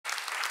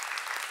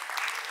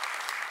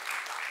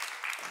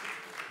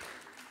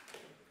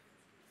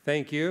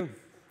Thank you.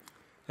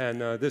 And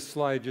this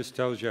slide just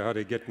tells you how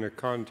to get into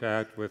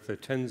contact with the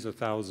tens of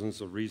thousands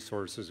of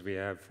resources we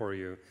have for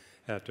you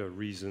at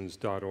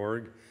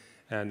reasons.org.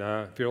 And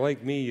if you're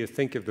like me, you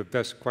think of the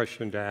best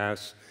question to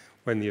ask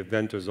when the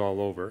event is all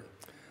over.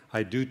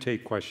 I do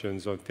take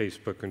questions on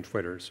Facebook and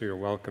Twitter, so you're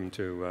welcome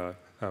to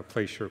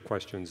place your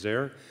questions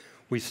there.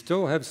 We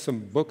still have some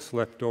books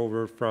left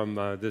over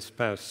from this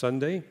past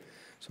Sunday.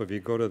 So if you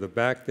go to the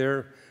back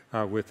there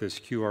with this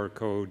QR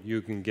code,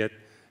 you can get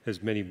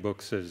as many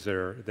books as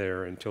are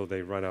there until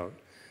they run out.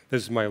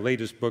 This is my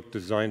latest book,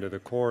 Designed to the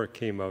Core. It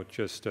came out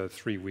just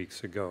 3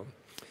 weeks ago.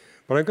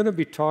 But I'm going to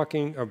be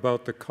talking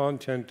about the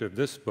content of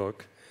this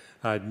book,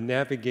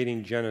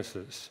 Navigating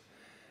Genesis.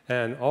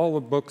 And all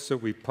the books that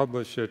we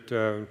publish at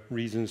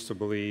Reasons to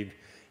Believe,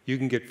 you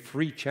can get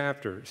free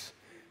chapters.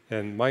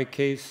 In my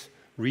case,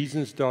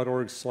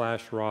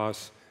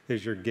 reasons.org/Ross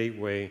is your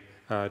gateway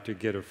to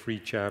get a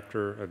free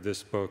chapter of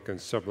this book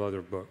and several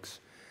other books.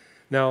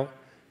 Now,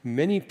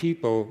 many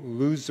people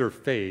lose their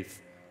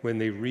faith when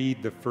they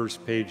read the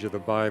first page of the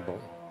Bible.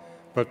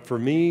 But for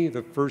me,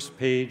 the first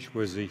page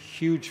was a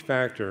huge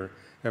factor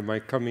in my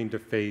coming to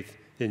faith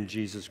in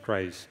Jesus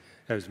Christ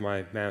as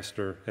my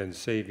Master and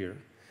Savior.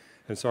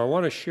 And so I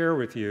want to share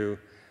with you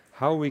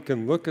how we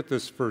can look at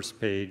this first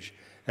page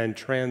and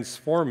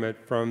transform it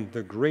from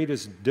the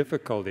greatest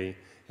difficulty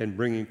in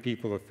bringing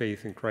people to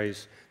faith in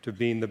Christ to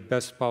being the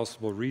best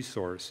possible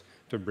resource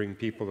to bring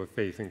people to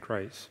faith in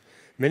Christ.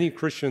 Many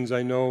Christians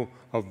I know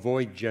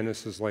avoid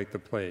Genesis like the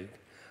plague.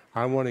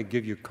 I want to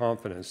give you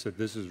confidence that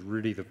this is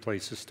really the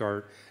place to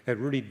start. It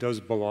really does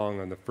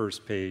belong on the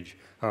first page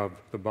of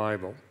the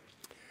Bible.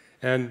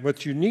 And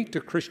what's unique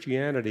to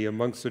Christianity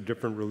amongst the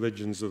different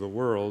religions of the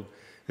world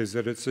is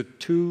that it's a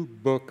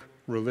two-book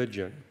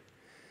religion.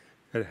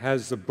 It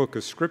has the book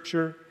of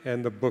Scripture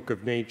and the book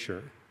of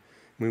nature.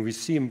 I mean, we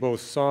see in both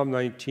Psalm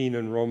 19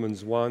 and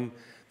Romans 1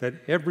 that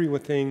every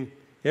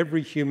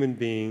human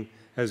being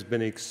has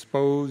been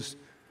exposed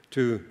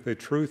to the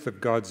truth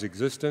of God's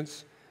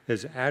existence,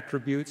 His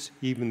attributes,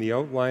 even the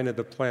outline of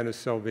the plan of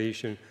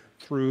salvation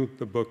through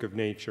the book of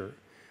nature,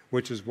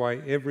 which is why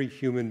every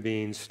human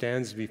being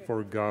stands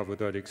before God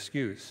without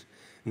excuse.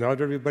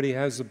 Not everybody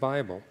has the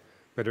Bible,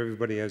 but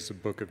everybody has the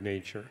book of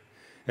nature.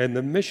 And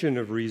the mission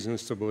of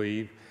Reasons to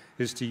Believe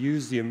is to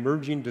use the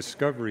emerging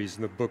discoveries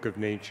in the book of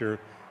nature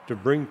to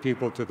bring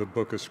people to the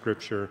book of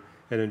Scripture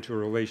and into a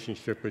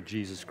relationship with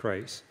Jesus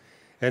Christ.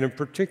 And in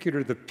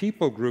particular, the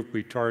people group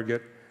we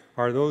target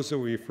are those that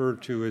we refer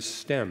to as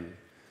STEM,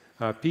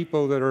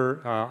 people that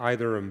are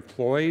either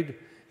employed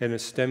in a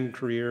STEM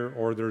career,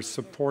 or they're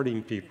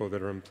supporting people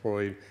that are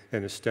employed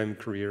in a STEM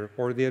career,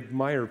 or they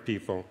admire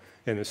people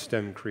in a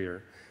STEM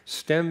career.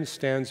 STEM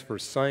stands for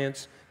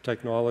science,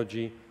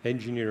 technology,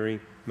 engineering,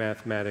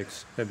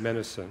 mathematics, and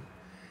medicine.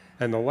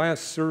 And the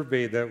last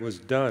survey that was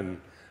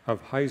done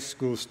of high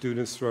school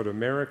students throughout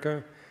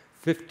America,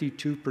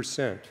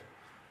 52%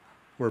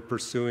 were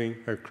pursuing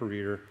a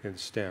career in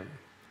STEM.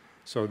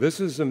 So this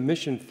is a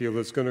mission field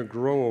that's going to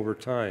grow over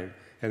time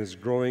and is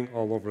growing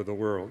all over the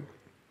world.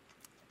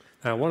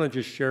 Now, I want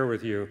to just share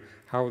with you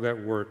how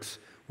that works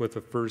with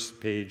the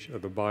first page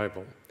of the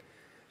Bible.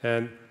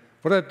 And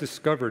what I've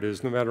discovered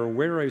is no matter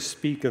where I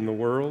speak in the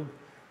world,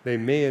 they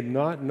may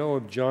not know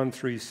of John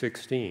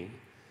 3:16,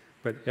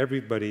 but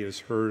everybody has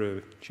heard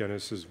of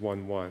Genesis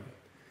 1:1.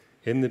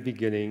 In the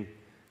beginning,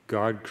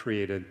 God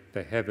created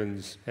the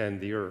heavens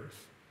and the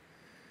earth.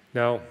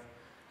 Now,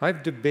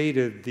 I've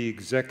debated the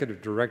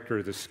executive director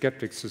of the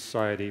Skeptic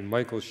Society,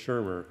 Michael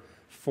Shermer,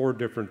 4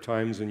 different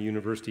times on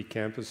university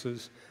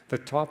campuses. The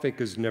topic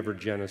is never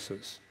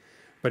Genesis,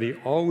 but he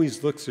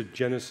always looks at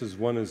Genesis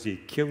 1 as the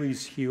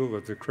Achilles heel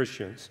of the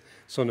Christians.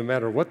 So no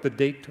matter what the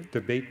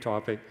debate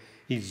topic,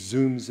 he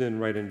zooms in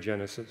right in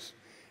Genesis.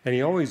 And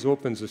he always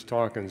opens his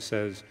talk and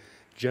says,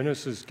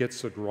 Genesis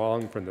gets it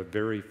wrong from the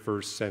very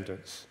first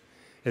sentence.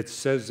 It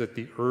says that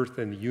the earth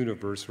and the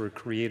universe were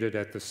created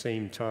at the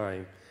same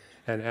time,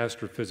 and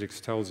astrophysics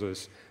tells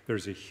us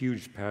there's a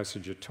huge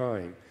passage of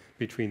time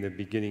between the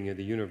beginning of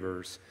the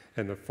universe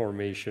and the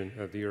formation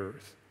of the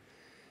earth.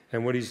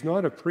 And what he's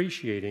not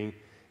appreciating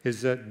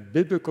is that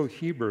biblical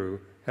Hebrew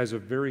has a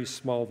very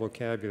small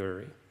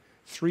vocabulary,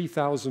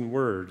 3,000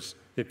 words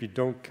if you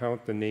don't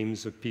count the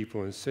names of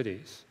people and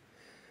cities.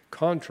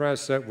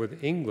 Contrast that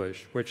with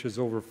English, which is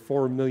over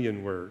 4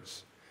 million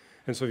words.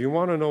 And so if you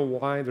want to know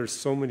why there's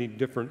so many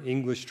different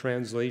English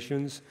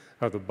translations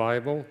of the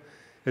Bible,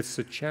 it's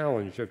the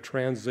challenge of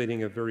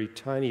translating a very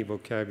tiny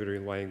vocabulary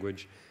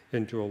language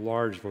into a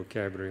large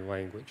vocabulary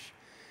language.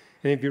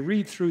 And if you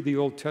read through the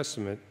Old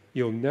Testament,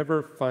 you'll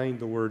never find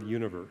the word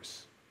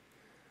universe.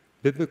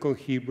 Biblical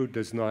Hebrew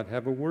does not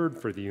have a word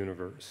for the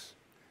universe.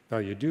 Now,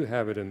 you do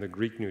have it in the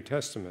Greek New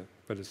Testament,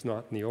 but it's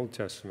not in the Old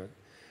Testament.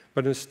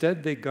 But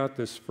instead, they got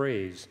this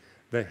phrase,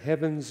 the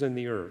heavens and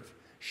the earth,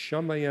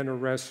 shamayan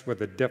ares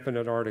with a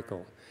definite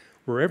article.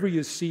 Wherever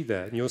you see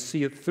that, and you'll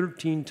see it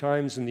 13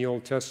 times in the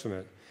Old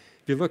Testament,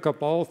 if you look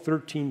up all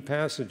 13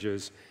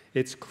 passages,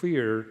 it's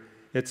clear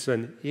it's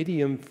an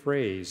idiom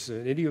phrase,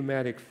 an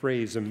idiomatic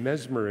phrase, a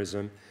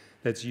mesmerism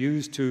that's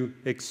used to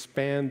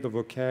expand the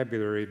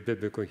vocabulary of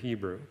biblical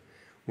Hebrew.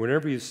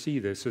 Whenever you see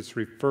this, it's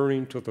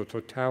referring to the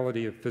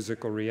totality of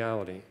physical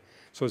reality.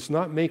 So it's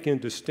not making a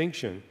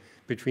distinction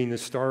between the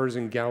stars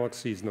and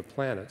galaxies and the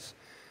planets.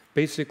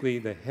 Basically,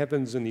 the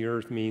heavens and the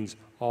earth means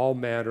all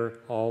matter,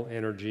 all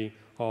energy,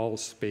 all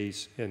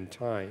space and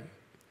time.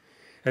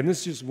 And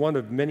this is one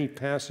of many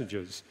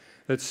passages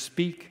that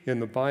speak in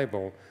the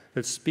Bible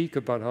that speak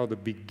about how the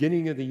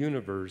beginning of the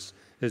universe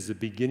is the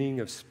beginning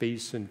of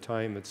space and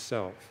time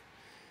itself.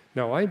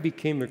 Now, I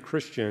became a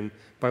Christian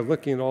by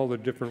looking at all the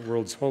different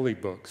world's holy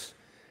books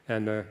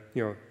and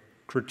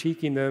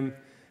critiquing them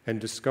and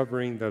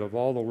discovering that of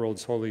all the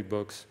world's holy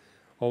books,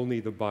 only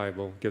the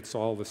Bible gets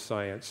all the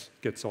science,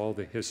 gets all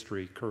the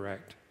history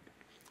correct.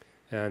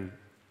 And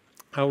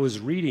I was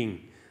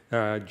reading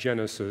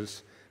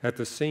Genesis at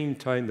the same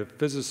time that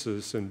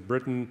physicists in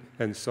Britain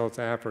and South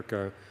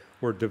Africa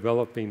were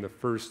developing the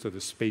first of the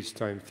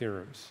space-time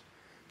theorems.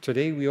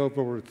 Today we have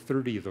over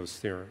 30 of those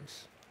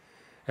theorems.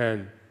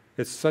 And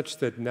it's such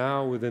that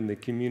now within the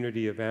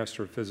community of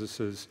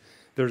astrophysicists,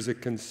 there's a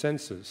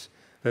consensus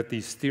that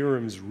these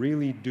theorems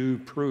really do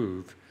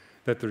prove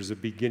that there's a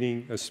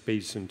beginning of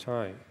space and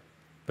time.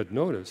 But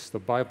notice, the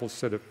Bible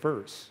said it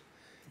first.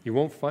 You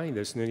won't find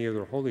this in any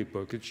other holy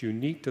book. It's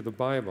unique to the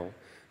Bible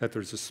that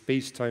there's a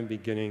space-time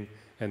beginning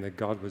and that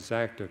God was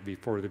active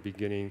before the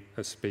beginning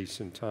of space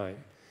and time.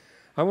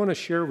 I want to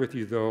share with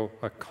you, though,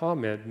 a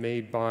comment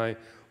made by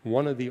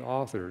one of the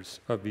authors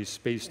of these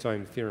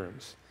space-time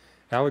theorems,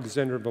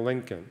 Alexander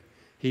Vilenkin.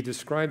 He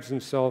describes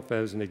himself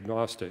as an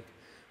agnostic,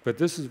 but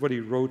this is what he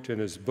wrote in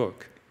his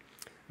book,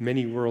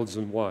 Many Worlds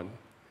in One.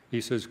 He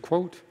says,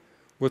 quote,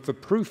 "With the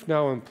proof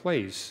now in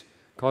place,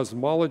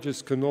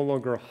 cosmologists can no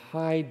longer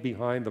hide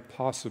behind the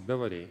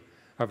possibility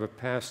of a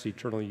past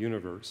eternal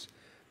universe.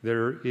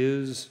 There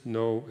is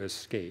no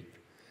escape.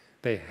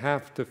 They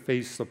have to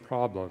face the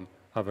problem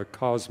of a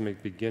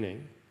cosmic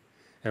beginning.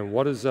 And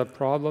what is that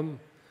problem?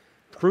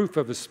 Proof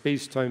of a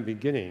space-time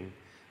beginning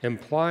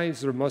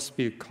implies there must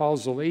be a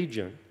causal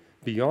agent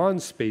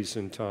beyond space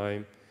and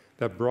time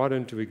that brought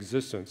into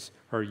existence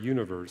our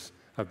universe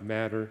of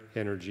matter,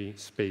 energy,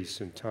 space,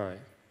 and time.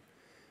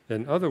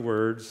 In other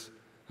words,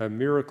 a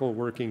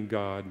miracle-working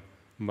God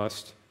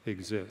must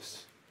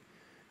exist."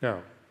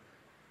 Now,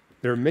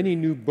 there are many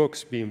new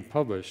books being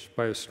published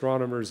by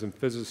astronomers and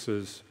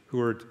physicists who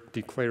are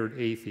declared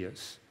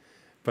atheists.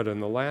 But in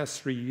the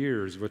last 3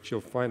 years, what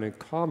you'll find in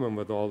common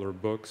with all their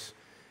books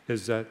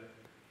is that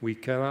we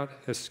cannot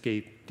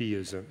escape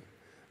deism.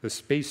 The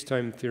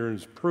space-time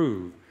theorems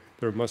prove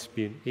there must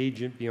be an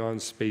agent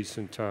beyond space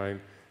and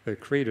time that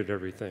created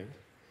everything.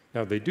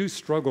 Now, they do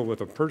struggle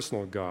with a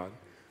personal God,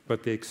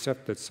 but they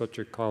accept that such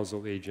a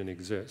causal agent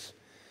exists.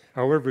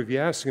 However, if you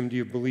ask them, do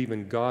you believe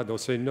in God? They'll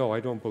say, no, I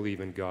don't believe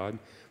in God,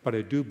 but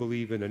I do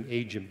believe in an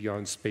agent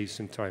beyond space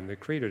and time that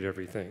created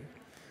everything.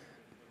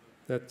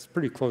 That's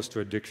pretty close to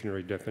a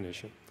dictionary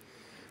definition.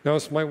 Now,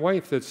 it's my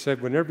wife that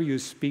said, whenever you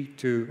speak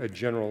to a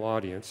general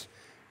audience,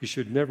 you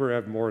should never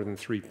have more than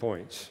 3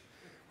 points.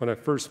 When I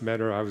first met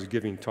her, I was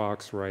giving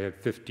talks where I had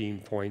 15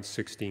 points,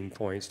 16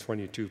 points,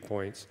 22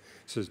 points.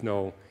 She says,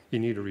 no, you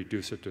need to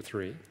reduce it to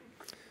 3.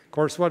 Of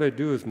course, what I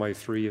do with my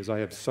 3 is I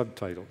have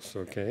subtitles,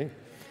 okay?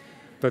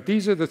 But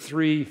these are the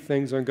 3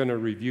 things I'm going to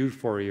review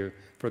for you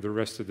for the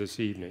rest of this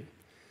evening,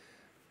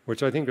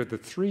 which I think are the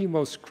 3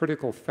 most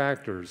critical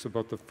factors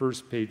about the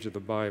first page of the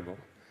Bible.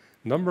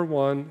 Number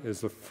 1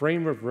 is the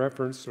frame of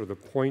reference or the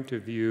point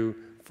of view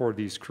for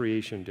these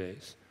creation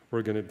days.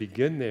 We're going to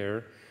begin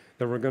there.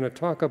 Then we're going to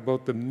talk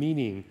about the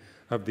meaning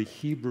of the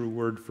Hebrew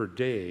word for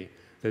day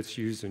that's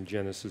used in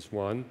Genesis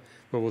 1.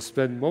 But we'll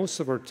spend most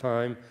of our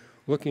time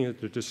looking at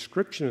the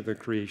description of the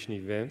creation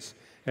events,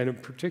 and in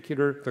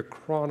particular, the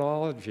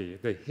chronology,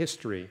 the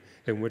history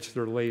in which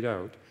they're laid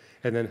out,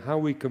 and then how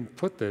we can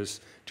put this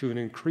to an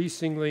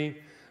increasingly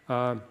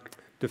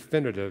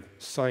definitive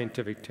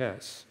scientific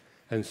test.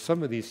 And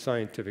some of these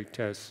scientific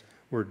tests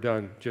were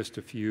done just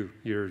a few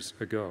years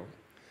ago.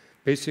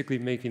 Basically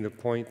making the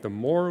point, the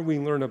more we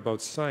learn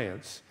about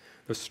science,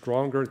 the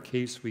stronger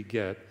case we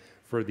get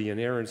for the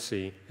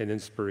inerrancy and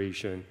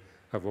inspiration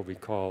of what we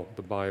call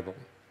the Bible.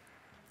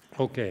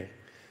 Okay,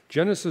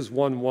 Genesis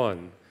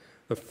 1:1,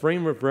 the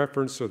frame of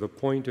reference or the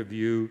point of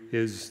view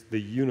is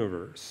the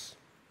universe.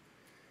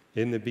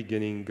 In the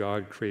beginning,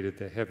 God created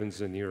the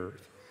heavens and the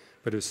earth.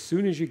 But as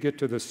soon as you get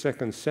to the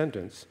second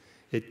sentence,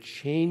 it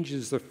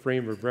changes the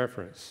frame of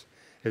reference.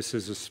 It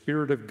says the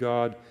Spirit of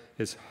God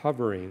is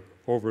hovering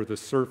over the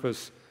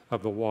surface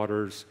of the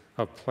waters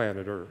of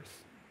planet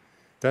Earth.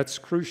 That's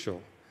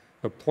crucial.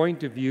 The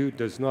point of view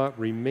does not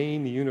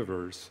remain the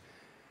universe.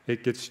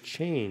 It gets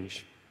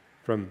changed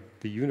from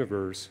the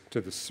universe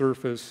to the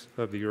surface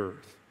of the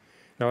earth.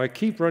 Now, I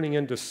keep running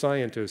into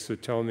scientists who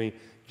tell me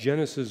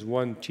Genesis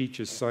 1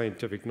 teaches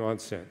scientific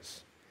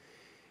nonsense.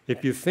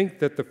 If you think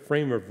that the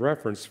frame of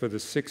reference for the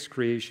 6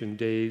 creation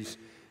days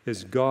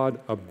is God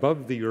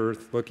above the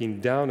earth looking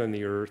down on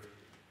the earth,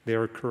 they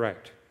are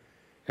correct.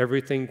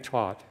 Everything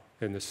taught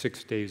in the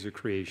 6 days of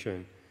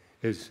creation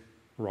is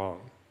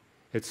wrong.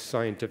 It's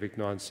scientific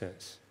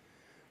nonsense.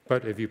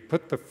 But if you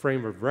put the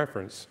frame of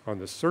reference on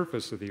the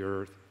surface of the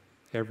earth,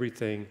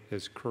 everything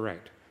is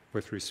correct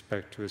with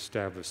respect to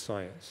established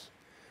science.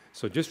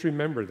 So just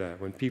remember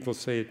that. When people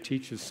say it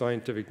teaches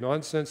scientific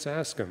nonsense,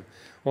 ask them,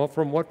 well,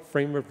 from what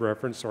frame of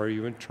reference are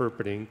you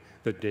interpreting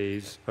the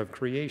days of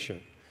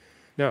creation?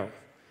 Now,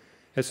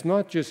 it's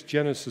not just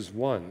Genesis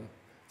 1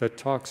 that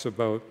talks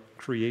about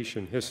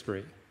creation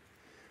history.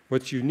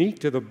 What's unique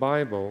to the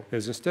Bible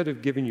is instead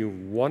of giving you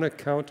one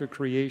account of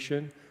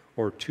creation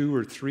or 2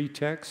 or 3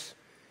 texts,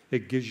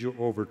 it gives you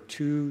over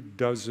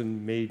 24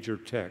 major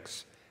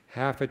texts,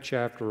 half a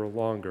chapter or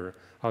longer,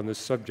 on the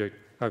subject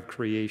of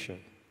creation.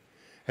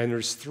 And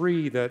there's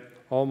 3 that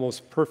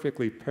almost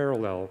perfectly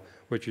parallel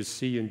what you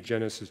see in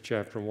Genesis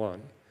chapter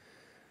 1.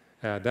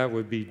 That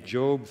would be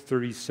Job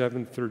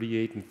 37,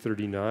 38, and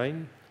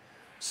 39,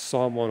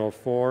 Psalm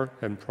 104,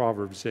 and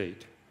Proverbs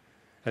 8.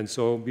 And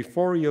so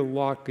before you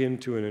lock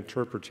into an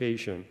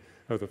interpretation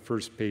of the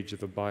first page of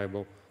the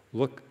Bible,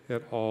 look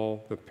at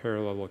all the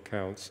parallel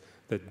accounts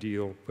that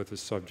deal with the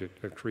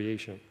subject of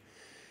creation.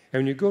 And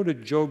when you go to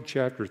Job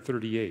chapter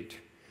 38,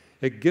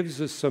 it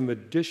gives us some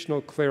additional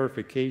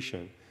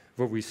clarification of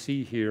what we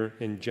see here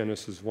in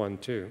Genesis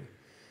 1:2.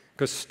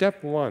 Because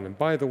step 1, and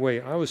by the way,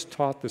 I was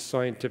taught the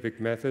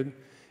scientific method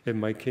in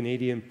my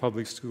Canadian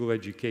public school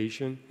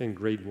education in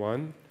grade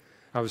 1.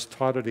 I was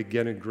taught it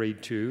again in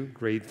grade 2,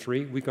 grade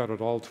 3. We got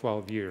it all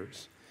 12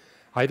 years.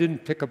 I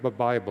didn't pick up a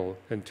Bible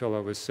until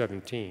I was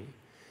 17.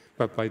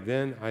 But by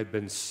then, I'd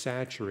been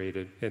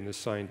saturated in the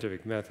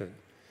scientific method.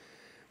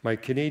 My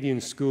Canadian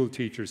school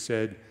teacher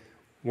said,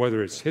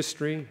 whether it's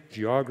history,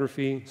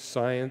 geography,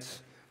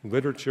 science,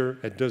 literature,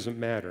 it doesn't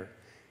matter.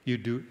 You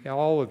do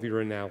all of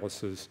your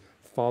analysis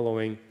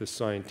following the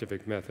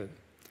scientific method.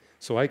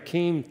 So I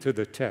came to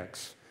the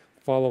text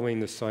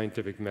following the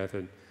scientific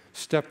method.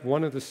 Step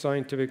 1 of the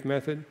scientific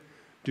method,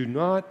 do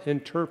not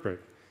interpret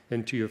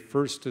until you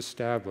first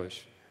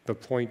establish the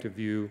point of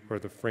view or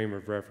the frame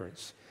of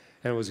reference.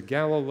 And it was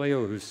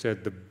Galileo who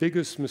said the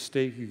biggest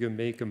mistake you can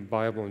make in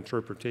Bible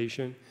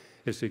interpretation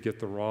is to get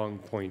the wrong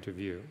point of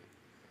view.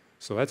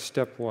 So that's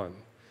step 1.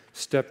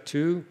 Step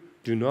 2,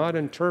 do not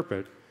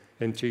interpret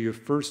until you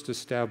first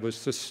establish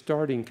the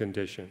starting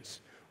conditions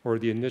or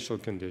the initial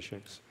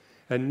conditions.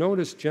 And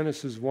notice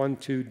Genesis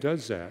 1:2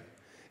 does that.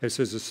 It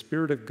says the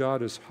Spirit of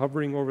God is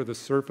hovering over the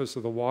surface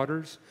of the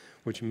waters,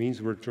 which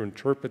means we're to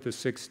interpret the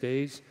 6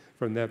 days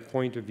from that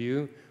point of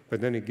view,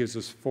 but then it gives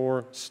us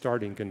 4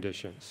 starting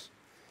conditions.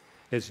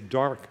 It's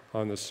dark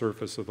on the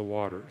surface of the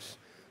waters.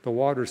 The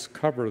waters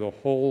cover the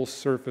whole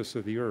surface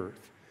of the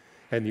earth,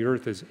 and the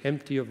earth is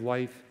empty of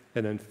life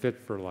and unfit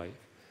for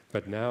life.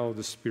 But now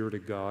the Spirit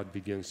of God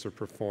begins to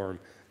perform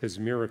his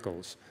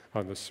miracles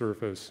on the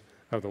surface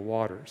of the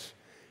waters.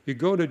 You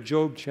go to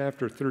Job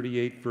chapter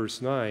 38,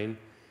 verse 9,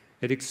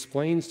 it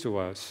explains to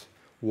us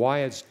why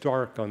it's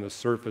dark on the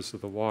surface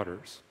of the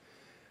waters.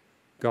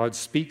 God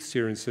speaks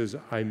here and says,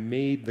 I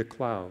made the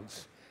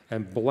clouds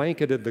and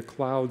blanketed the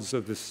clouds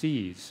of the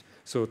seas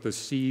so that the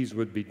seas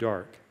would be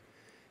dark.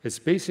 It's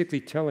basically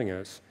telling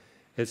us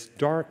it's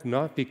dark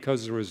not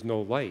because there is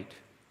no light.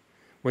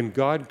 When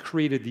God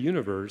created the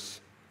universe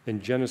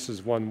in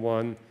Genesis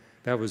 1:1,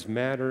 that was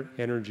matter,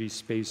 energy,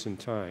 space, and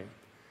time.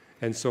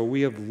 And so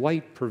we have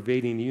light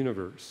pervading the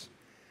universe.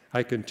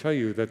 I can tell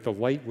you that the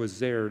light was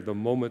there the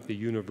moment the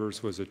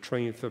universe was a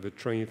trillionth of a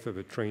trillionth of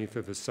a trillionth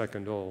of a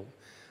second old.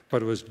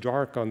 But it was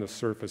dark on the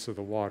surface of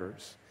the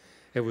waters.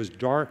 It was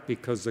dark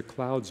because the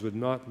clouds would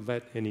not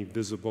let any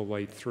visible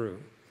light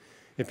through.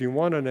 If you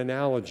want an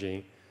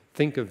analogy,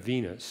 think of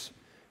Venus.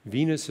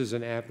 Venus is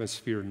an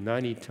atmosphere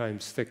 90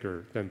 times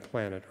thicker than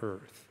planet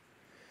Earth.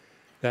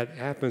 That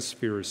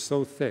atmosphere is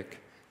so thick,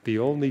 the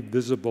only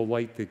visible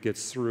light that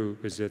gets through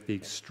is at the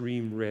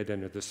extreme red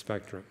end of the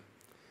spectrum.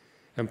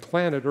 And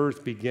planet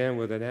Earth began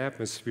with an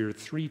atmosphere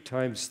 3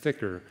 times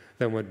thicker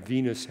than what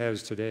Venus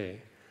has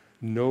today.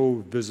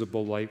 No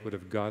visible light would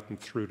have gotten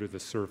through to the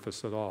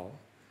surface at all.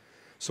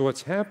 So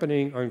what's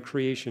happening on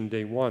creation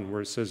day 1,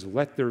 where it says,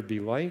 let there be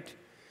light,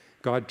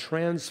 God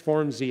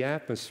transforms the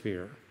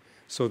atmosphere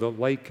so that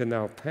light can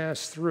now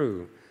pass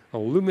through,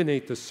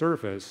 illuminate the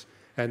surface,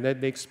 and that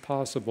makes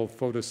possible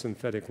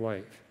photosynthetic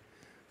life.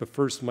 The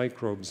first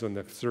microbes on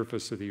the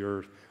surface of the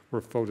earth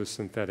were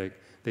photosynthetic.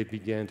 They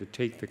began to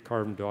take the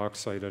carbon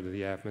dioxide out of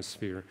the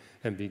atmosphere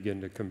and begin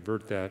to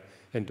convert that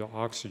into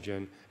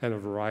oxygen and a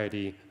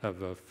variety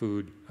of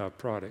food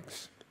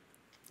products.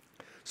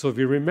 So if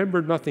you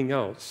remember nothing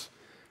else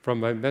from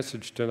my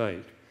message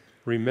tonight,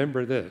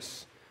 remember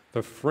this.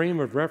 The frame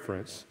of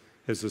reference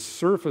is the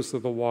surface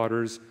of the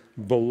waters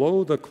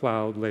below the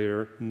cloud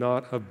layer,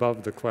 not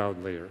above the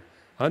cloud layer,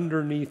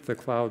 underneath the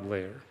cloud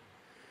layer.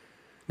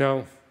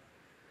 Now,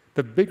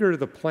 the bigger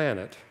the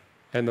planet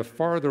and the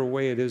farther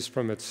away it is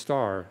from its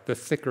star, the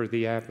thicker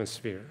the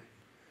atmosphere.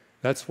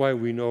 That's why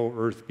we know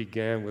Earth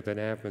began with an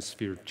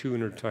atmosphere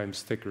 200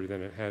 times thicker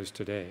than it has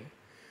today.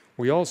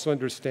 We also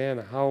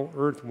understand how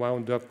Earth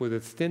wound up with a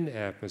thin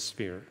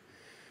atmosphere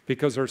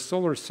because our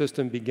solar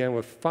system began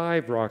with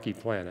 5 rocky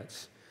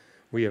planets.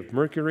 We have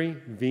Mercury,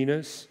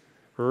 Venus,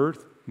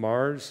 Earth,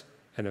 Mars,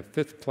 and a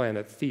fifth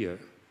planet, Theia.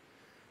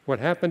 What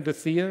happened to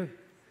Theia?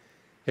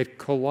 It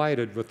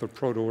collided with the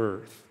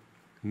proto-Earth,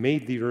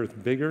 made the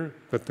Earth bigger,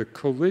 but the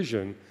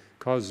collision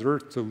caused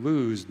Earth to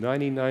lose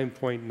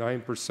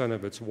 99.9%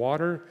 of its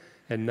water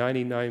and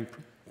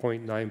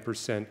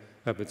 99.9%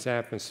 of its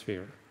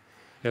atmosphere.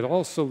 It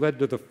also led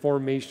to the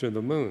formation of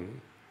the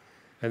moon.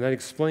 And that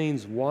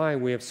explains why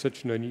we have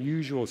such an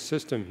unusual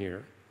system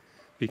here.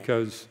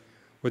 Because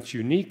what's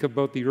unique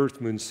about the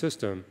Earth-Moon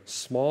system,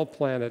 small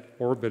planet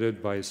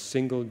orbited by a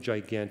single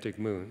gigantic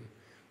moon.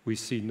 We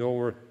see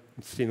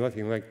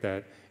nothing like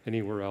that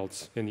anywhere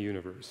else in the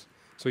universe.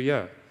 So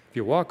yeah, if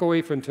you walk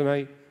away from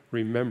tonight,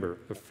 remember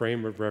the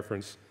frame of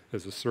reference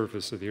is the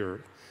surface of the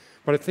Earth.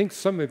 But I think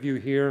some of you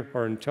here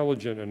are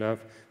intelligent enough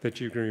that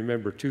you can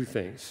remember two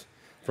things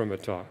from a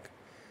talk.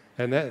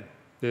 And that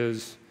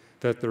is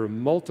that there are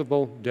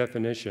multiple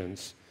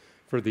definitions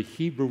for the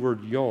Hebrew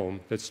word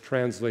yom that's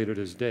translated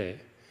as day.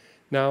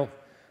 Now,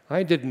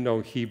 I didn't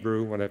know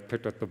Hebrew when I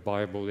picked up the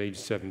Bible at age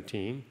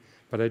 17,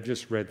 but I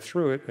just read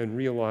through it and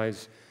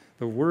realized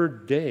the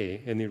word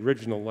day in the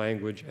original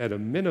language at a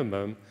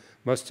minimum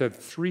must have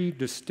three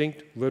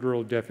distinct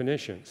literal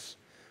definitions.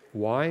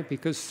 Why?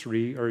 Because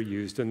three are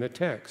used in the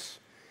text.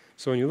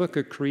 So when you look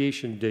at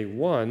creation day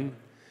 1,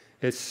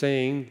 it's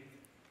saying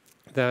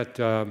that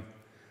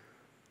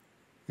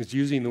it's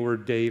using the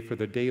word day for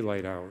the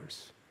daylight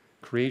hours.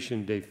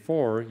 Creation day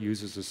 4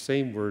 uses the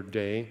same word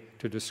day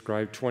to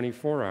describe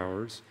 24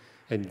 hours,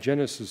 and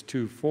Genesis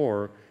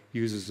 2:4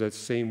 uses that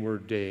same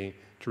word day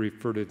to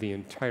refer to the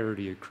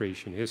entirety of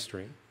creation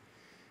history.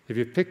 If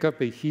you pick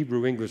up a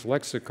Hebrew English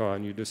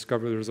lexicon, you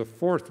discover there's a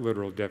fourth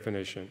literal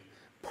definition,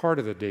 part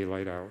of the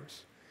daylight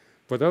hours.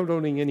 Without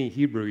owning any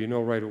Hebrew, you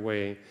know right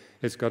away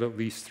it's got at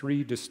least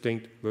three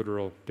distinct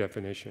literal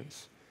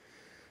definitions.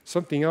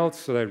 Something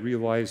else that I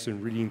realized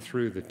in reading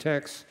through the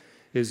text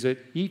is that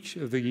each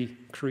of the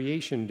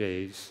creation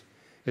days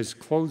is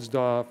closed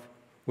off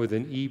with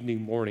an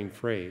evening-morning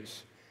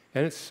phrase.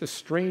 And it's a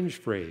strange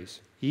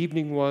phrase.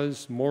 Evening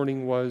was,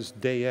 morning was,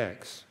 day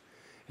X.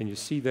 And you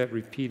see that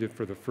repeated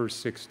for the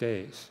first 6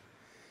 days.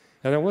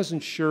 And I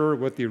wasn't sure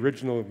what the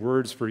original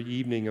words for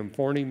evening and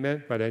morning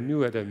meant, but I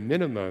knew at a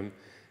minimum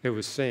it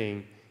was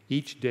saying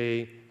each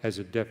day has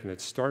a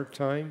definite start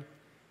time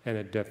and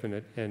a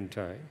definite end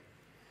time.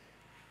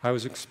 I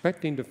was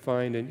expecting to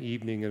find an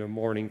evening and a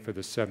morning for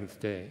the seventh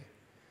day.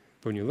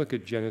 But when you look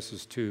at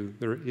Genesis 2,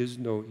 there is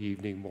no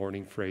evening,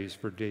 morning phrase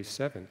for day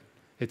 7.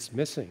 It's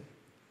missing.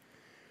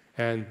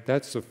 And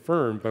that's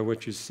affirmed by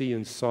what you see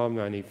in Psalm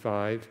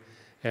 95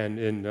 and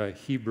in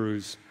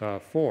Hebrews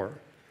 4.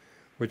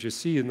 What you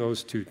see in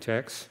those two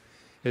texts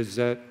is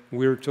that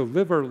we're to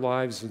live our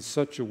lives in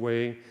such a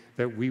way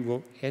that we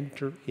will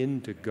enter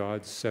into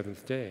God's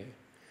seventh day.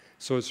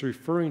 So it's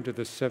referring to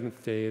the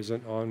seventh day as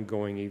an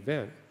ongoing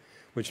event,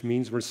 which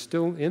means we're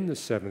still in the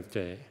seventh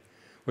day,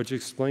 which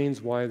explains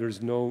why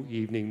there's no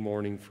evening,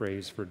 morning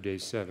phrase for day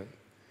 7.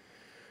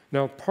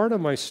 Now, part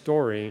of my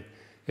story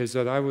is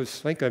that I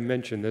think I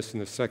mentioned this in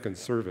the second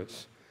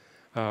service.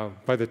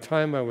 By the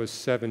time I was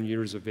 7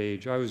 years of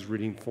age, I was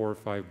reading 4 or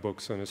 5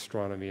 books on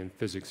astronomy and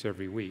physics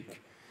every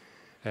week.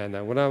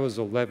 And when I was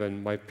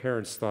 11, my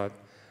parents thought,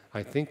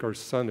 I think our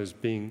son is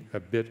being a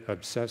bit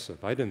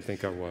obsessive. I didn't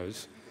think I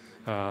was,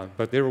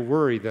 but they were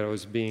worried that I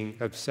was being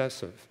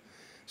obsessive.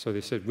 So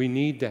they said, we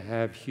need to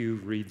have Hugh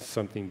read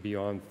something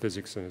beyond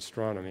physics and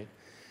astronomy.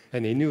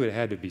 And they knew it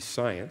had to be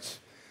science.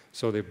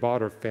 So they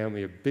bought our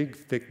family a big,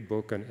 thick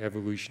book on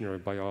evolutionary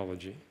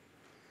biology.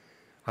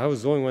 I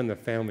was the only one in the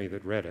family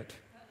that read it.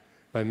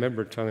 I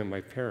remember telling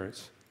my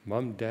parents,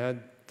 Mom,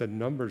 Dad, the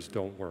numbers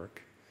don't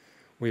work.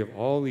 We have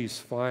all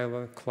these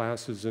phyla,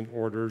 classes, and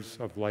orders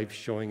of life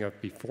showing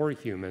up before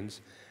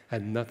humans,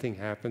 and nothing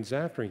happens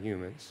after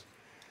humans.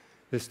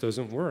 This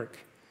doesn't work.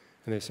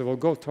 And they said, well,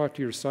 go talk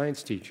to your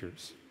science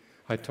teachers.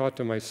 I talked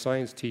to my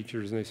science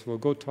teachers, and they said, well,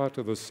 go talk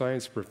to those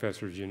science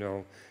professors you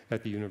know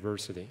at the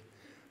university.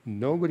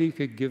 Nobody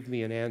could give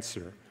me an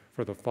answer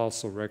for the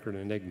fossil record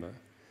enigma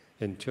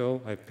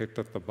until I picked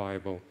up the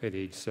Bible at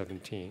age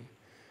 17.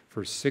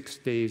 For 6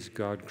 days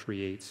God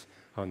creates.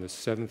 On the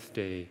 7th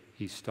day,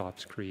 he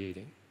stops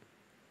creating.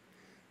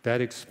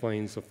 That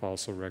explains the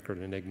fossil record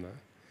enigma.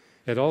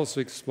 It also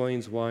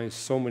explains why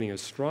so many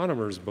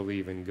astronomers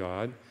believe in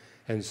God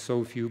and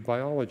so few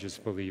biologists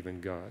believe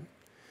in God.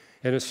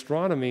 In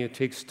astronomy, it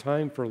takes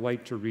time for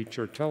light to reach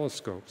our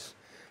telescopes.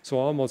 So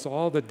almost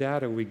all the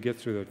data we get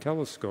through the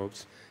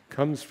telescopes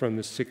comes from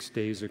the 6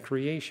 days of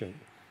creation.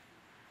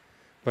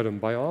 But in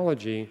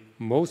biology,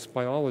 most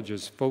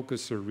biologists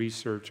focus their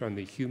research on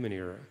the human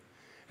era.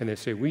 And they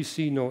say, we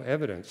see no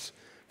evidence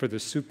for the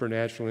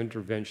supernatural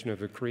intervention of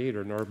the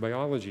Creator in our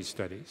biology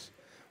studies.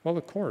 Well,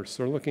 of course,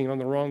 they're looking on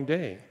the wrong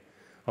day.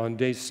 On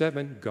day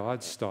 7,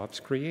 God stops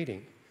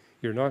creating.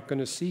 You're not going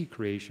to see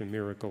creation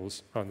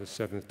miracles on the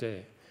 7th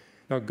day.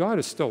 Now, God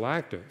is still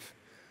active.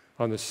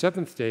 On the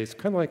 7th day, it's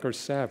kind of like our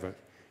Sabbath.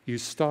 You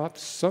stop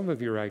some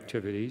of your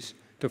activities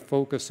to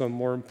focus on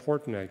more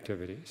important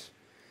activities.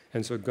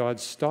 And so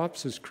God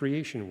stops his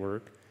creation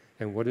work,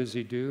 and what does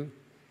he do?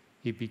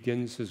 He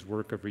begins his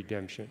work of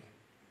redemption.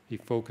 He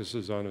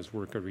focuses on his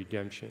work of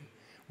redemption.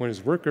 When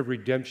his work of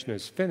redemption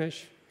is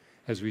finished,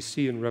 as we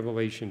see in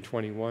Revelation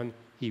 21,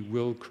 he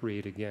will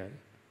create again.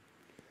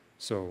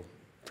 So,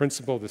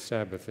 principle of the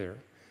Sabbath there.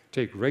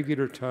 Take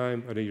regular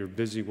time out of your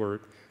busy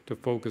work to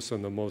focus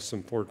on the most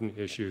important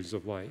issues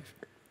of life.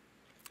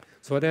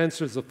 So it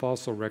answers the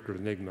fossil record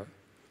enigma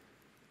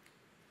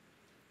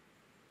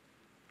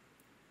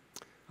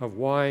of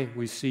why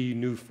we see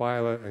new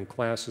phyla and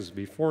classes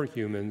before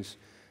humans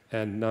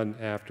and none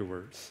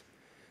afterwards.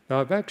 Now,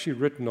 I've actually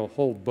written a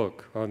whole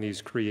book on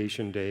these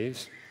creation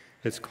days.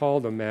 It's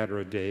called A Matter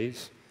of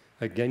Days.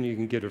 Again, you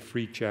can get a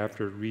free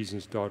chapter at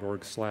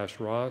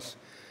reasons.org/Ross.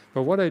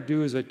 But what I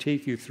do is I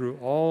take you through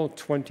all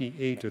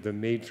 28 of the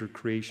major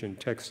creation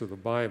texts of the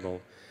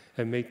Bible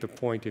and make the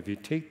point, if you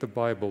take the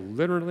Bible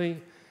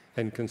literally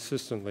and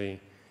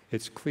consistently,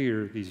 it's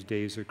clear these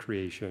days of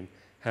creation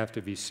have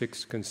to be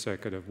 6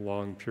 consecutive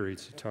long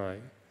periods of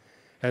time.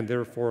 And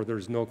therefore,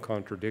 there's no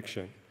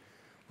contradiction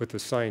with the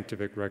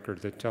scientific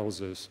record that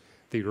tells us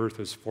the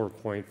Earth is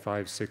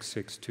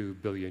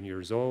 4.5662 billion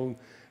years old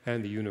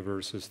and the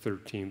universe is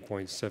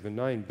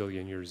 13.79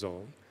 billion years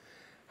old.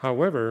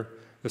 However,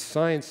 the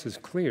science is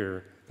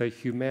clear that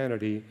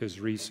humanity is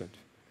recent,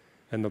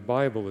 and the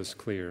Bible is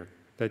clear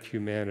that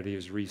humanity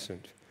is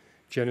recent.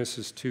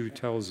 Genesis 2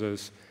 tells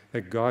us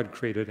that God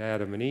created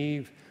Adam and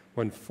Eve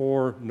when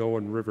 4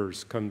 known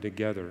rivers come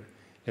together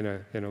in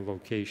a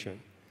location.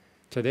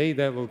 Today,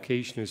 that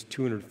location is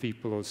 200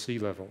 feet below sea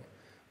level,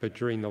 but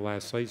during the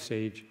last ice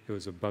age, it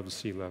was above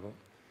sea level.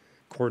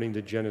 According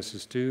to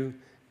Genesis 2,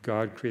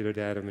 God created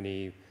Adam and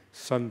Eve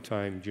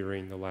sometime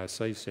during the last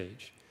ice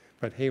age.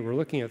 But hey, we're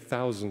looking at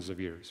thousands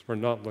of years. We're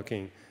not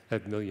looking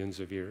at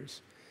millions of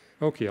years.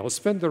 Okay, I'll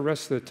spend the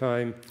rest of the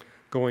time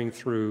going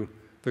through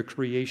the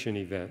creation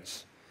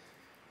events.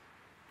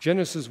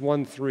 Genesis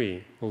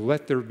 1:3,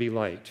 let there be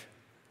light.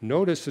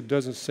 Notice it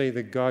doesn't say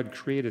that God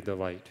created the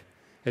light.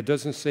 It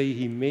doesn't say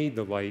he made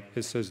the light.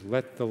 It says,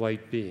 let the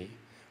light be.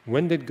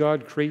 When did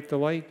God create the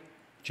light?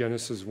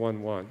 Genesis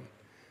 1:1.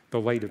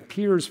 The light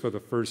appears for the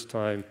first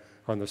time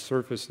on the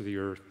surface of the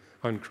earth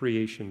on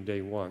creation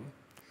day 1.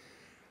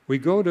 We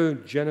go to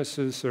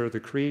Genesis, or the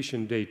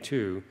creation day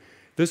 2.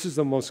 This is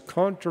the most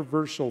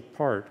controversial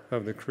part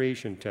of the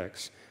creation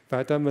text. In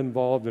fact, I'm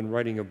involved in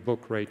writing a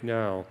book right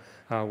now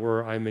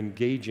where I'm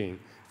engaging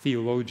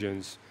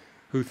theologians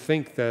who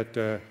think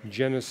that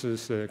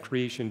Genesis,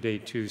 creation day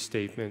 2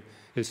 statement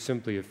is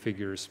simply a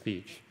figure of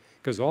speech.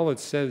 Because all it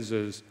says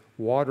is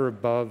water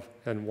above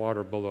and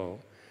water below.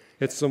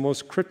 It's the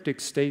most cryptic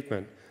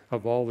statement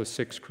of all the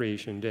 6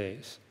 creation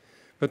days.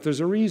 But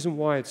there's a reason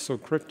why it's so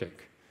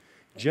cryptic.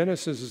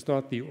 Genesis is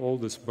not the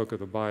oldest book of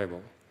the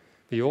Bible.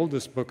 The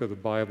oldest book of the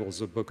Bible is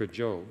the book of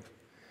Job.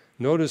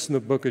 Notice in the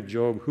book of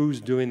Job, who's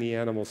doing the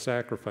animal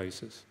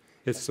sacrifices?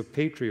 It's the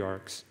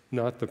patriarchs,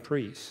 not the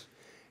priests.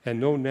 And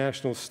no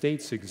national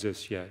states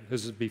exist yet.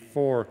 This is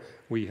before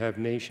we have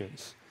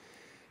nations.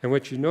 And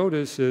what you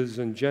notice is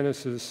in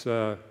Genesis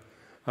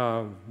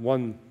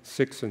 1,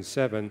 6, and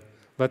 7,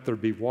 let there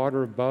be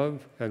water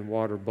above and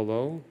water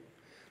below.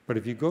 But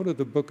if you go to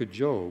the book of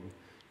Job,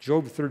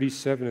 Job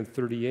 37 and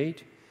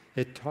 38,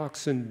 it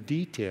talks in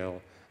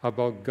detail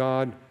about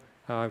God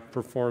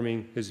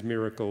performing his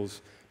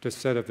miracles to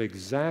set up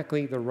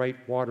exactly the right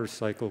water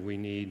cycle we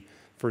need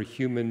for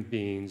human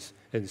beings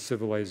and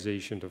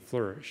civilization to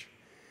flourish.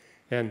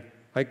 And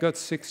I got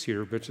 6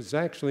 here, but it's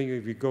actually,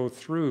 if you go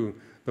through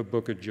the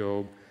book of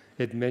Job,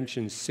 it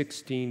mentions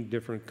 16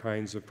 different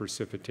kinds of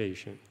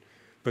precipitation.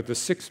 But the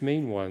 6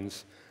 main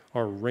ones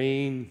are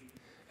rain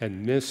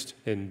and mist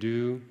and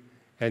dew,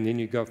 and then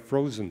you got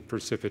frozen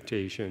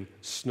precipitation,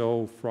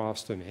 snow,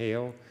 frost, and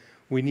hail.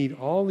 We need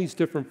all these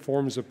different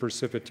forms of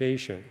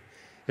precipitation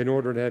in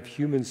order to have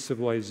human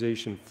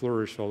civilization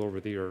flourish all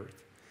over the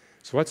earth.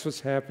 So that's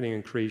what's happening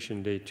in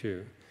creation day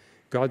 2.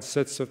 God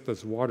sets up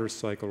this water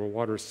cycle, where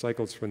water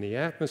cycles from the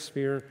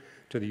atmosphere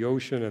to the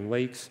ocean and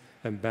lakes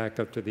and back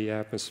up to the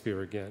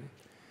atmosphere again.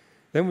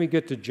 Then we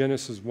get to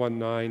Genesis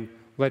 1:9,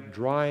 let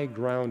dry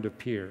ground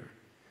appear.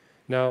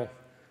 Now,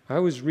 I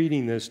was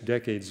reading this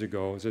decades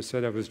ago. As I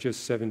said, I was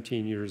just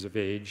 17 years of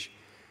age,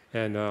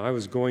 and I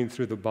was going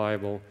through the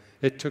Bible.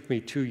 It took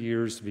me 2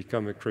 years to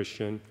become a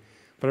Christian.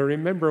 But I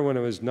remember when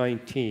I was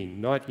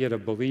 19, not yet a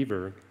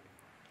believer,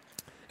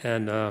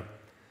 and I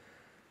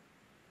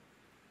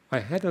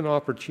had an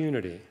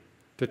opportunity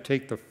to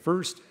take the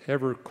first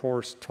ever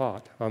course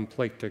taught on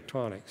plate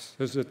tectonics.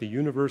 This is at the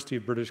University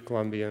of British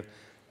Columbia.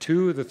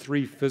 2 of the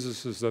 3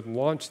 physicists that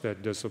launched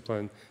that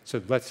discipline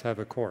said, let's have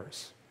a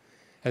course.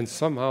 And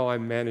somehow I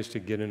managed to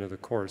get into the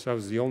course. I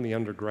was the only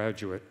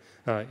undergraduate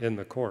in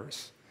the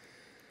course.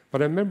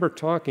 But I remember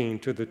talking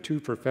to the 2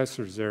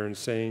 professors there and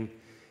saying,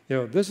 you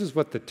know, this is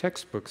what the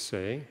textbooks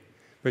say,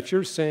 but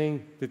you're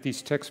saying that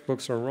these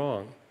textbooks are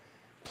wrong.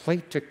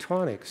 Plate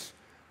tectonics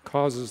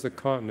causes the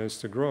continents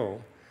to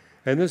grow.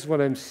 And this is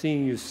what I'm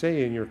seeing you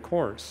say in your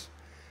course,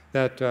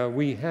 that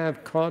we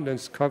have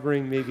continents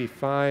covering maybe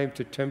 5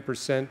 to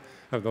 10%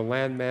 of the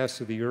land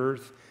mass of the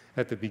earth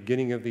at the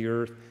beginning of the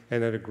earth,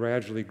 and that it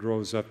gradually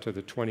grows up to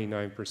the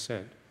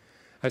 29%.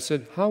 I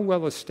said, how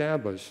well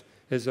established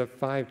is a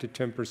 5 to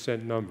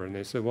 10% number? And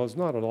they said, well, it's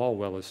not at all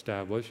well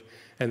established.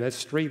 And that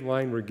straight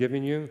line we're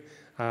giving you,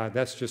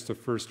 that's just a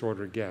first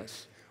order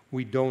guess.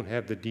 We don't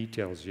have the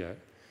details yet.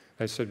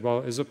 I said, well,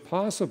 is it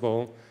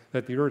possible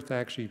that the Earth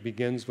actually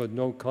begins with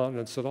no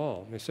continents at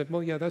all? And they said,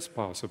 well, yeah, that's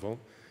possible.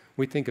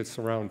 We think it's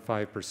around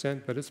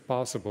 5%, but it's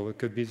possible it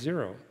could be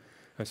 0.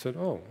 I said,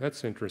 oh,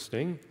 that's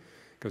interesting,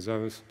 because I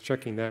was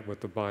checking that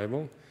with the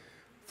Bible.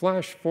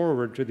 Flash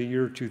forward to the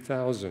year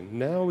 2000.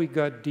 Now we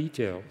got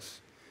details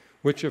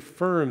which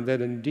affirm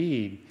that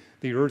indeed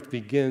the Earth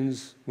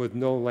begins with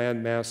no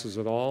land masses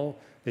at all.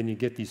 Then you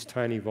get these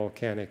tiny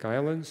volcanic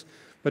islands.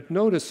 But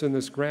notice in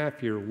this graph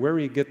here where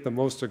you get the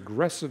most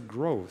aggressive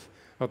growth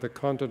of the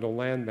continental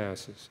land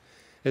masses.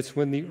 It's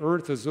when the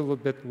Earth is a little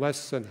bit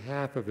less than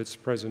half of its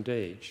present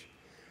age.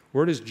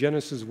 Where does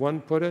Genesis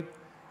 1 put it?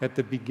 At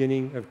the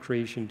beginning of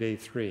creation day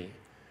 3,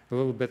 a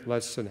little bit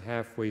less than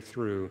halfway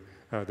through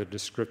the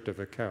descriptive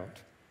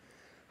account.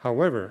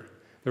 However,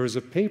 there was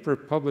a paper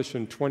published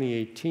in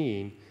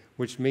 2018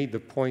 which made the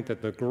point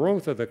that the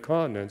growth of the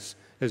continents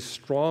is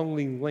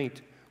strongly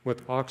linked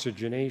with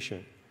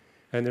oxygenation.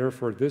 And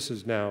therefore, this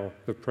is now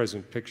the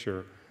present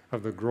picture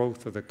of the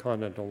growth of the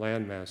continental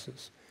land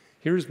masses.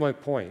 Here's my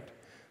point.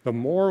 The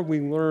more we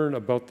learn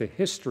about the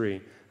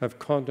history of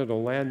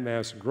continental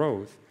landmass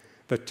growth,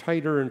 the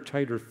tighter and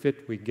tighter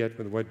fit we get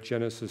with what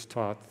Genesis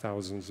taught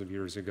thousands of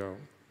years ago.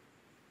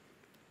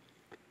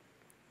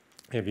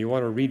 If you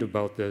want to read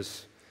about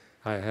this,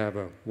 I have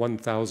a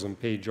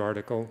 1,000-page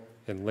article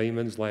in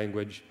layman's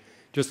language.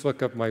 Just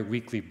look up my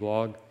weekly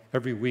blog.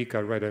 Every week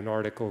I write an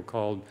article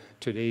called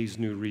Today's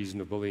New Reason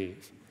to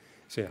Believe.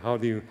 Say, how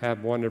do you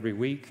have one every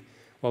week?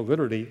 Well,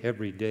 literally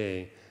every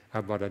day,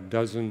 about a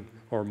dozen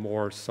or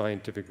more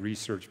scientific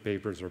research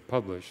papers are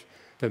published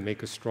that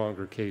make a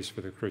stronger case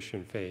for the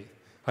Christian faith.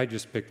 I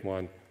just picked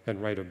one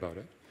and write about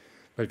it.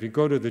 But if you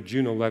go to the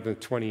June 11,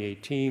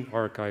 2018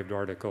 archived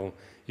article,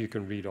 you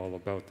can read all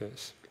about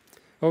this.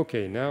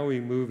 Okay, now we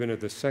move into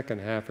the second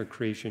half of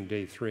creation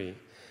day 3.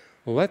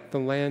 Let the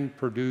land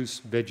produce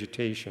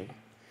vegetation.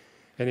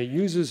 And it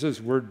uses this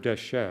word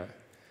desheh.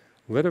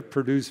 Let it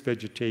produce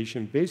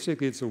vegetation.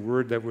 Basically, it's a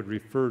word that would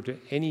refer to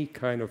any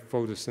kind of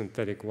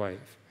photosynthetic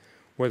life,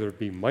 whether it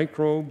be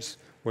microbes,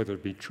 whether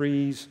it be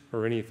trees,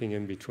 or anything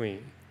in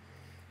between.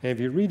 And if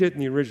you read it in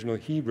the original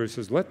Hebrew, it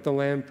says, let the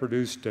land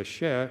produce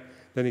desheh,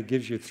 then it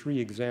gives you 3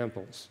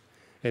 examples.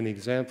 And the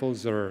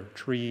examples are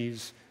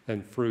trees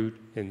and fruit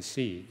and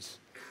seeds.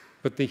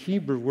 But the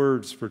Hebrew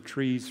words for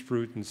trees,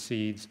 fruit, and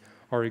seeds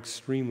are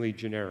extremely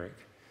generic.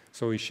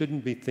 So we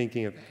shouldn't be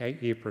thinking of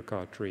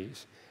apricot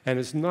trees. And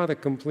it's not a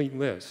complete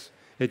list.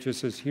 It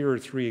just says, here are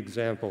 3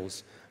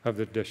 examples of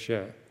the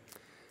desheh.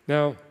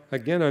 Now,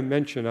 again, I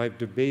mentioned I've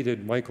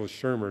debated Michael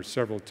Shermer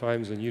several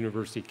times on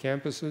university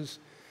campuses,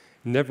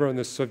 never on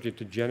the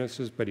subject of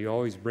Genesis, but he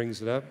always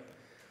brings it up.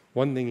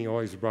 One thing he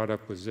always brought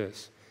up was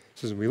this.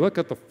 He says, when we look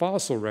at the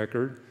fossil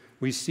record,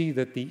 we see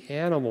that the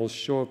animals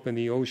show up in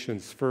the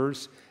oceans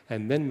first,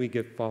 and then we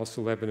get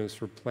fossil evidence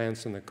for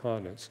plants in the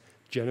continents.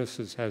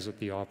 Genesis has it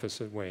the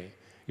opposite way.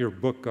 Your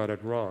book got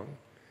it wrong.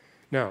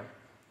 Now,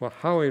 well,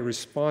 how I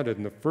responded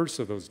in the first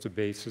of those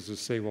debates is to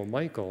say, well,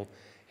 Michael,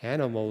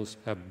 animals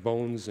have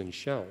bones and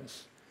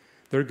shells.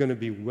 They're going to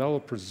be well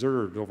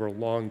preserved over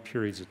long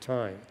periods of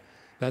time.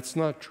 That's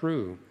not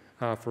true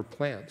for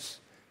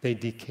plants. They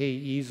decay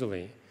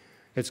easily.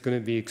 It's going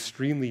to be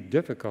extremely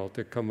difficult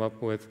to come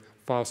up with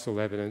fossil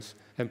evidence,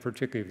 and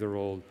particularly if they're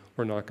old,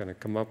 we're not going to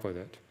come up with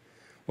it.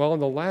 Well, in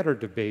the latter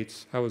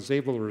debates, I was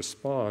able to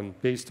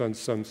respond based on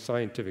some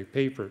scientific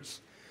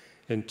papers.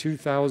 In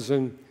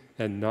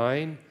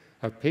 2009,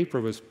 a paper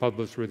was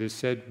published where they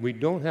said, we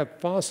don't have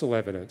fossil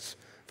evidence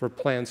for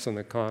plants on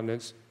the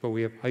continents, but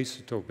we have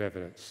isotope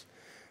evidence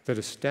that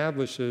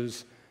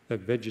establishes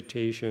that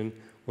vegetation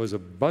was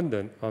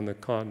abundant on the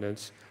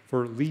continents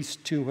for at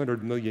least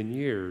 200 million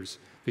years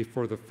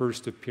before the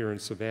first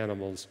appearance of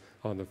animals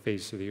on the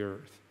face of the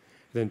earth.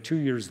 Then 2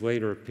 years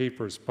later, a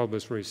paper was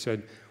published where he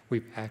said,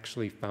 we've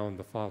actually found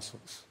the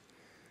fossils.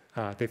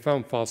 They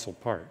found fossil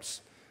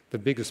parts. The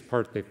biggest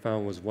part they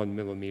found was 1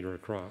 millimeter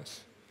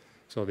across.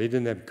 So they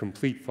didn't have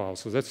complete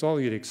fossils. That's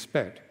all you'd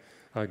expect,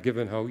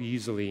 given how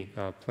easily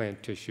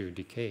plant tissue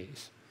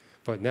decays.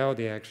 But now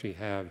they actually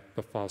have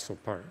the fossil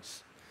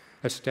parts,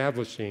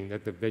 establishing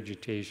that the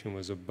vegetation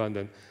was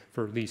abundant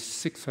for at least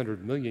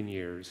 600 million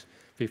years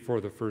before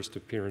the first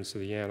appearance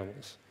of the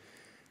animals.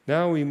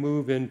 Now we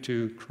move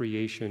into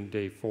creation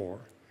day 4.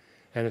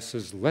 And it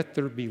says, let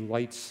there be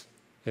lights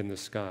in the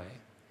sky.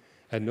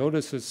 And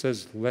notice it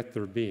says, let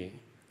there be.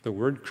 The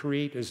word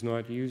create is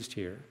not used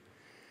here.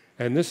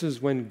 And this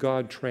is when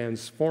God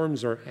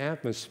transforms our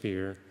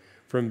atmosphere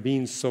from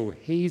being so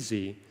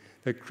hazy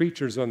that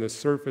creatures on the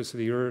surface of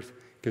the earth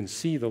can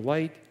see the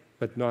light,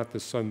 but not the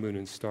sun, moon,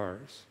 and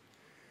stars.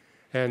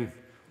 And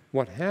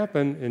what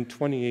happened in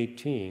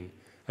 2018,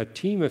 a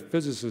team of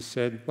physicists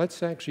said,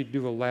 let's actually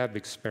do a lab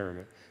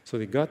experiment. So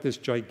they got this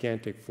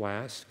gigantic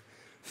flask,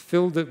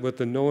 filled it with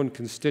the known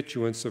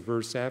constituents of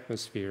Earth's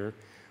atmosphere,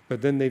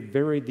 but then they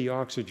varied the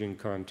oxygen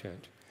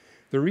content.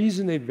 The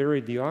reason they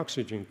buried the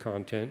oxygen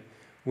content,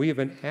 we have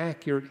an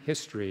accurate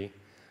history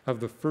of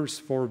the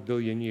first 4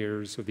 billion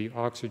years of the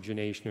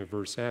oxygenation of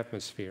Earth's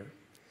atmosphere.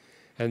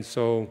 And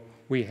so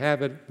we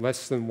have it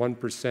less than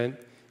 1%.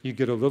 You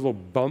get a little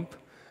bump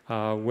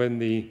when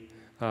the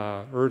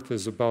Earth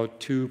is about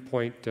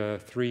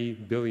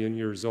 2.3 billion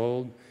years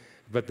old,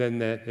 but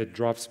then it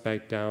drops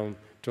back down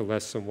to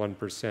less than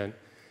 1%.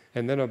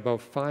 And then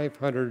about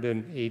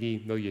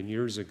 580 million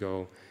years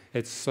ago,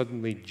 it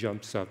suddenly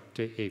jumps up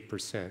to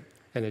 8%,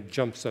 and it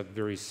jumps up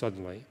very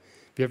suddenly.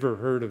 Have you ever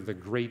heard of the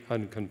Great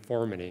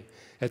Unconformity?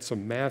 It's a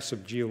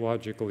massive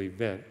geological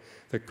event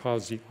that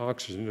caused the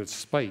oxygen to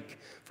spike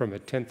from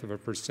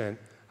 0.1%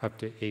 up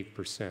to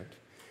 8%.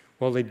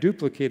 Well, they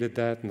duplicated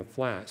that in the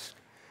flask.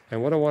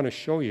 And what I want to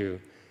show you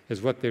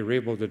is what they were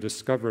able to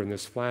discover in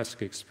this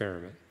flask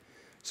experiment.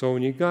 So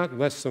when you got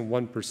less than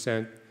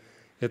 1%,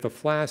 if the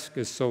flask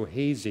is so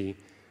hazy,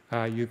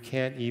 you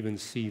can't even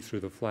see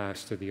through the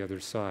flask to the other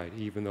side,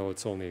 even though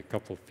it's only a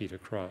couple feet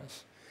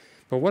across.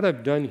 But what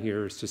I've done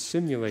here is to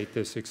simulate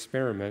this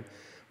experiment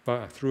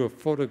through a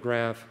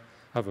photograph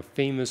of a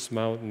famous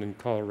mountain in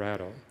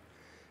Colorado.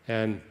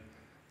 And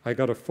I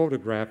got a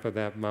photograph of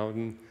that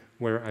mountain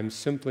where I'm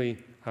simply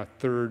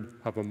 1/3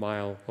 of a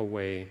mile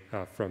away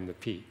from the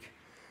peak.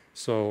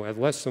 So at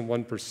less than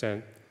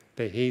 1%,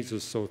 the haze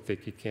is so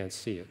thick you can't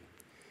see it.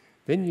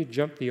 Then you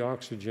jump the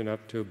oxygen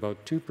up to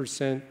about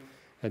 2%,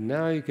 and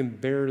now you can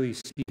barely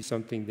see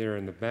something there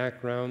in the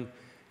background.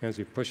 As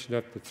we push it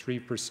up to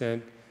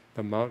 3%,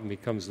 the mountain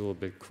becomes a little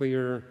bit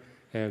clearer.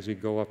 As we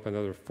go up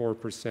another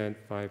 4%,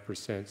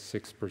 5%,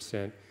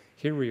 6%,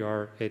 here we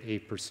are at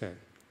 8%.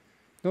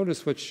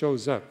 Notice what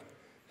shows up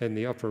in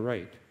the upper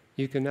right.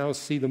 You can now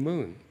see the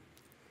moon.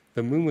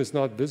 The moon was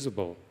not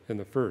visible in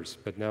the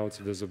first, but now it's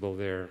visible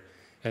there.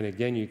 And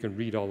again, you can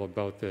read all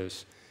about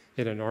this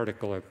in an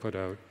article I put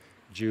out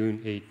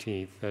June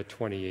 18th,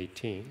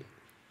 2018.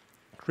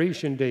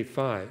 Creation Day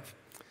 5.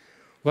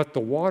 Let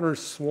the water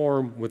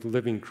swarm with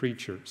living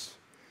creatures.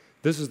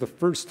 This is the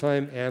first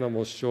time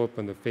animals show up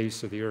on the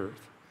face of the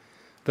earth.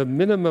 The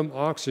minimum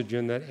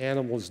oxygen that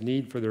animals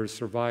need for their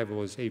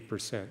survival is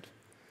 8%.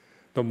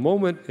 The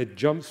moment it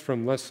jumps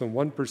from less than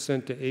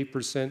 1% to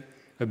 8%,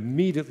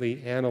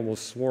 immediately animals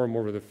swarm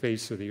over the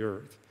face of the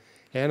earth.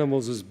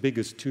 Animals as big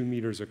as 2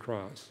 meters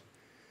across.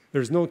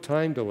 There's no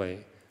time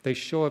delay. They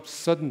show up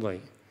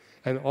suddenly,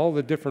 and all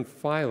the different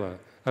phyla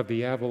of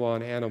the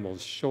Avalon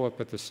animals show up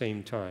at the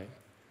same time.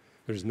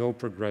 There's no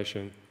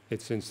progression.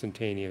 It's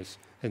instantaneous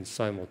and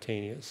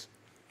simultaneous.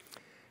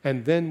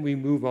 And then we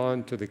move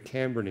on to the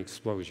Cambrian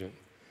explosion.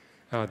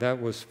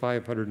 That was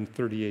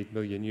 538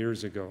 million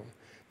years ago.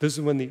 This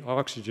is when the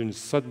oxygen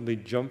suddenly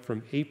jumped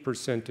from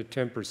 8% to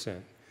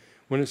 10%.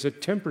 When it's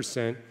at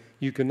 10%,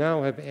 you can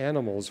now have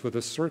animals with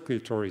a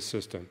circulatory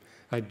system,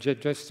 a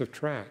digestive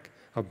tract,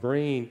 a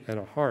brain and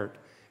a heart,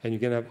 and you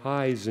can have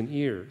eyes and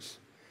ears.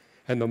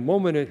 And the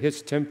moment it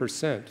hits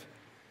 10%,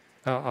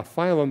 a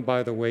phylum,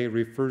 by the way,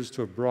 refers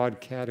to a broad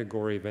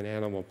category of an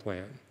animal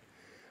plant.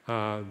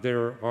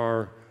 There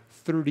are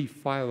 30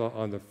 phyla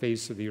on the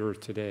face of the earth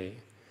today.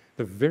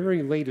 The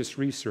very latest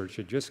research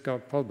that just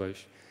got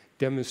published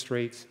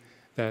demonstrates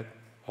that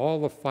all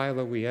the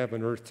phyla we have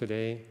on earth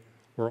today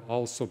were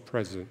also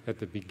present at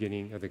the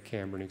beginning of the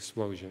Cambrian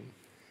explosion,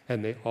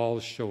 and they all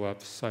show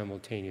up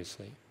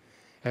simultaneously.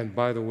 And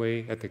by the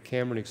way, at the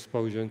Cambrian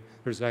explosion,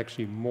 there's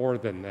actually more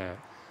than that.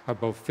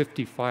 About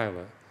 50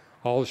 phyla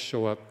all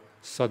show up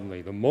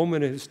suddenly. The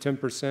moment it is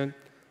 10%,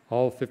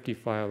 all 50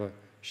 phyla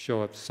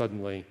show up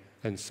suddenly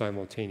and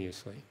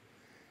simultaneously.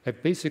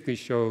 It basically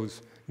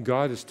shows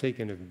God has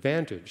taken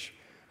advantage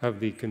of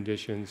the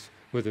conditions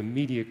with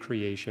immediate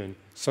creation,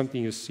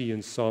 something you see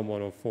in Psalm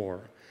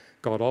 104.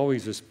 God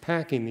always is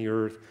packing the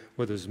earth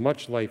with as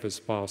much life as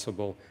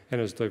possible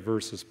and as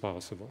diverse as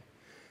possible.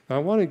 Now, I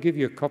want to give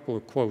you a couple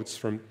of quotes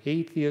from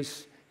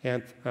atheists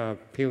and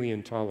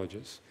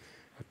paleontologists.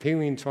 A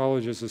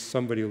paleontologist is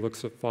somebody who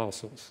looks at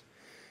fossils.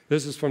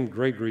 This is from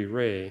Gregory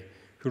Ray,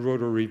 who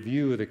wrote a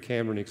review of the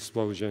Cambrian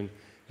explosion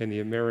in the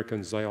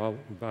American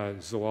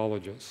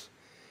Zoologist.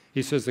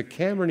 He says the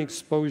Cambrian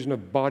explosion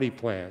of body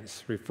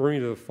plans,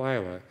 referring to the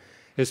phyla,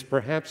 is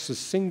perhaps the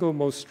single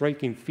most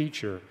striking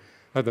feature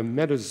of the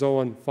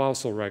Metazoan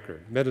fossil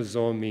record.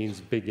 Metazoan means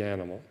big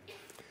animal.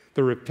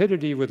 The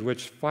rapidity with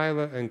which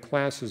phyla and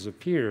classes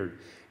appeared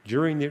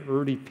during the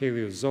early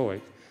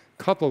Paleozoic,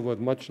 coupled with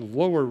much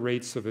lower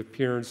rates of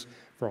appearance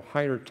for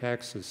higher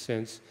taxa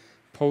since,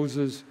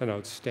 poses an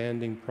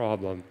outstanding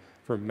problem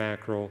for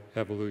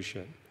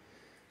macroevolution.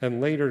 And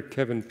later,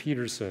 Kevin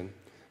Peterson,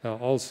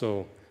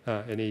 also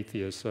an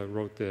atheist,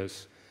 wrote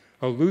this,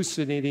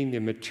 elucidating the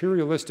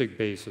materialistic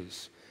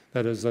basis,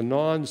 that is, the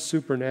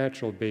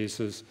non-supernatural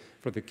basis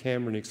for the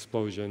Cambrian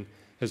explosion,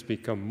 has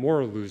become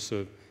more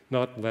elusive,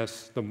 not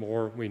less the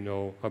more we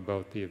know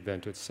about the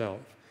event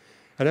itself.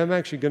 And I'm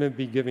actually going to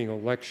be giving a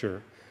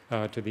lecture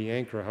to the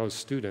Anchor House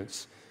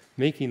students,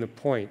 making the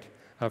point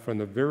from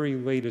the very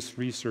latest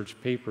research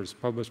papers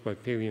published by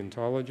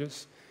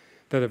paleontologists,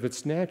 that if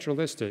it's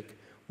naturalistic,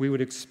 we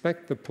would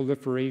expect the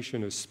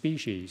proliferation of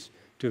species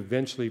to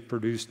eventually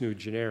produce new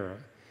genera.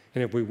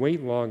 And if we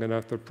wait long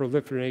enough, the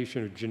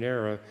proliferation of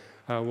genera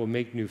will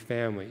make new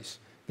families.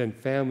 Then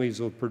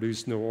families will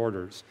produce new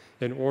orders.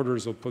 Then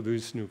orders will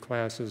produce new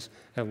classes.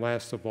 And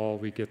last of all,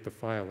 we get the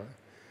phyla.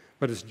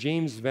 But as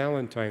James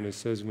Valentine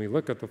says, when we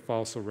look at the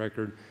fossil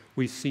record,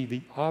 we see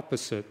the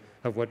opposite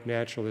of what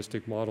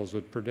naturalistic models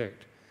would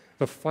predict.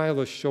 The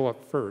phyla show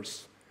up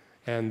first,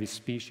 and the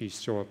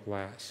species show up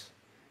last.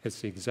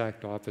 It's the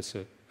exact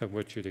opposite of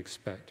what you'd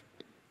expect.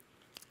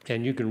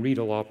 And you can read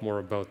a lot more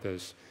about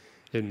this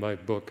in my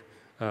book,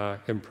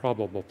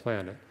 Improbable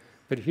Planet.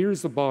 But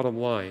here's the bottom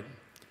line.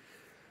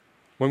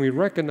 When we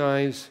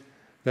recognize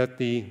that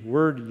the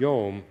word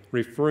yom,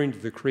 referring to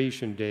the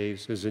creation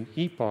days, is an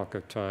epoch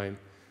of time,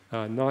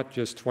 not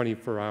just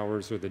 24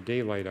 hours or the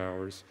daylight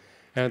hours,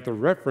 and the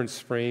reference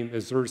frame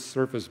is Earth's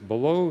surface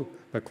below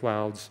the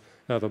clouds,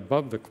 not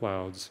above the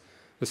clouds,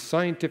 the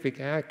scientific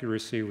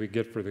accuracy we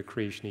get for the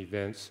creation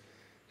events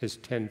is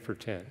 10 for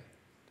 10.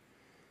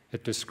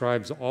 It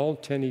describes all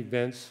 10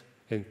 events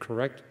in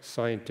correct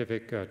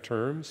scientific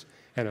terms,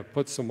 and it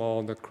puts them all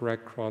in the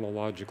correct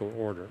chronological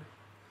order.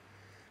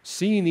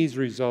 Seeing these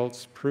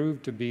results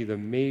proved to be the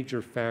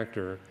major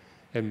factor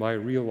in my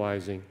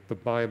realizing the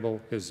Bible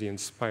is the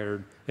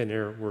inspired,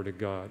 inerrant Word of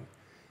God.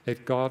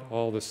 It got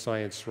all the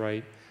science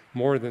right.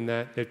 More than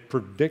that, it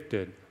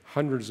predicted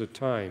hundreds of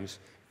times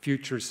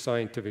future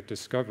scientific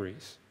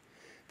discoveries.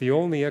 The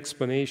only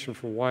explanation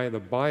for why the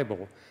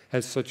Bible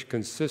has such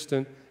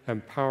consistent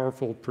and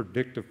powerful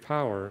predictive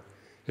power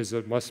is that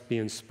it must be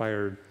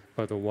inspired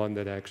by the one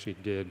that actually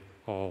did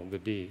all the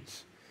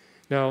deeds.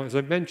 Now, as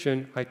I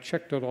mentioned, I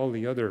checked out all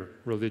the other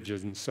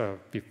religions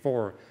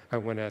before I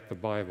went at the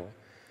Bible.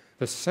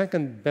 The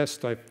second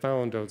best I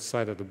found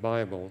outside of the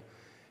Bible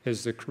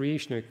is the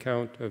creation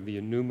account of the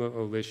Enuma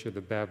Elish of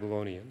the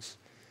Babylonians.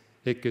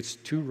 It gets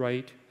 2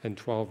 right and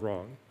 12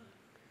 wrong.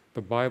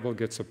 The Bible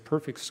gets a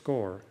perfect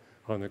score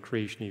on the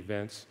creation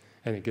events,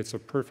 and it gets a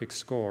perfect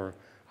score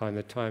on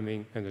the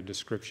timing and the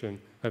description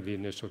of the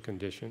initial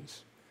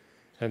conditions.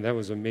 And that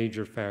was a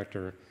major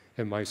factor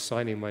in my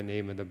signing my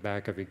name in the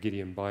back of a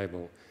Gideon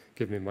Bible,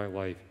 giving my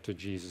life to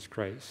Jesus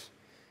Christ.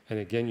 And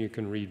again, you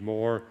can read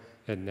more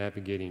at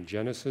Navigating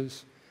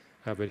Genesis,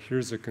 but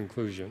here's the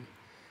conclusion.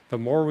 The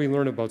more we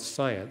learn about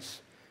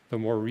science, the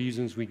more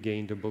reasons we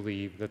gain to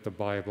believe that the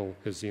Bible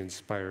is the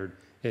inspired,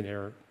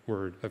 inerrant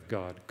Word of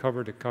God,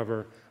 cover to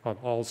cover on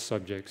all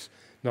subjects,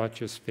 not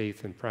just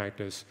faith and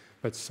practice,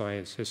 but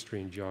science,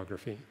 history, and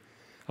geography.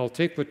 I'll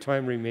take what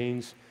time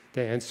remains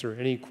to answer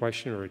any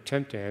question or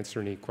attempt to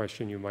answer any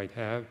question you might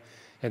have,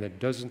 and it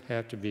doesn't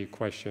have to be a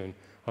question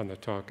on the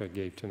talk I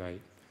gave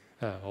tonight.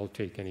 I'll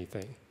take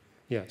anything.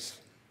 Yes?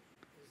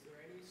 Is there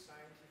any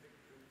scientific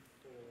proof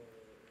for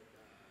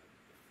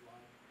the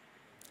flood?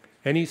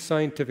 Any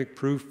scientific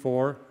proof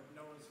for?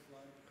 Noah's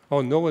flood.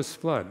 Oh, Noah's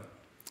flood.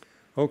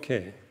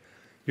 Okay.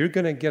 You're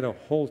going to get a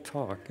whole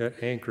talk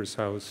at Anchor's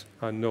house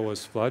on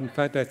Noah's flood. In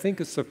fact, I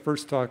think it's the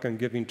first talk I'm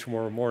giving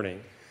tomorrow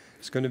morning.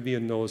 It's going to be a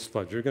Noah's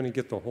flood. You're going to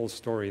get the whole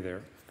story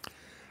there.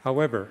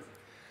 However,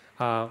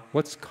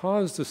 what's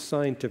caused the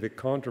scientific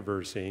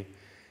controversy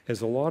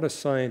is a lot of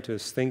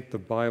scientists think the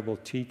Bible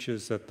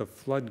teaches that the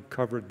flood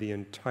covered the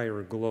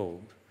entire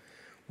globe,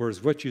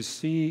 whereas what you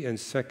see in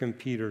 2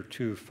 Peter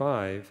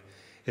 2:5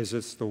 is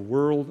it's the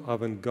world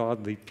of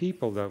ungodly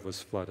people that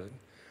was flooded.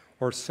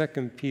 Or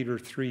 2 Peter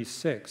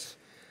 3:6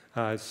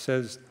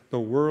 says the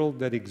world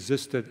that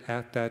existed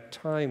at that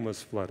time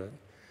was flooded.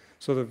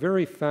 So the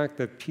very fact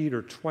that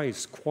Peter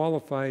twice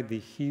qualified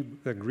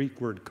the Greek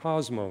word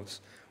cosmos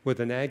with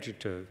an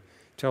adjective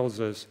tells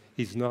us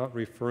he's not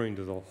referring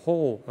to the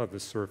whole of the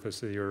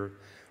surface of the earth,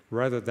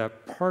 rather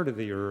that part of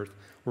the earth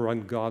where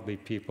ungodly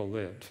people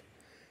lived.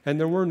 And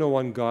there were no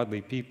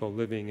ungodly people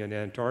living in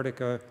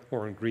Antarctica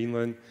or in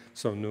Greenland,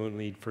 so no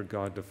need for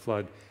God to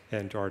flood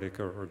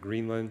Antarctica or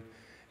Greenland.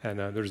 And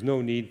there's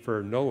no need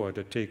for Noah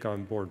to take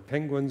on board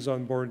penguins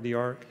on board the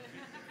ark.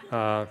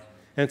 And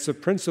it's a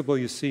principle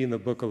you see in the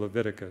book of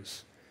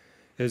Leviticus,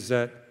 is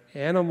that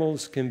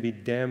animals can be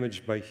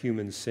damaged by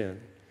human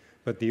sin,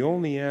 but the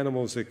only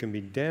animals that can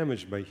be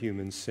damaged by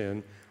human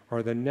sin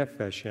are the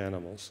nephesh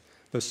animals,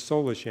 the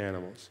soulish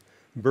animals,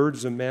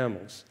 birds and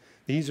mammals.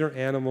 These are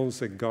animals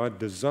that God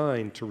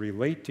designed to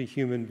relate to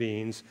human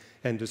beings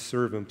and to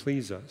serve and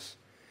please us.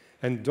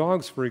 And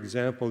dogs, for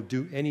example,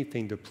 do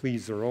anything to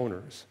please their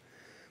owners.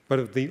 But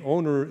if the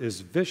owner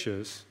is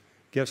vicious,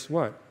 guess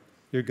what?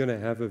 You're going to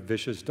have a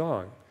vicious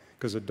dog,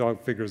 because the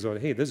dog figures out,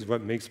 hey, this is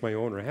what makes my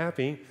owner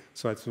happy,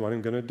 so that's what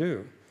I'm going to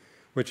do.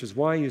 Which is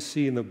why you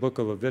see in the book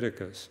of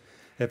Leviticus,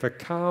 if a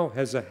cow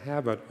has a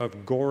habit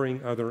of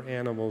goring other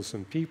animals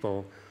and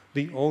people,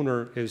 the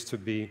owner is to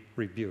be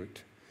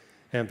rebuked.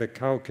 And if the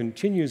cow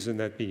continues in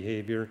that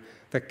behavior,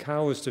 the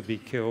cow is to be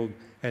killed,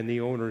 and the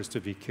owner is to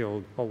be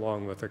killed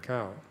along with the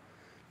cow.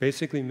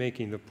 Basically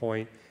making the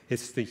point,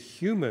 it's the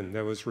human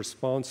that was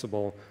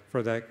responsible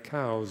for that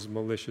cow's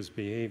malicious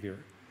behavior.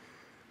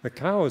 The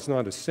cow is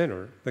not a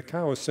sinner. The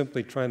cow is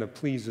simply trying to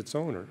please its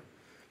owner.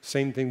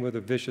 Same thing with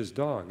a vicious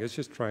dog. It's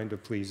just trying to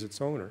please its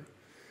owner.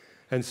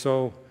 And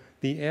so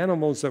the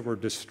animals that were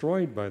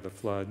destroyed by the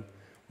flood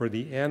were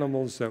the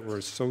animals that were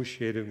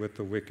associated with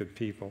the wicked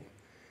people.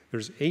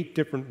 There's 8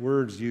 different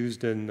words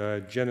used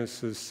in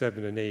Genesis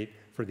 7 and 8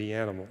 for the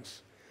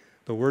animals.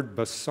 The word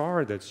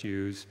basar that's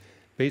used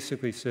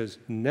basically says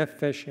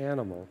nephesh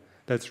animal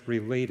that's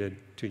related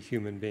to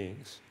human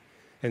beings.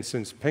 And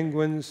since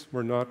penguins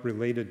were not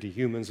related to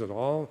humans at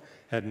all,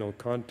 had no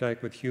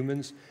contact with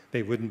humans,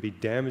 they wouldn't be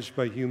damaged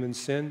by human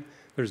sin,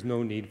 there's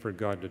no need for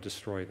God to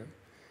destroy them.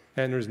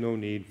 And there's no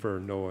need for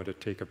Noah to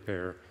take a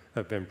pair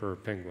of emperor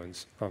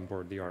penguins on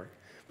board the ark.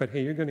 But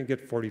hey, you're going to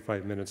get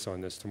 45 minutes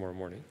on this tomorrow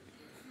morning.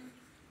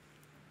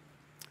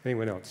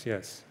 Anyone else?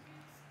 Yes.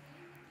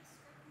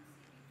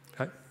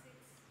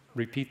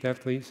 Repeat that,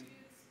 please.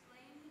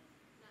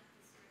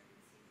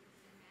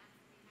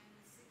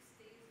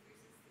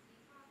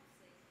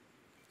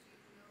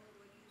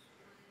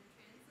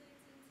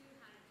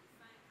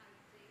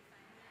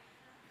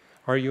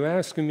 Are you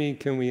asking me,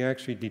 can we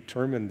actually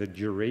determine the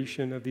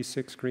duration of these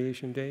 6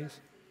 creation days?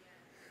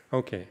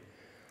 Okay.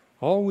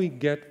 All we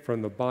get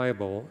from the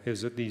Bible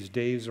is that these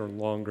days are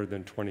longer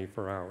than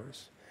 24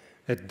 hours.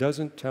 It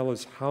doesn't tell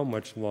us how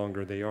much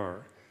longer they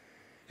are.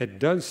 It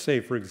does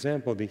say, for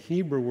example, the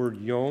Hebrew word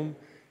yom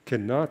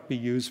cannot be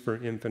used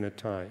for infinite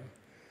time.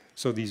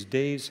 So these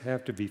days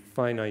have to be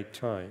finite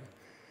time.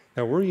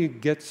 Now, where you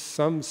get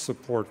some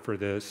support for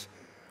this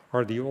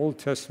are the Old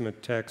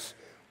Testament texts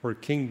where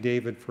King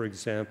David, for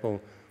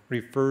example,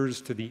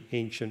 refers to the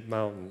ancient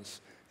mountains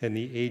and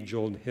the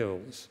age-old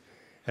hills.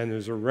 And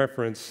there's a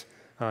reference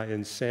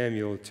in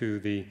Samuel to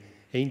the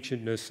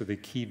ancientness of the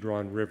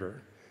Kidron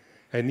River.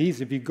 And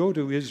these, if you go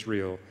to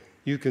Israel,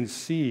 you can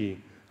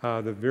see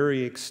the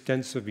very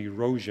extensive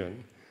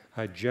erosion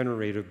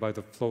generated by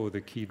the flow of the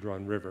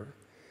Kidron River.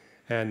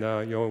 And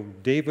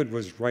David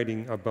was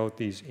writing about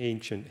these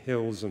ancient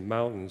hills and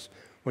mountains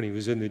when he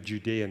was in the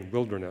Judean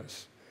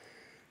wilderness.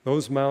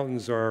 Those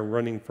mountains are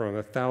running from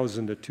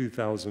 1,000 to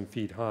 2,000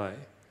 feet high.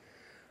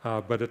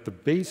 But at the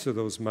base of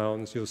those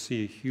mountains, you'll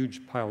see a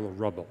huge pile of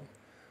rubble,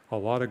 a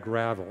lot of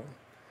gravel.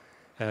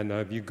 And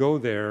if you go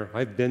there,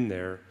 I've been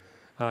there,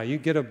 you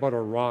get about a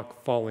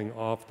rock falling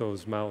off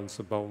those mountains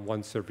about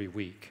once every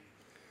week.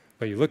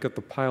 But you look at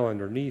the pile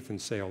underneath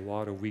and say a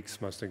lot of weeks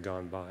must have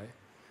gone by.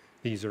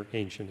 These are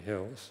ancient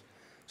hills.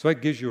 So that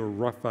gives you a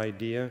rough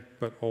idea,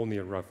 but only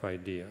a rough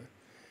idea.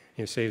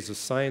 You say, is the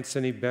science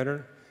any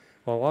better?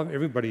 Well,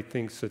 everybody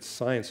thinks that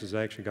science has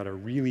actually got a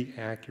really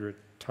accurate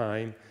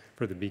time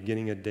for the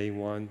beginning of day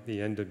 1,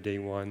 the end of day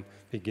 1,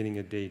 beginning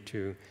of day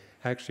 2.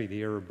 Actually,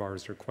 the error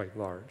bars are quite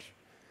large.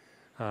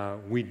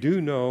 We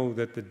do know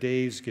that the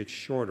days get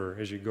shorter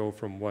as you go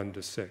from 1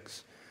 to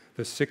 6.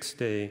 The 6th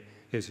day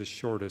is the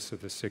shortest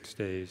of the 6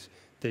 days.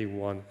 Day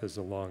 1 is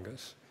the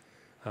longest.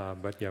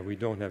 But yeah, we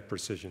don't have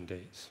precision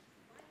dates.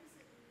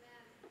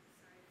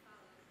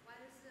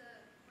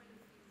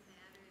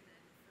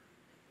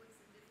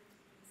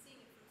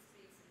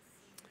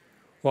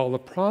 Well, the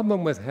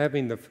problem with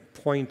having the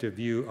point of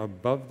view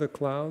above the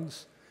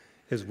clouds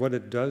is what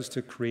it does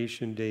to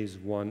creation days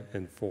 1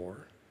 and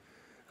 4.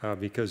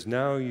 Because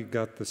now you've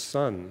got the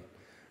sun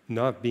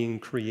not being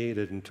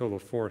created until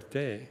the 4th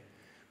day.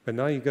 But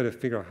now you've got to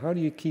figure out, how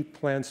do you keep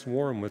plants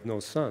warm with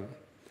no sun?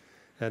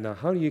 And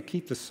how do you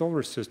keep the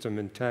solar system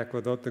intact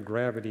without the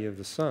gravity of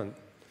the sun?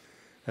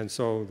 And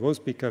so those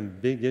become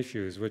big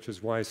issues, which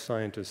is why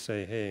scientists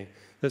say, hey,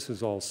 this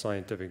is all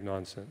scientific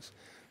nonsense.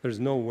 There's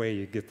no way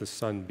you get the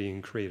sun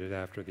being created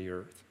after the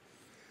earth,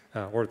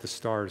 or the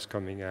stars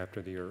coming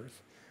after the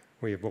earth.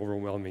 We have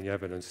overwhelming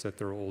evidence that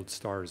there are old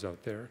stars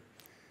out there,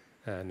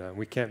 and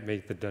we can't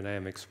make the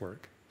dynamics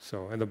work.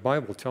 So, and the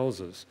Bible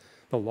tells us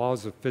the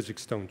laws of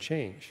physics don't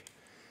change.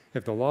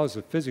 If the laws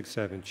of physics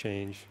haven't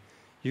changed,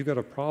 you've got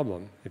a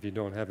problem if you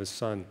don't have a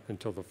sun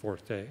until the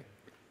 4th day.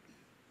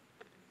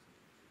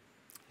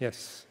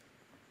 Yes?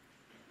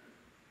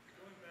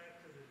 Going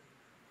back to the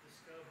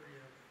discovery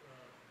of the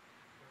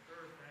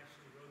Earth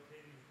actually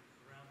rotating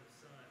around the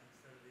sun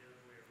instead of the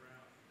other way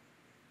around.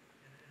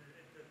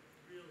 And to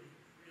really,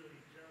 really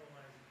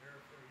generalize and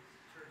paraphrase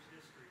church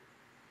history,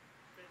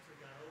 Spencer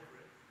got over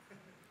it.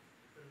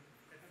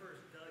 At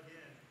first dug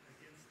in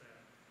against that.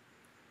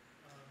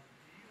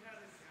 Do you have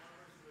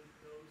encounters with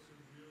those who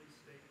really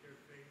stake their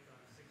faith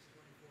on 6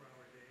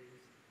 24-hour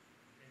days?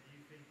 And do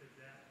you think that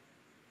that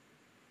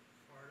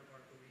part of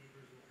our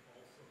believers will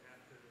also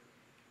have to,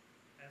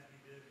 as we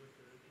did with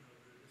the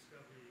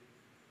discovery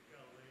of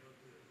Galileo,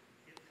 to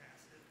get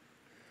past it?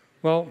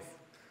 Well,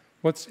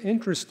 what's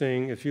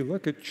interesting, if you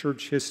look at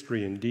church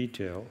history in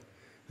detail,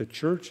 the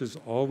church is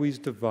always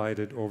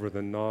divided over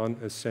the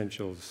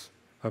non-essentials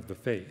of the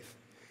faith.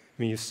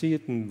 I mean, you see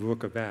it in the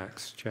book of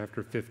Acts,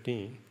 chapter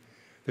 15.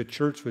 The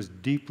church was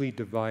deeply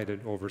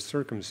divided over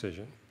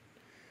circumcision.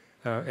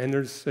 And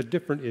there's a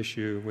different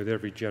issue with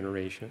every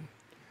generation.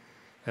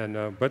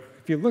 But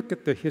if you look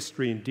at the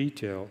history in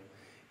detail,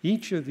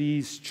 each of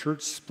these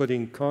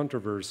church-splitting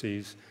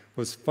controversies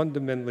was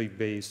fundamentally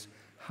based,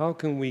 how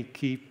can we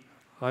keep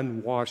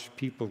unwashed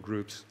people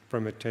groups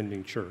from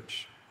attending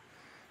church?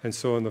 And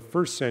so in the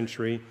first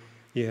century,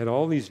 you had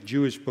all these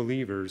Jewish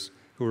believers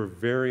who are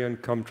very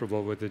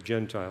uncomfortable with the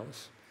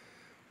Gentiles.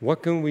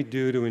 What can we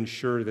do to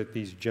ensure that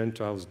these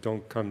Gentiles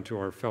don't come to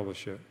our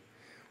fellowship?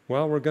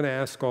 Well, we're going to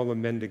ask all the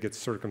men to get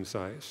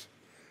circumcised.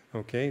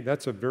 Okay,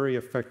 that's a very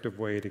effective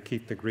way to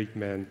keep the Greek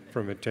men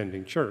from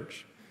attending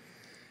church.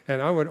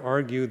 And I would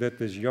argue that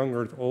this young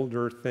earth, old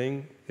earth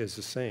thing is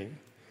the same.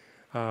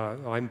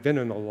 I've been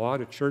in a lot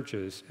of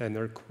churches, and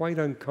they're quite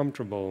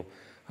uncomfortable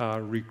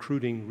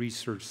recruiting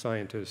research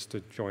scientists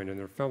to join in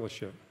their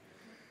fellowship.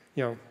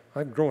 You know,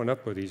 I've grown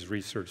up with these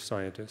research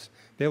scientists.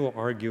 They will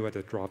argue at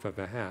the drop of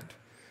a hat.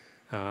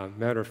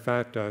 Matter of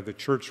fact, the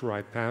church where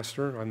I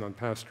pastor, I'm on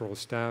pastoral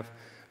staff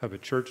of a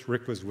church.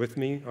 Rick was with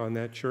me on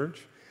that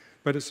church.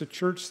 But it's a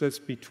church that's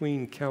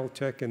between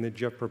Caltech and the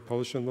Jet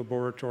Propulsion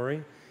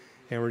Laboratory,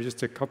 and we're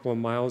just a couple of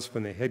miles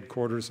from the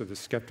headquarters of the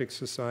Skeptic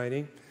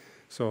Society.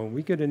 So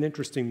we get an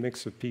interesting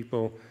mix of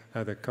people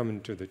that come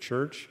into the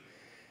church.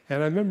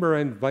 And I remember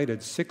I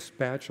invited 6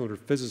 bachelor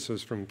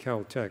physicists from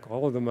Caltech,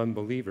 all of them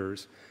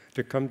unbelievers,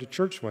 to come to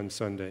church one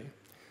Sunday.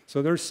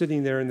 So they're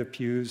sitting there in the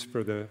pews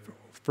for the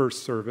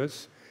first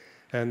service,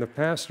 and the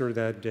pastor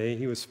that day,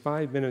 he was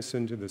 5 minutes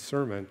into the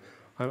sermon,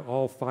 and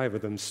all 5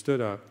 of them stood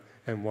up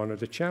and wanted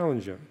to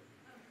challenge him.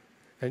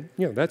 And,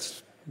 you know,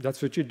 that's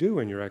what you do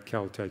when you're at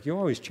Caltech. You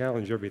always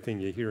challenge everything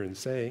you hear and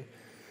say.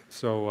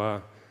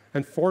 So,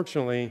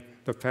 unfortunately,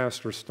 the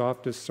pastor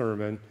stopped his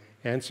sermon,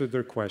 answered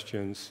their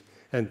questions,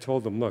 and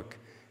told them, look,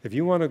 if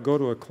you want to go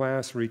to a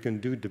class where you can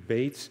do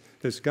debates,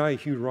 this guy,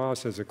 Hugh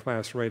Ross, has a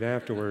class right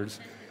afterwards.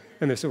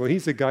 And they said, well,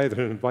 he's the guy that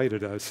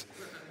invited us.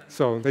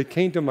 So they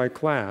came to my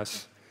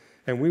class,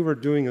 and we were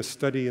doing a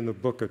study in the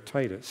book of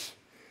Titus.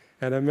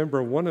 And I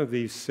remember one of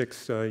these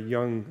 6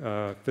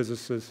 young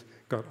physicists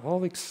got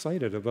all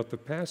excited about the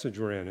passage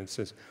we're in and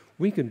says,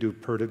 we can do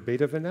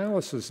perturbative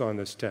analysis on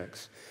this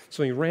text.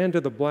 So he ran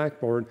to the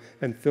blackboard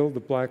and filled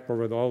the blackboard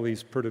with all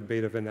these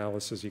perturbative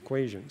analysis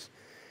equations.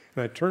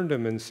 And I turned to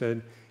him and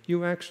said,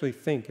 you actually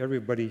think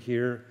everybody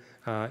here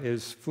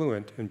is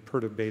fluent in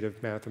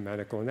perturbative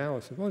mathematical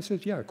analysis? Well, he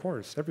says, yeah, of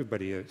course,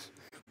 everybody is.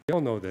 We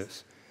all know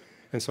this.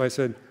 And so I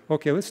said,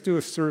 okay, let's do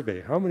a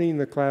survey. How many in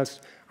the class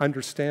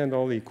understand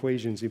all the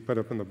equations he put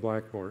up on the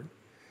blackboard?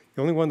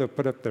 The only one that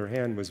put up their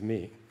hand was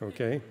me,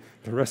 okay?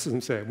 The rest of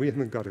them said, we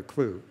haven't got a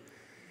clue.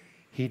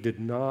 He did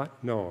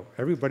not know.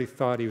 Everybody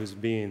thought he was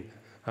being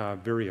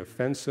very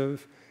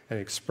offensive and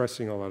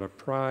expressing a lot of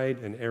pride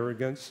and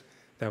arrogance.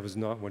 That was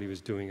not what he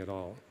was doing at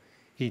all.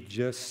 He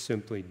just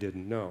simply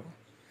didn't know.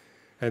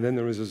 And then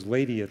there was this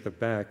lady at the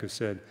back who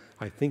said,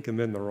 I think I'm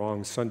in the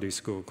wrong Sunday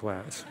school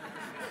class.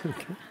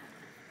 Okay.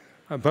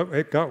 But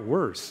it got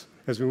worse.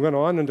 As we went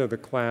on into the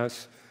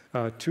class,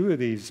 2 of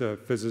these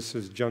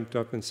physicists jumped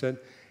up and said,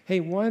 hey,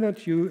 why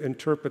don't you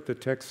interpret the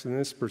text in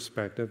this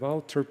perspective?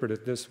 I'll interpret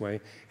it this way.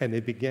 And they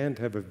began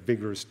to have a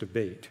vigorous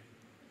debate.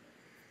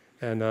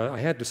 And I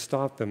had to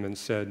stop them and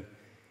said,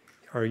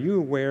 are you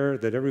aware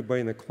that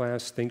everybody in the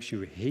class thinks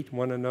you hate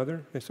one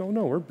another? They said, oh,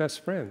 no, we're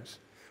best friends.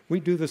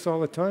 We do this all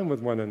the time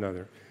with one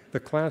another. The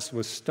class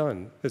was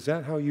stunned. Is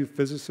that how you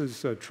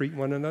physicists treat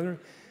one another?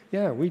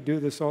 Yeah, we do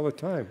this all the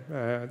time.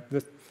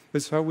 This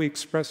is how we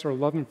express our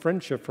love and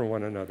friendship for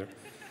one another.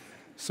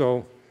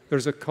 So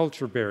there's a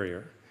culture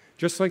barrier.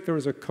 Just like there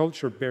was a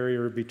culture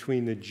barrier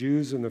between the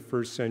Jews in the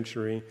first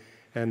century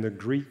and the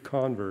Greek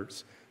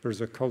converts, there's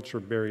a culture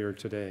barrier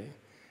today.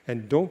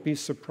 And don't be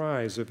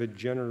surprised if it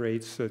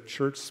generates a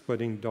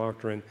church-splitting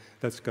doctrine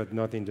that's got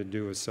nothing to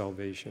do with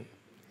salvation.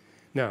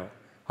 Now,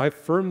 I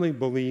firmly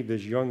believe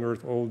this young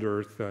earth, old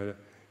earth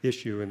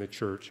issue in the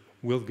church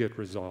will get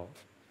resolved.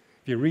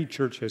 If you read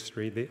church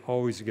history, they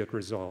always get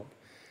resolved.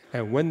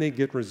 And when they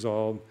get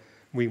resolved,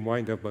 we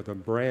wind up with a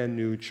brand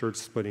new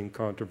church-splitting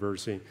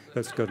controversy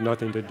that's got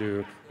nothing to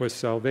do with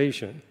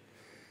salvation.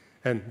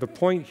 And the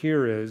point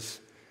here is,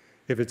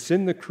 if it's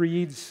in the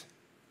creeds,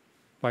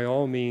 by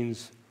all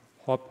means,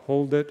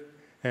 uphold it,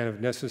 and if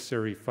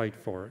necessary, fight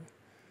for it.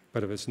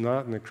 But if it's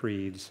not in the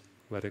creeds,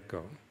 let it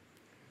go.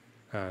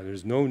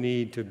 There's no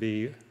need to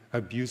be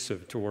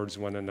abusive towards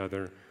one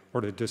another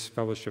or to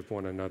disfellowship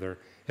one another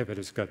if it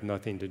has got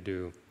nothing to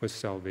do with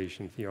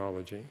salvation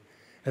theology.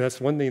 And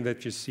that's one thing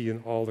that you see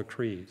in all the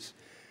creeds.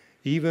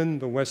 Even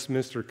the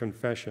Westminster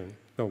Confession,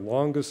 the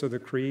longest of the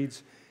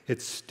creeds,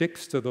 it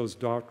sticks to those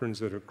doctrines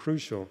that are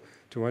crucial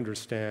to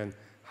understand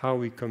how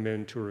we come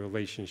into a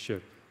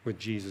relationship with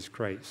Jesus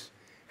Christ.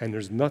 And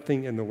there's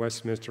nothing in the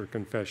Westminster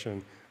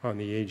Confession on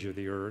the age of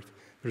the earth.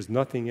 There's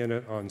nothing in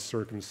it on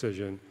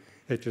circumcision.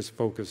 It just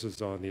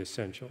focuses on the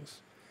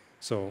essentials.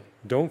 So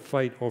don't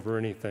fight over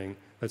anything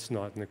that's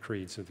not in the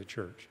creeds of the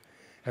church.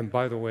 And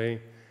by the way,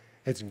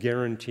 it's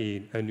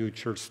guaranteed a new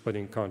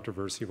church-splitting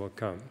controversy will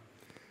come.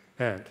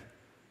 And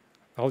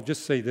I'll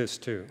just say this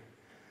too.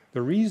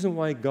 The reason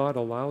why God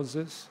allows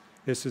this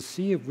is to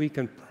see if we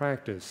can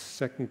practice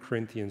 2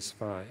 Corinthians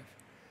 5.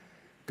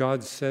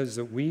 God says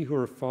that we who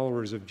are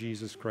followers of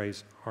Jesus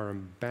Christ are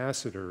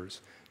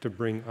ambassadors to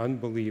bring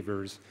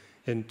unbelievers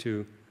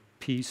into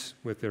peace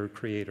with their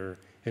Creator,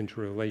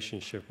 into a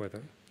relationship with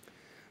Him.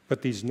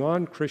 But these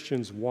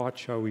non-Christians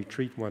watch how we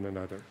treat one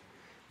another.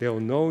 They'll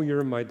know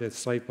you're my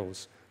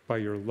disciples by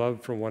your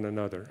love for one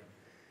another.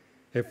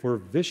 If we're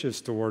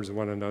vicious towards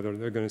one another,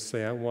 they're going to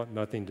say, I want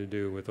nothing to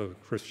do with the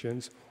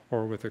Christians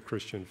or with the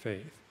Christian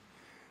faith.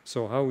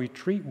 So how we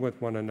treat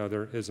with one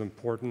another is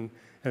important,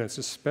 and it's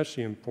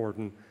especially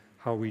important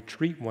how we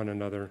treat one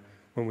another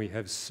when we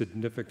have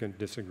significant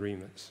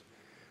disagreements,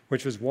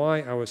 which is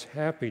why I was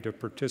happy to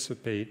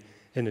participate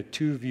in a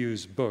Two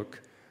Views book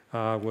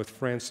with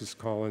Francis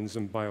Collins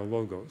and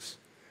Biologos.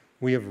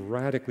 We have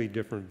radically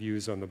different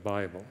views on the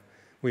Bible.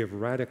 We have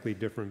radically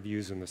different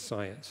views in the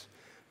science.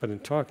 But in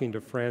talking to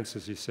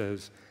Francis, he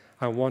says,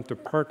 I want to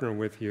partner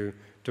with you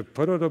to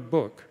put out a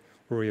book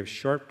where we have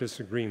sharp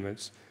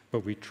disagreements,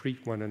 but we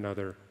treat one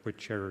another with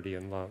charity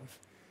and love.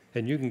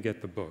 And you can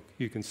get the book.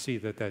 You can see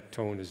that that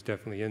tone is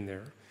definitely in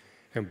there.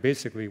 And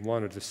basically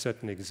wanted to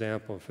set an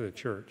example for the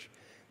church.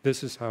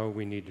 This is how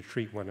we need to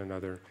treat one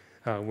another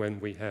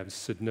when we have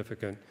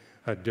significant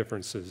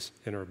differences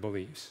in our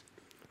beliefs.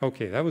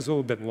 Okay, that was a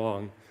little bit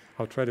long.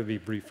 I'll try to be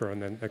briefer on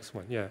the next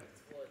one. Yeah.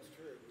 Well, it's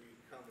true. We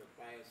come with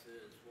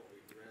biases, what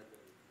we've read,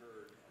 what we've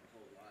heard our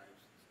whole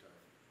lives and stuff.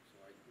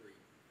 So I agree.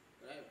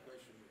 But I have a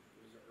question.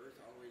 Was the Earth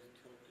always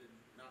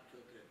not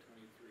tilted at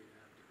 23.5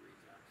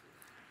 degrees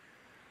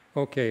axis?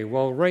 Okay,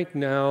 well, right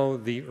now,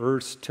 the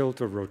Earth's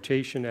tilt of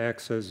rotation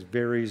axis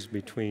varies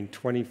between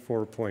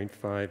 24.5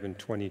 and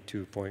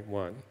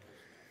 22.1.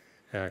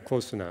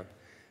 Close enough.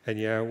 And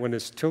yeah, when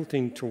it's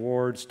tilting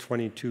towards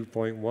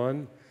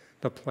 22.1,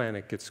 the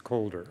planet gets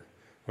colder.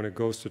 When it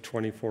goes to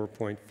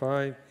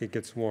 24.5, it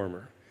gets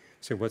warmer.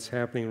 So what's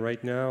happening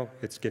right now?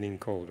 It's getting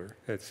colder.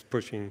 It's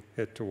pushing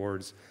it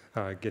towards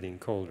getting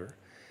colder.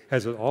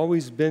 Has it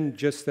always been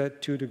just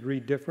that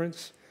 2-degree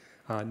difference?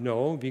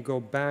 No. If you go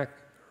back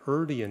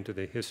early into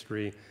the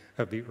history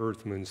of the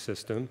Earth-Moon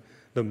system,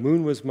 the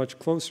Moon was much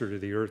closer to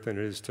the Earth than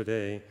it is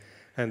today,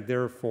 and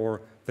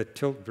therefore the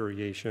tilt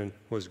variation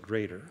was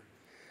greater.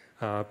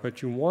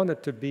 But you want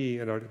it to be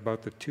at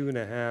about the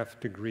 2.5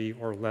 degree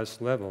or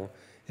less level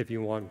if you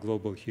want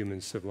global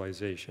human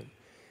civilization.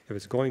 If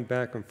it's going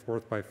back and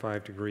forth by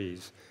 5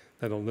 degrees,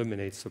 that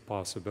eliminates the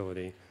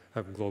possibility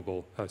of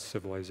global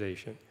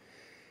civilization.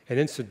 And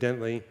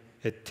incidentally,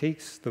 it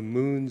takes the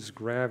Moon's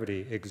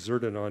gravity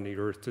exerted on the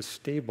Earth to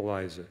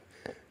stabilize it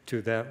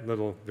to that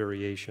little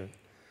variation.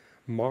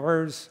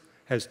 Mars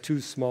has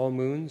 2 small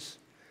moons,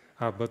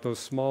 but those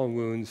small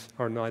moons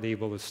are not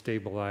able to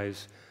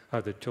stabilize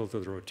the tilt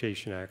of the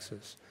rotation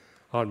axis.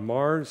 On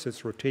Mars,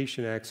 its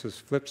rotation axis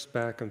flips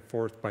back and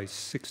forth by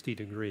 60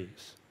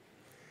 degrees,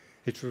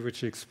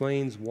 which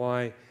explains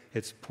why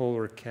its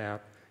polar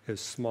cap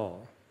is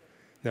small.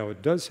 Now,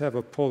 it does have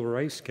a polar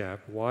ice cap.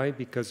 Why?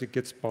 Because it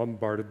gets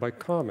bombarded by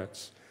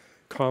comets.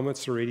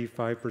 Comets are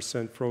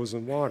 85%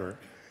 frozen water,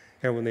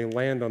 and when they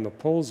land on the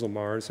poles of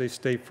Mars, they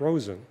stay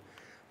frozen.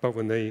 But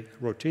when the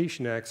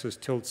rotation axis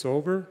tilts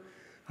over,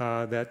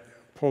 that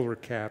polar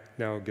cap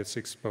now gets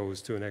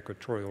exposed to an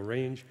equatorial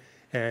range,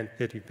 and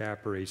it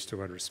evaporates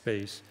to outer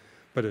space,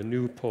 but a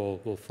new pole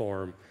will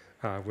form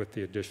with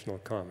the additional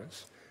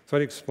comets. So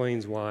that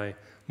explains why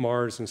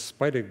Mars, in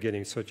spite of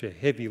getting such a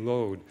heavy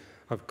load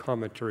of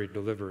cometary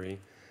delivery,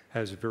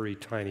 has very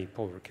tiny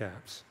polar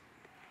caps.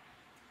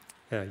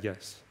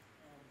 Yes?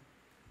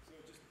 So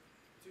just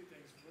 2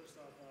 things. First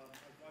off, I've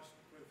watched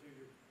quite a few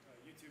of your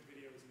YouTube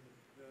videos, and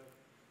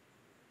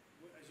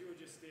as you were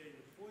just stating,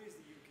 the poise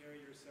that you carry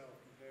yourself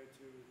compared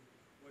to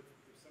what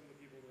some of the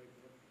people, like,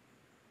 not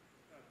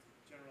to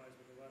generalize,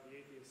 but a lot of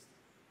the atheists,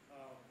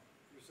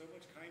 you're so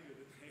much kinder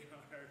than they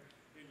are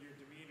in your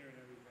demeanor and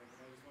everything,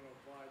 and I just want to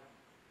applaud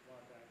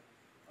that.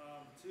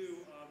 2,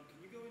 can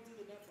you go into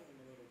the Nephilim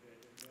a little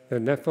bit? The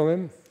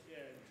Nephilim?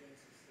 Yeah, in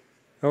Genesis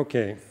 6.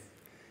 Okay.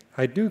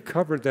 I do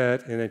cover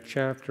that in a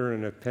chapter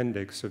and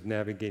appendix of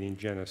Navigating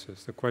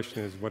Genesis. The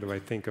question is, what do I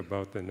think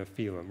about the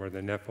Nephilim or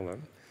the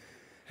Nephilim?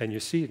 And you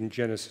see it in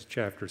Genesis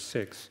chapter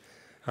 6,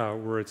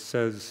 where it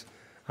says,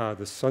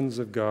 the sons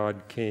of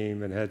God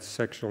came and had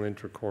sexual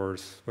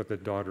intercourse with the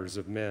daughters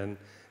of men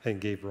and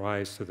gave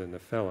rise to the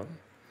Nephilim.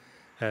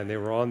 And they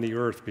were on the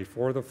earth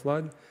before the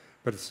flood,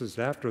 but it says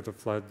after the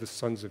flood, the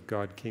sons of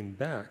God came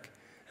back.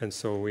 And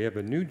so we have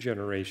a new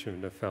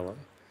generation of Nephilim.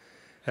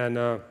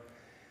 And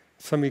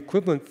some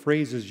equivalent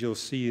phrases you'll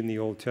see in the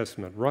Old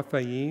Testament.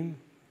 Rephaim,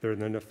 they're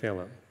the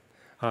Nephilim.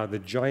 The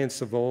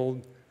giants of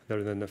old,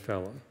 they're the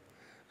Nephilim.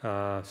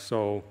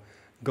 So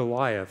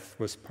Goliath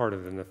was part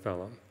of the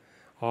Nephilim.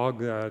 Og,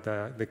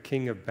 the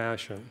king of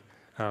Bashan,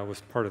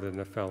 was part of the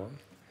Nephilim.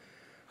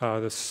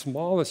 The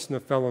smallest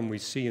Nephilim we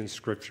see in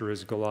Scripture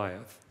is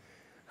Goliath.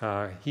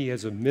 He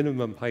has a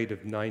minimum height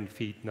of 9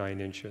 feet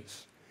 9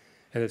 inches.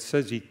 And it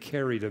says he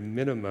carried a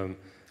minimum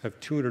of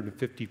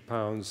 250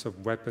 pounds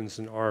of weapons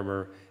and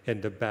armor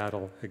into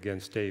battle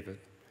against David.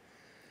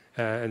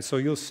 And so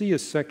you'll see a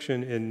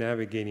section in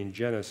Navigating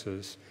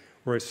Genesis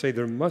where I say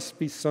there must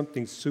be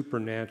something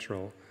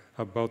supernatural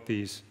about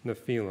these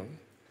Nephilim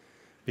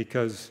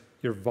because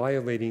you're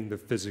violating the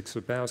physics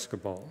of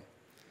basketball.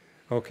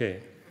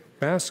 Okay,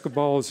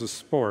 basketball is a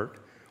sport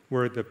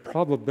where the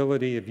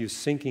probability of you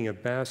sinking a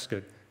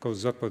basket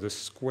goes up with a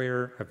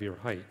square of your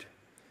height.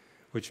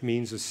 which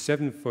means a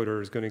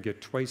 7-footer is going to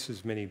get twice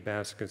as many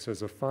baskets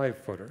as a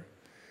 5-footer.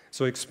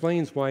 So it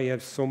explains why you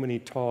have so many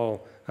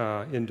tall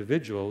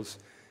individuals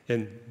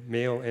in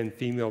male and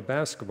female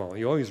basketball.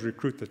 You always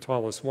recruit the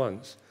tallest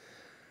ones,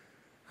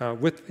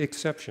 with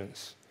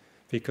exceptions.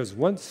 Because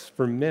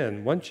for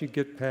men, once you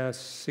get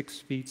past 6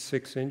 feet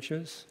 6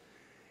 inches,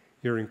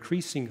 your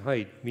increasing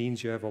height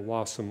means you have a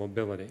loss of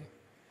mobility.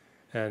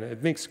 And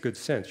it makes good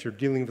sense. You're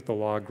dealing with the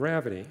law of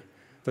gravity.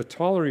 The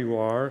taller you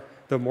are,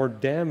 the more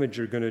damage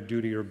you're going to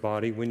do to your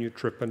body when you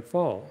trip and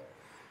fall.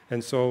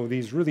 And so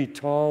these really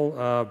tall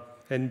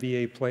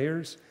NBA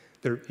players,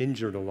 they're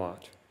injured a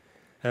lot.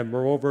 And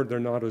moreover, they're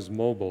not as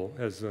mobile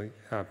as the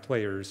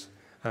players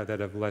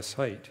that have less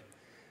height.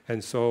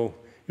 And so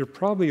you're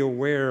probably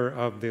aware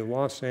of the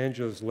Los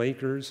Angeles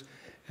Lakers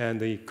and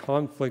the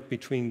conflict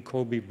between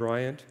Kobe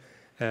Bryant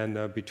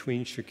and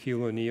between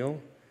Shaquille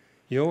O'Neal.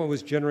 You know what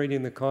was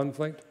generating the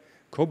conflict?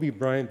 Kobe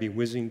Bryant be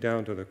whizzing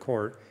down to the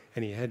court,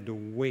 and he had to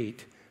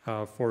wait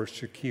for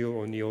Shaquille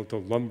O'Neal to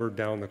lumber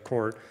down the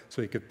court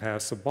so he could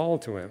pass the ball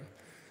to him.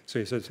 So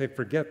he says, hey,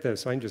 forget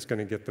this. I'm just going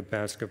to get the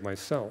basket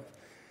myself.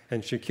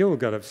 And Shaquille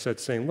got upset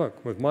saying,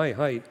 look, with my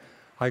height,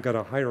 I got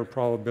a higher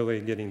probability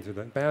of getting to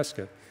the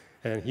basket.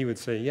 And he would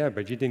say, yeah,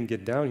 but you didn't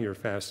get down here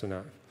fast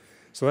enough.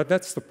 So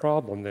that's the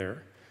problem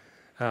there.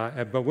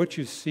 But what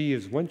you see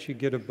is once you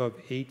get above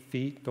 8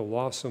 feet, the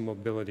loss of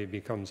mobility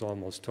becomes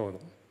almost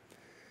total.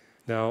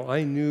 Now,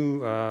 I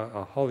knew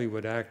a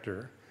Hollywood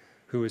actor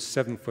who was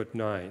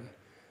 7'9".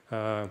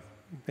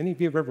 Any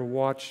of you have ever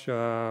watched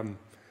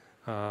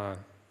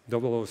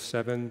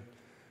 007?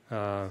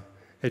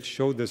 It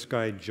showed this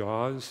guy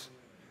Jaws.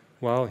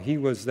 Well, he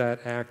was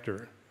that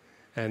actor,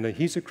 and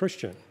he's a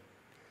Christian.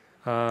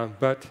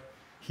 But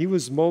he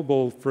was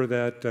mobile for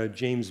that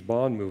James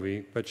Bond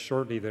movie, but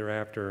shortly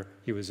thereafter,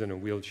 he was in a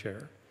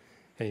wheelchair.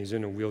 And he's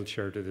in a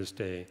wheelchair to this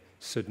day,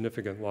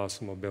 significant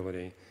loss of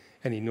mobility,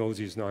 and he knows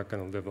he's not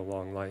going to live a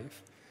long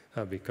life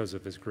because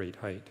of his great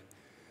height.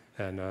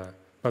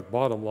 But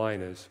bottom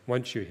line is,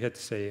 once you hit,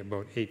 say,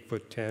 about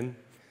 8'10",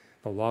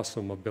 the loss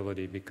of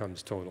mobility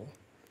becomes total.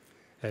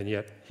 And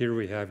yet, here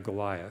we have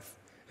Goliath,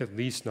 at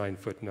least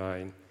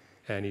 9'9",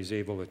 and he's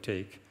able to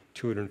take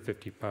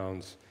 250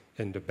 pounds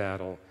into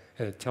battle,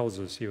 and it tells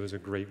us he was a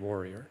great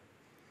warrior.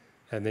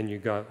 And then you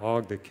got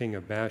Og, the king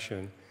of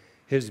Bashan.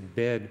 His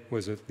bed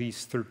was at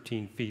least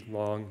 13 feet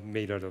long,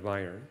 made out of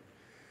iron.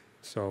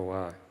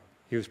 So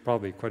he was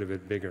probably quite a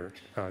bit bigger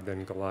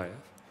than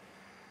Goliath.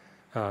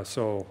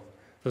 So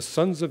the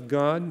sons of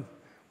God,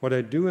 what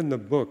I do in the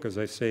book is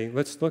I say,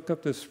 let's look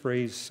up this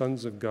phrase,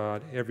 sons of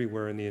God,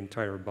 everywhere in the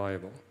entire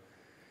Bible.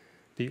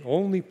 The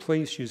only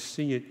place you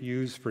see it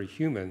used for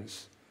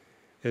humans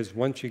is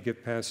once you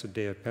get past the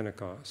day of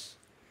Pentecost.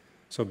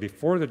 So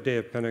before the day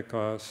of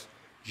Pentecost,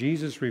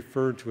 Jesus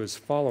referred to his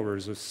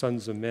followers as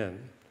sons of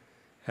men.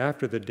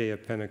 After the day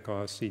of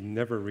Pentecost, he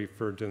never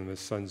referred to them as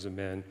sons of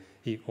men.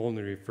 He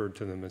only referred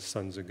to them as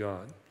sons of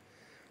God.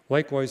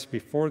 Likewise,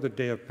 before the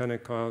day of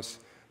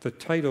Pentecost, the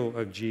title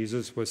of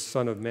Jesus was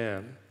Son of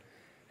Man.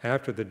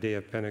 After the day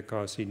of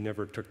Pentecost, he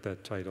never took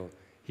that title.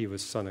 He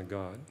was Son of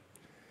God.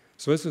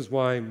 So this is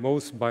why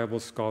most Bible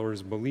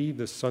scholars believe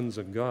the sons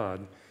of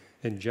God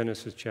in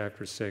Genesis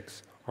chapter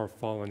 6 are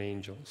fallen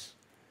angels.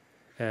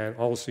 And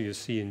also you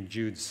see in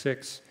Jude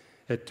 6,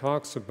 it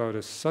talks about a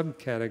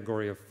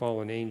subcategory of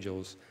fallen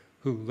angels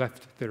who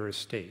left their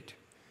estate.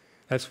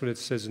 That's what it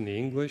says in the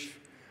English.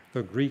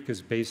 The Greek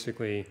is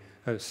basically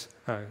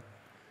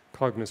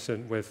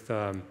cognizant with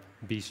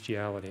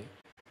bestiality.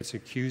 It's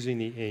accusing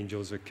the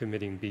angels of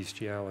committing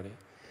bestiality.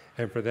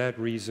 And for that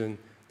reason,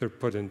 they're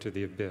put into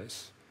the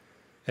abyss.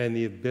 And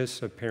the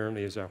abyss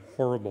apparently is a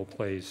horrible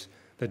place.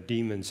 The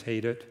demons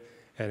hate it,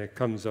 and it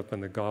comes up in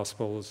the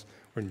Gospels.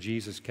 When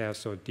Jesus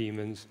casts out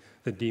demons,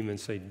 the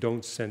demons say,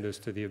 don't send us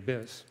to the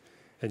abyss.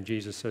 And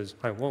Jesus says,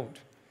 I won't.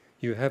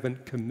 You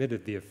haven't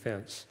committed the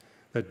offense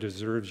that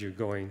deserves you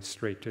going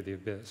straight to the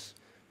abyss.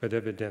 But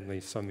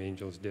evidently, some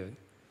angels did.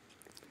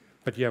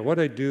 But yeah, what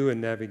I do in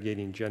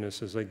navigating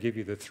Genesis, I give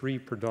you the 3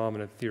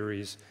 predominant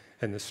theories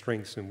and the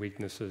strengths and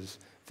weaknesses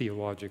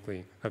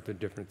theologically of the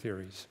different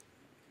theories.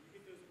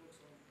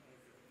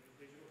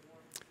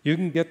 You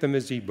can get them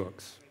as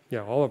e-books.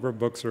 Yeah, all of our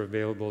books are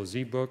available as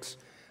e-books.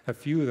 A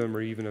few of them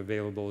are even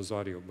available as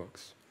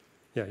audiobooks.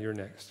 Yeah, you're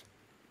next.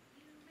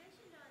 You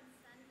mentioned on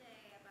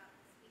Sunday about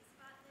the sweet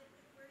spot that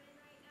we're in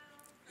right now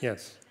for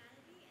Yes.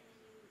 humanity, and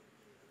then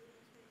you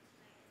alluded to it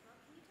tonight as well.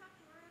 Can you talk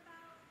more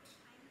about the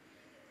time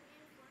period that we're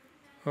in for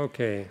humanity?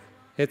 Okay.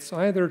 It's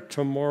either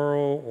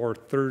tomorrow or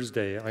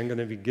Thursday. I'm going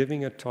to be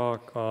giving a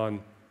talk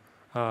on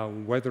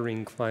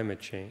weathering climate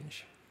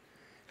change.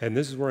 And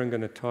this is where I'm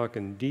going to talk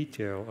in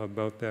detail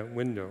about that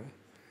window.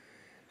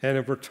 And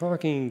if we're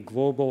talking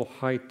global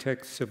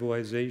high-tech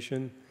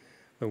civilization,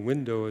 the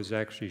window is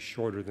actually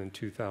shorter than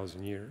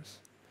 2,000 years.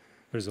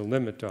 There's a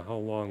limit to how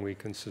long we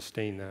can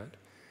sustain that.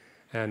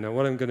 And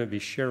what I'm going to be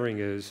sharing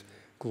is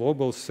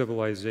global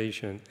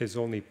civilization is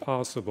only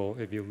possible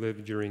if you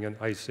live during an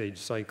ice age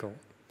cycle.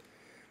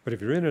 But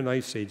if you're in an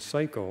ice age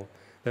cycle,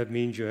 that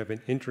means you have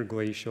an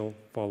interglacial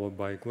followed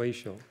by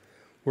glacial.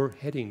 we're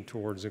heading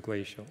towards a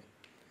glacial.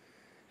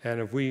 And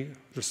if we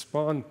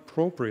respond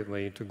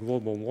appropriately to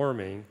global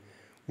warming,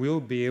 we'll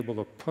be able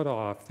to put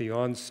off the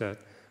onset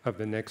of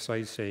the next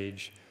ice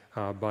age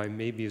by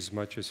maybe as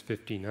much as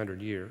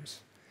 1,500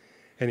 years.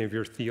 And if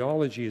your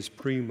theology is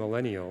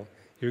premillennial,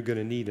 you're going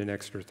to need an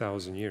extra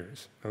 1,000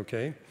 years,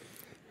 okay?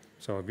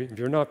 So if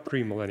you're not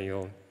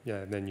premillennial,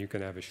 yeah, then you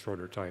can have a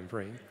shorter time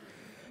frame.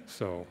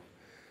 So,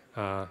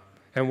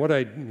 and what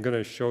I'm going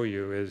to show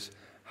you is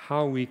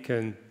how we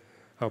can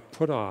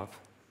put off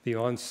the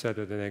onset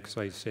of the next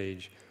ice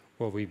age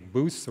while we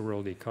boost the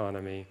world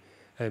economy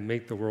and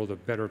make the world a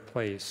better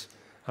place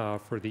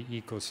for the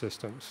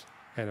ecosystems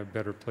and a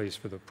better place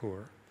for the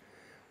poor.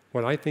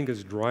 What I think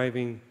is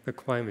driving the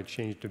climate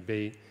change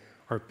debate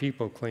are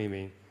people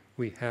claiming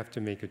we have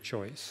to make a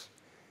choice.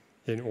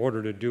 In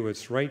order to do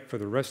what's right for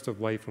the rest of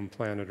life on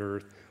planet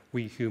Earth,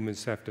 we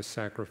humans have to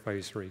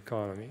sacrifice our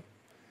economy.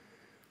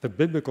 The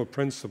biblical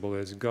principle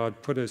is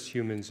God put us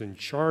humans in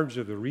charge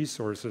of the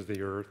resources of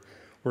the earth.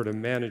 We're to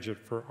manage it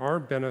for our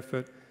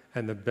benefit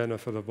and the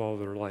benefit of all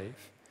their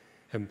life,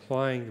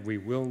 implying we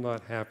will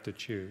not have to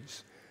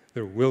choose.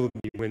 There will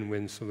be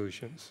win-win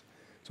solutions.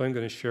 So I'm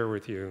going to share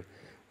with you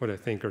what I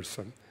think are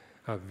some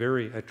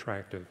very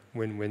attractive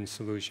win-win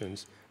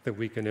solutions that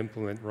we can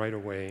implement right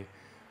away.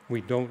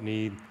 We don't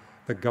need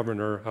the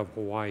governor of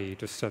Hawaii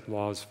to set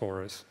laws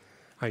for us.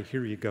 I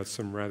hear you got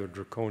some rather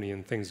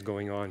draconian things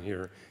going on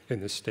here in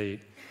the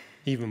state,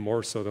 even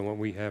more so than what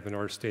we have in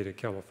our state of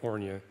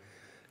California.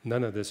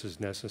 None of this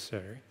is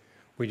necessary.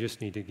 We just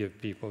need to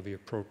give people the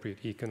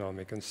appropriate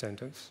economic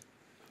incentives.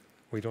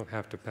 We don't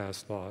have to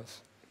pass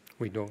laws.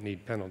 We don't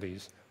need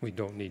penalties. We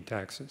don't need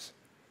taxes.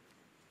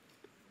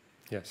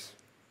 Yes?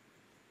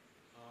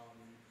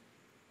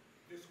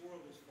 This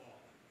world is falling.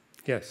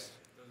 Yes.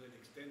 Does it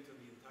extend to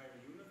the entire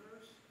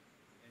universe?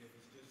 And if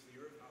it's just the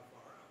earth, how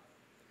far out?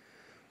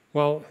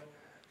 Well,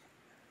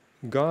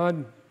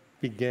 God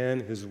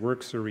began his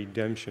works of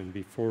redemption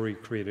before he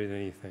created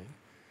anything,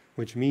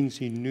 which means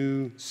he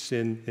knew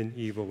sin and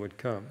evil would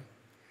come.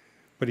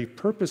 But he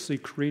purposely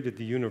created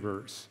the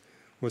universe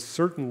with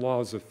certain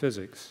laws of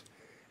physics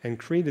and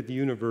created the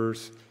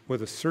universe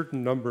with a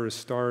certain number of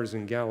stars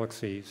and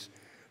galaxies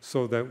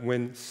so that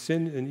when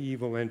sin and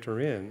evil enter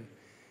in,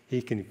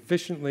 he can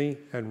efficiently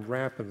and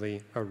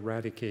rapidly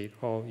eradicate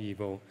all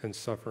evil and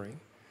suffering.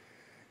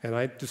 And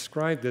I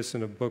described this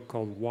in a book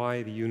called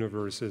Why the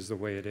Universe is the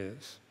Way It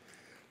Is,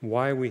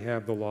 why we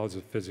have the laws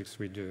of physics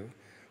we do,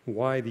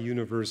 why the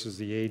universe is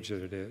the age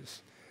that it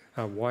is,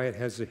 why it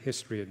has the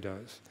history it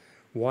does,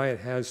 why it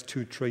has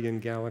 2 trillion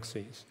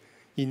galaxies.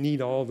 You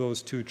need all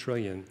those 2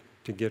 trillion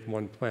to get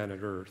one planet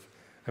Earth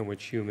on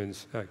which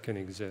humans can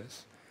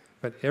exist.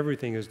 But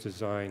everything is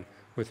designed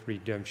with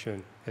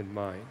redemption in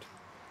mind.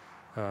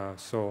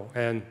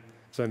 And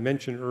as I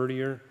mentioned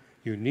earlier,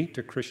 unique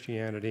to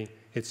Christianity,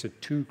 it's a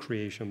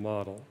 2-creation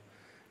model.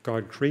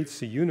 God creates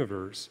the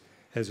universe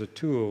as a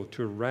tool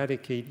to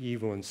eradicate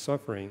evil and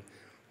suffering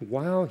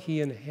while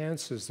he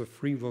enhances the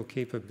free will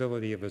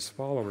capability of his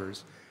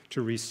followers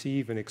to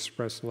receive and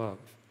express love.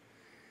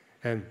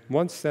 And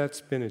once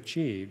that's been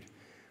achieved,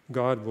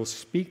 God will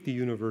speak the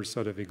universe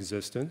out of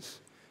existence,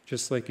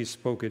 just like he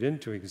spoke it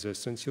into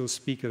existence. He'll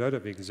speak it out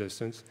of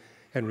existence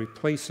and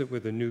replace it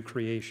with a new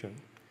creation.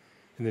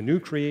 In the new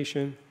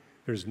creation,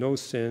 there's no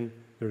sin,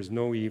 there's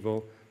no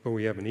evil, but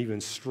we have an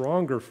even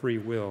stronger free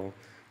will,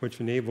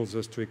 which enables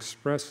us to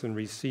express and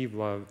receive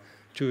love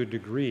to a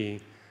degree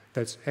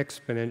that's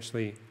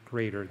exponentially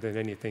greater than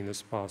anything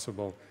that's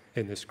possible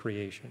in this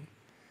creation.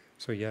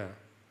 So yeah,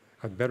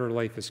 a better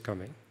life is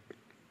coming.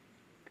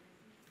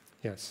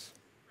 Yes.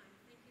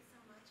 Thank you so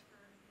much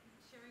for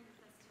sharing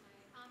with us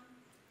tonight.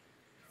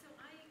 So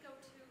I go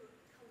to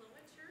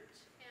Kaloa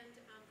Church, and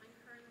I'm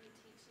currently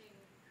teaching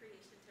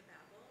Creation to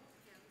Babel,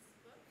 Ham's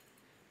book.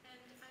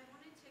 And I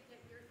wanted to get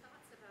your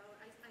thoughts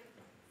about, I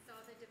saw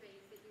the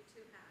debate that you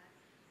two had.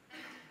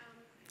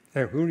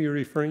 And Who are you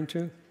referring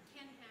to?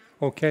 Ken Ham.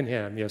 Oh, Ken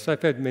Ham. Yes,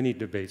 I've had many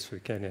debates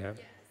with Ken Ham.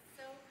 Yes.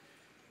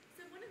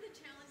 So one of the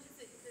challenges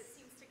that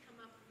seems to come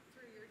up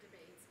through your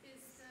debates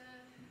is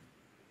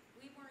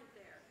we weren't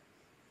there,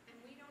 and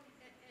we don't.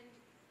 And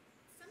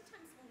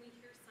sometimes when we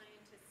hear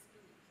scientists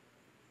speak,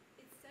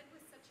 it's said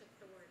with such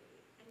authority,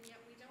 and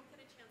yet we don't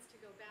get a chance to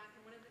go back.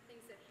 And one of the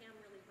things that Ham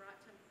really brought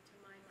to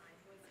my mind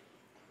was,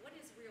 what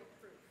is real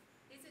proof?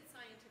 Is it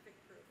scientific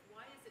proof?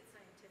 Why is it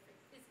scientific?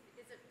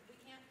 Is it? We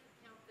can't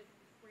count the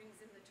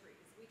rings in the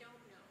trees. We don't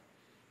know.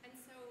 And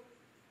so,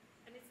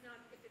 and it's not,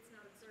 if it's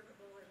not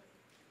observable or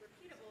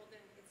repeatable,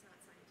 then it's not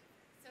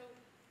scientific. So,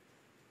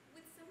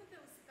 with some of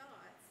those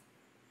thoughts,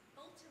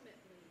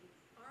 ultimately,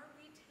 are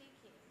we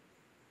taking,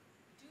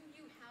 do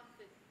you have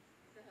the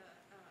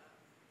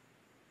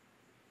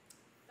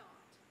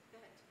thought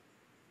that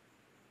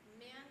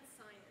man's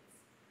science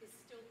is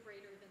still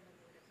greater than the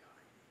Word of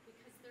God?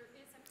 Because there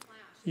is a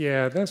clash.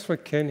 Yeah, that's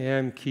what Ken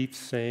Ham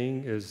keeps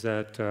saying, is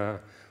that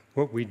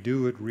what we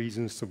do at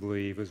Reasons to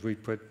Believe is we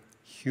put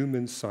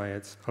human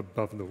science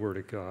above the Word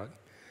of God.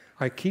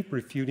 I keep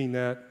refuting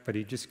that, but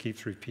he just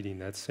keeps repeating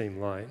that same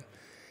line.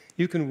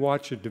 You can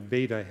watch a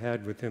debate I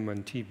had with him on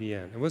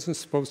TBN. It wasn't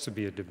supposed to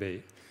be a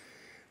debate.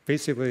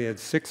 Basically, I had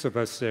 6 of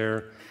us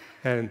there,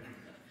 and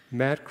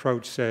Matt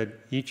Crouch said,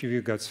 each of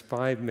you got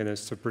 5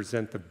 minutes to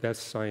present the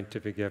best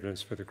scientific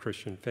evidence for the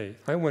Christian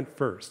faith. I went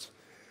first,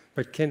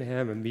 but Ken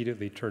Ham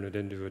immediately turned it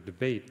into a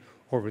debate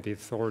over the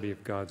authority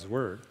of God's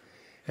Word.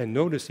 And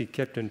notice he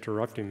kept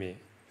interrupting me.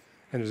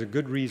 And there's a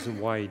good reason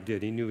why he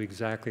did. He knew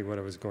exactly what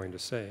I was going to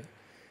say,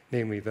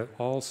 namely that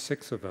all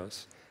 6 of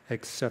us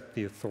accept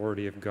the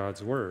authority of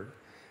God's Word.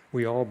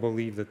 We all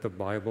believe that the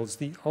Bible is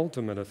the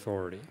ultimate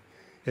authority.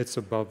 It's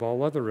above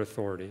all other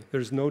authority.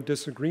 There's no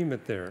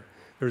disagreement there.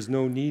 There's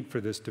no need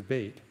for this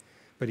debate.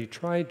 But he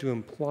tried to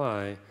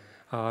imply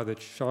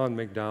that Sean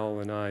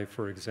McDowell and I,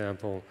 for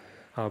example,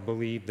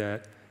 believe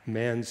that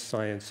man's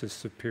science is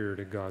superior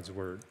to God's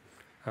Word.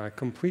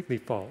 Completely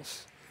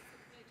false.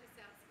 May I just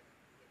ask,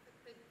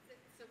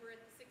 so we're at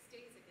 6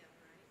 days again,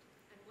 right?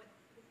 And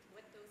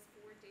what those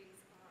 4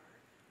 days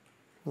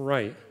are?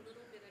 Right. A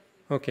little bit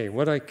of Okay,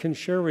 what I can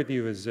share with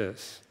you is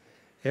this.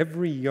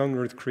 Every young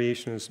earth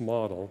creationist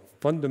model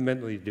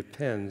fundamentally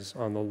depends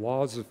on the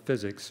laws of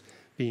physics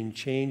being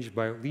changed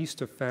by at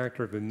least a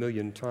factor of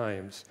 1,000,000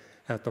 times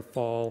at the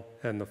fall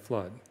and the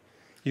flood.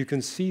 You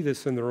can see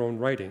this in their own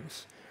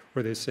writings,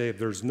 where they say if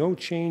there's no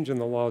change in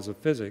the laws of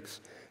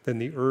physics, then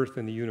the earth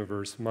and the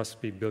universe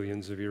must be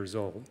billions of years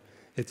old.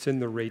 It's in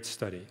the rate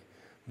study.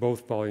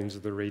 Both volumes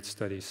of the rate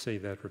study say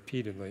that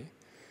repeatedly.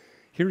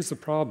 Here's the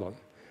problem.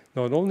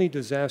 Not only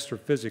does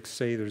astrophysics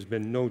say there's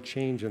been no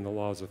change in the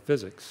laws of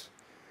physics,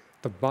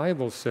 the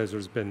Bible says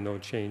there's been no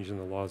change in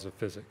the laws of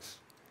physics.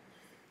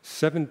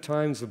 7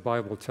 times the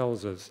Bible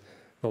tells us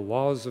the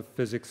laws of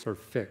physics are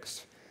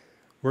fixed.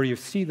 Where you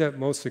see that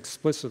most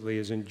explicitly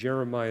is in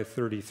Jeremiah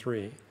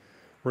 33,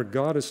 where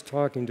God is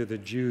talking to the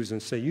Jews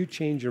and say, you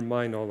change your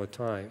mind all the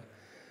time,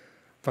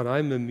 but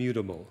I'm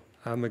immutable.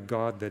 I'm a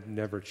God that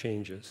never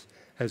changes.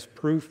 As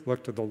proof,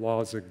 look to the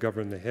laws that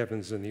govern the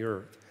heavens and the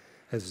earth.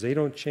 As they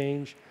don't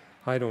change,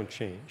 I don't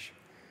change.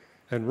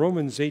 And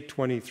Romans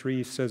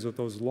 8:23 says that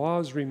those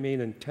laws remain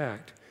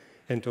intact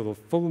until the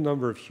full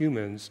number of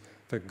humans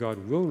that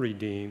God will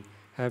redeem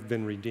have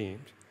been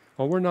redeemed.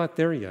 Well, we're not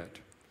there yet.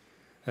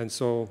 And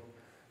so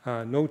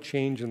no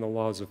change in the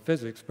laws of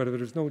physics, but if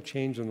there's no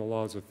change in the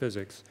laws of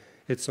physics,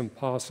 it's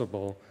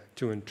impossible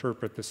to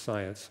interpret the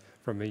science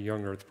from a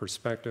young earth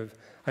perspective.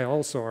 I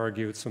also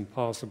argue it's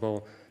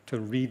impossible to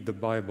read the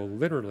Bible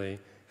literally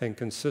and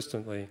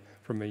consistently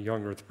from a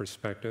young earth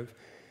perspective.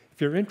 If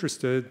you're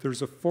interested,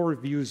 there's a 4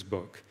 Views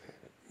book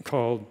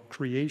called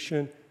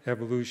Creation,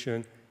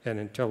 Evolution, and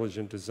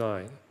Intelligent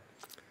Design.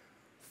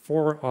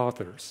 4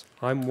 authors.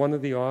 I'm one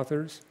of the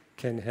authors.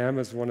 Ken Ham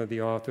is one of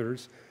the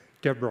authors.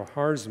 Deborah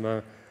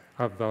Harzma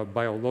of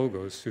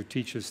BioLogos, who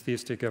teaches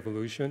theistic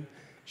evolution,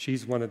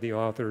 she's one of the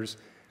authors.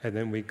 And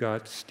then we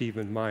got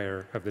Stephen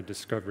Meyer of the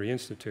Discovery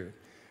Institute.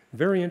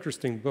 Very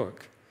interesting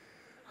book.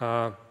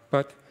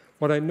 But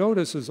what I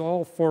noticed is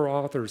all 4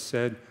 authors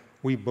said,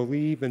 we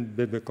believe in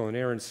biblical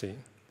inerrancy.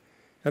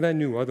 And I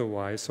knew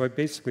otherwise, so I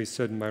basically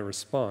said in my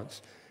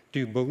response, do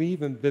you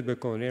believe in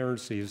biblical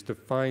inerrancy as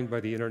defined by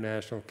the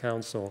International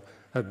Council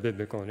of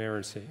Biblical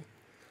Inerrancy?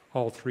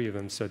 All 3 of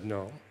them said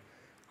no.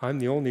 I'm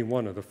the only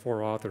one of the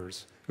 4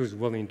 authors who's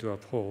willing to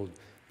uphold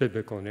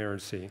biblical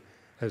inerrancy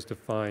as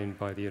defined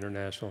by the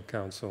International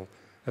Council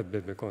of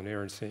Biblical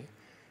Inerrancy.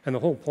 And the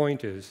whole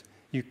point is,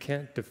 you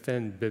can't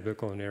defend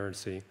biblical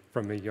inerrancy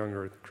from a young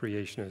earth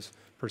creationist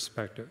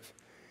perspective.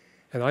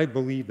 And I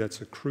believe that's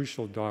a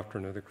crucial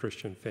doctrine of the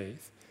Christian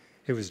faith.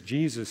 It was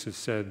Jesus who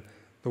said,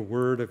 the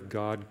word of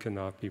God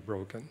cannot be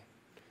broken.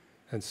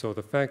 And so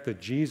the fact that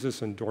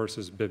Jesus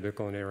endorses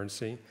biblical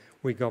inerrancy,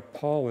 we got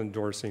Paul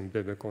endorsing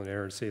biblical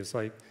inerrancy, it's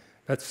like,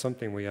 that's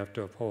something we have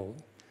to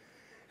uphold.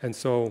 And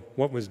so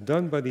what was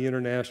done by the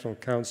International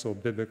Council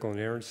of Biblical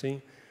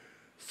Inerrancy,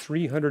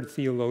 300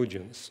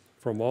 theologians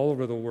from all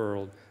over the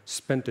world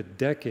spent a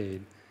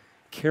decade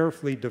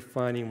carefully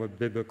defining what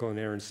biblical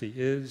inerrancy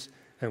is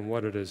and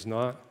what it is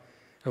not.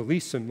 At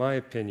least in my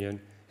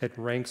opinion, it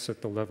ranks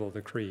at the level of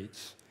the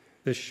creeds.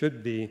 This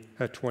should be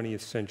a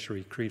 20th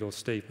century creedal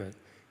statement,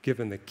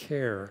 given the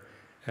care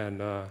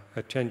and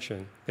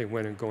attention they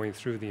went in going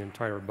through the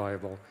entire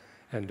Bible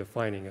and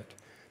defining it.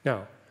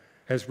 Now,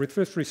 as with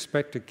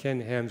respect to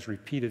Ken Ham's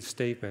repeated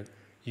statement,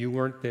 you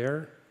weren't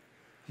there,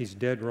 he's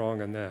dead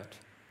wrong on that.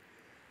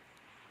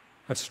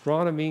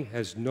 Astronomy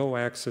has no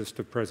access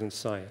to present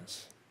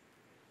science,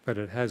 but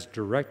it has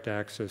direct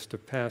access to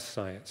past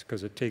science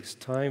because it takes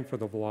time for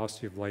the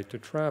velocity of light to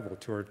travel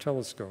to our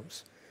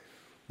telescopes.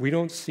 We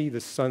don't see the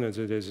sun as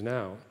it is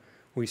now.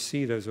 We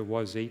see it as it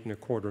was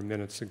 8¼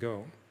 minutes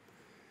ago.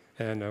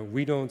 And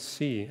we don't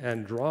see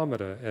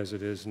Andromeda as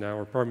it is now,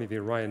 or pardon me, the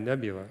Orion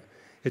Nebula.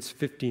 It's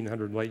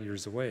 1,500 light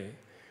years away.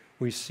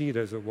 We see it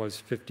as it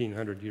was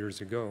 1,500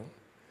 years ago.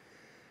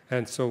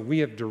 And so we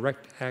have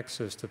direct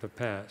access to the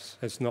past.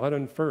 It's not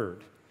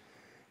inferred.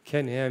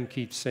 Ken Ham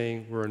keeps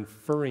saying we're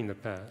inferring the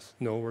past.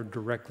 No, we're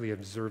directly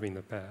observing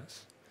the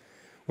past,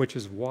 which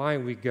is why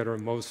we get our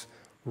most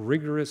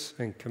rigorous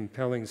and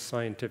compelling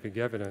scientific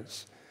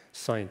evidence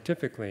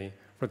scientifically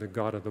for the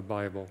God of the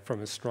Bible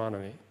from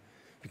astronomy,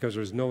 because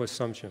there's no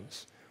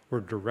assumptions.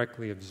 We're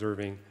directly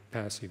observing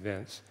past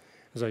events.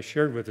 As I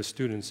shared with the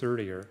students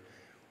earlier,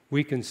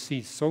 we can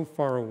see so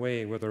far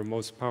away with our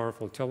most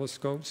powerful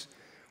telescopes,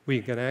 we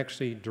can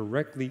actually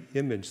directly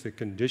image the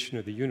condition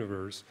of the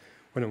universe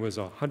when it was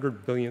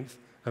 100 billionth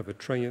of a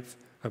trillionth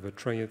of a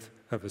trillionth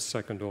of a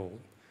second old.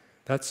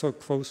 That's how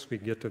close we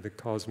get to the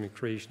cosmic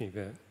creation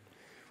event.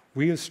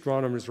 We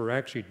astronomers are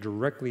actually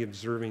directly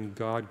observing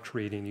God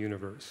creating the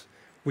universe.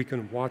 We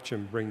can watch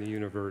him bring the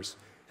universe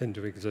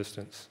into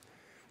existence,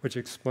 which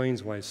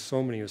explains why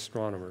so many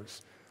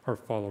astronomers are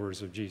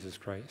followers of Jesus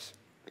Christ.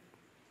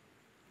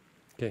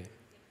 Okay.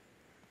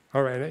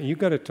 All right, you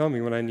got to tell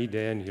me when I need to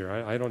end here.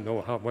 I don't know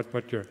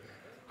what your,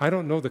 I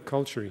don't know the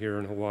culture here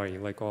in Hawaii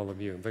like all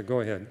of you, but go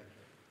ahead.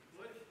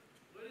 What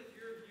is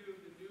your view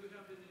of the new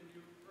heaven and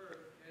new earth?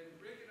 And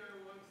Rick and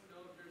I want to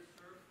know if there's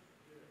surf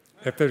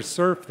there. If there's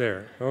surf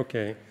there,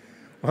 okay.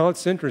 Well,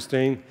 it's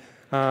interesting.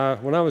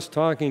 When I was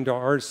talking to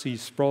R.C.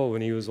 Sproul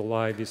when he was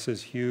alive, he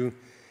says, Hugh,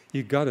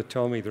 you got to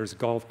tell me there's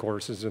golf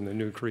courses in the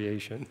new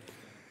creation.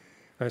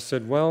 I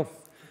said, well,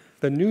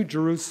 the New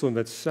Jerusalem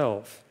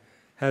itself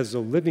has a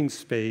living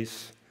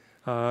space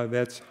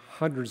that's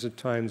hundreds of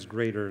times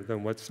greater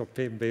than what's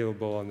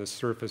available on the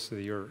surface of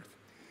the earth.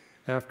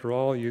 After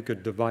all, you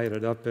could divide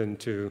it up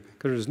into,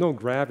 because there's no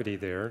gravity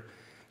there,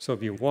 so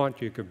if you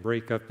want, you could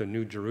break up the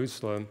New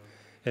Jerusalem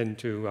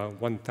into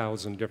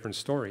 1,000 different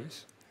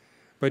stories.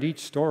 But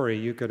each story,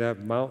 you could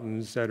have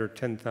mountains that are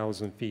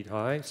 10,000 feet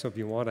high, so if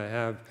you want to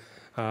have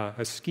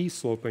a ski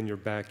slope in your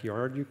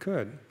backyard, you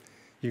could.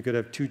 You could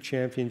have 2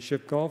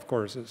 championship golf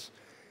courses.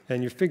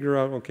 And you figure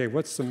out, okay,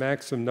 what's the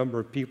maximum number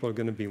of people are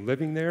going to be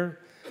living there?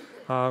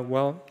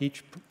 Well,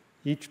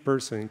 each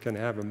person can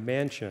have a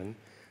mansion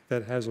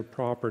that has a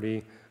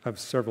property of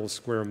several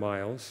square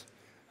miles,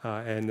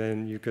 and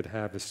then you could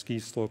have a ski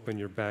slope in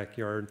your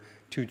backyard,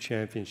 2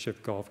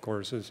 championship golf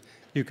courses.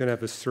 You can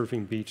have a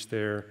surfing beach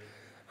there.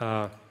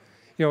 You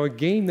know, a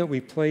game that we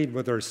played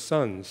with our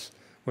sons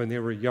when they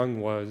were young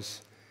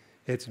was,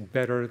 it's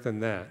better than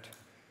that.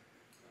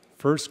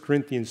 1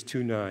 Corinthians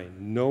 2:9,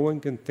 no one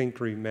can think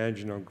or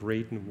imagine how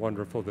great and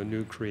wonderful the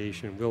new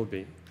creation will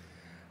be.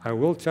 I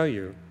will tell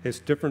you, it's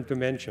different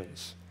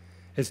dimensions.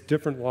 It's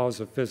different laws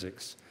of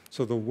physics.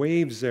 So the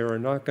waves there are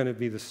not going to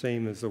be the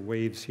same as the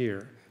waves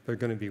here. They're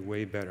going to be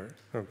way better,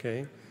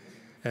 okay?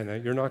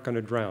 And you're not going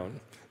to drown.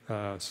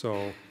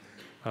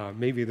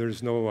 Maybe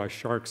there's no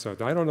sharks out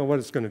there. I don't know what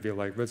it's going to be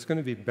like, but it's going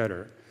to be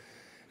better.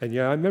 And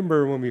yeah, I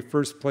remember when we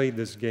first played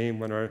this game,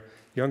 when our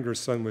younger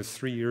son was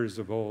 3 years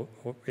of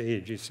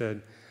age, he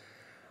said,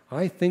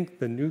 I think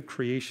the new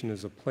creation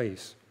is a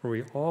place where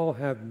we all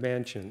have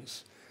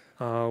mansions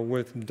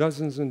with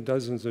dozens and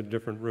dozens of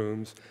different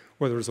rooms,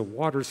 where there's a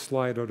water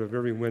slide out of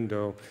every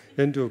window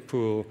into a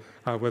pool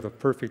with a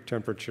perfect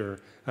temperature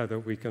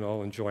that we can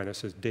all enjoy. And I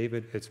says,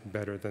 David, it's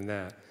better than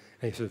that.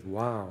 And he says,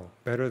 wow,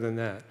 better than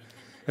that.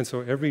 And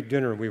so every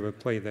dinner we would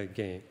play that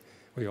game.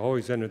 We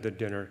always ended the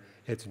dinner,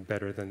 it's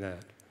better than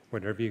that,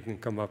 whatever you can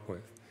come up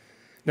with.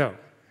 Now,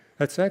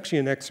 that's actually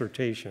an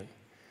exhortation.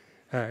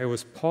 It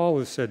was Paul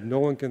who said, no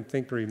one can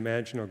think or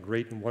imagine how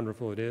great and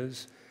wonderful it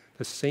is.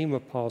 The same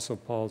Apostle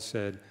Paul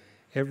said,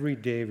 every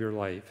day of your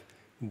life,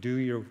 do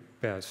your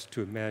best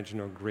to imagine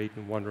how great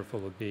and wonderful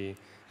it'll be,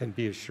 and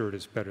be assured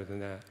it's better than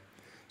that.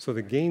 So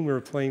the game we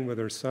were playing with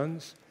our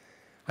sons,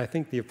 I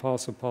think the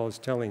Apostle Paul is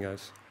telling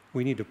us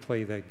we need to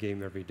play that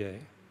game every day.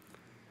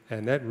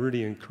 And that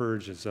really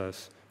encourages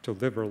us to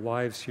live our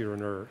lives here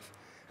on earth.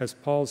 As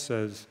Paul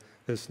says,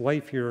 this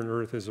life here on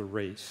earth is a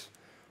race.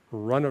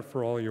 Run it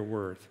for all you're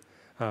worth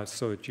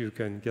so that you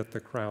can get the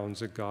crowns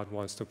that God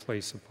wants to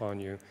place upon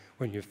you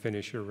when you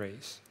finish your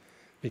race.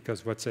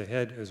 Because what's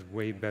ahead is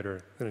way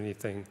better than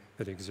anything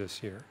that exists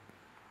here.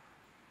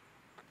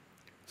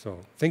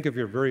 So think of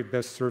your very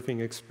best surfing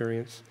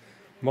experience,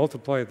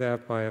 multiply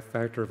that by a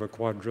factor of a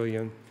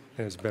quadrillion,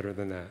 and it's better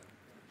than that.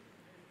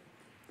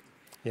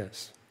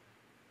 Yes?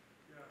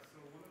 Yeah, so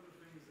one of the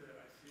things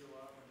that I see a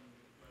lot when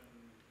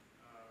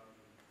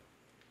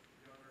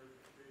younger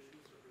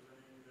creationists are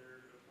presenting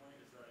their point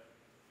is that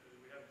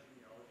we have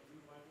genealogies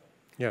in the Bible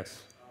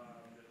Yes.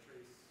 that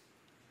trace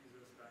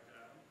Jesus back to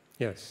Adam.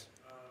 Yes.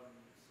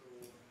 So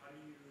how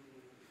do you, when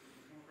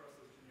you come across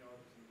those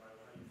genealogies in the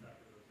Bible, how do you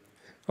factor those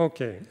in?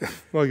 Okay.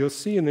 Well, you'll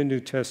see in the New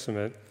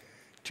Testament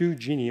 2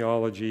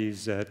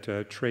 genealogies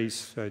that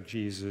trace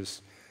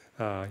Jesus,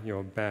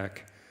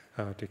 back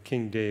to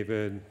King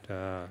David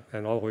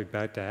and all the way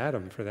back to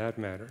Adam, for that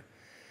matter.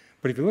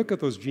 But if you look at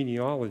those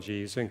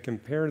genealogies and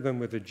compare them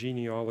with the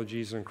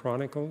genealogies in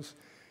Chronicles,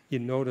 you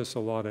notice a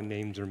lot of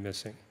names are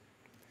missing.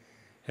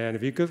 And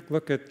if you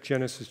look at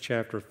Genesis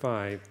chapter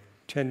 5,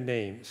 10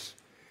 names.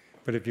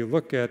 But if you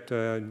look at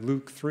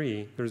Luke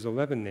 3, there's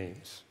 11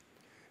 names.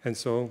 And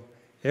so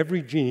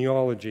every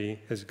genealogy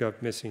has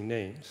got missing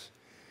names.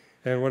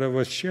 And what I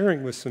was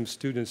sharing with some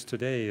students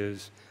today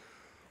is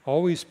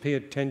always pay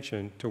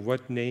attention to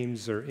what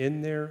names are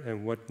in there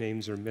and what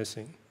names are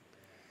missing.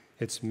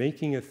 It's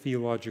making a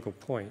theological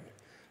point.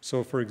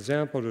 So for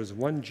example, there's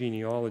one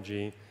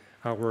genealogy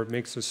where it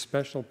makes a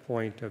special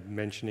point of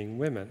mentioning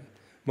women.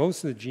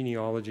 Most of the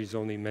genealogies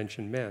only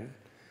mention men,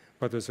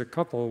 but there's a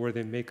couple where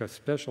they make a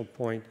special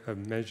point of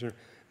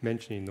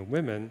mentioning the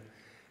women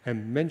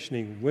and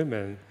mentioning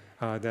women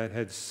that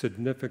had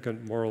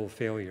significant moral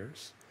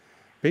failures.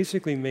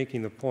 Basically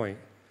making the point,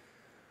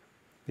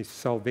 the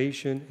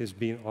salvation is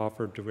being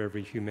offered to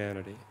every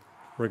humanity.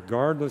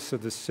 Regardless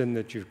of the sin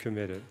that you've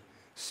committed,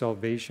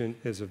 salvation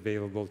is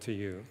available to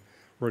you.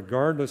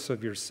 Regardless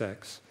of your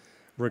sex,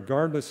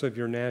 regardless of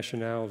your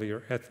nationality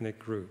or ethnic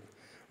group,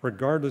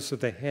 regardless of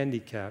the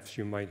handicaps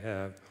you might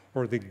have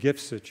or the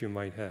gifts that you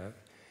might have,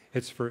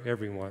 it's for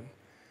everyone.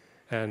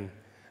 And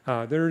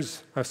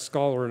there's a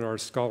scholar in our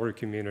scholar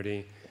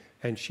community,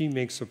 and she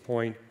makes a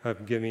point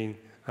of giving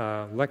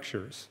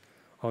lectures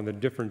on the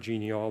different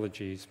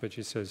genealogies, but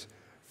she says,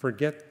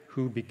 forget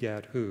who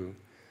begat who.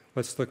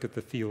 Let's look at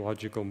the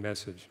theological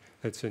message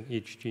that's in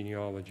each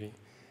genealogy.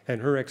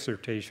 And her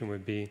exhortation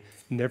would be,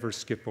 never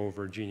skip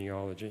over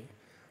genealogy.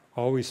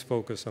 Always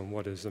focus on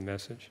what is the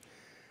message.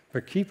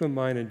 But keep in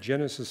mind in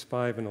Genesis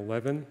 5 and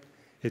 11,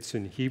 it's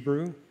in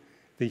Hebrew.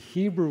 The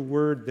Hebrew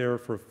word there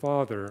for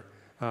father,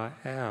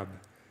 ab,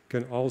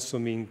 can also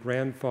mean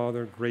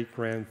grandfather,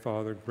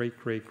 great-grandfather,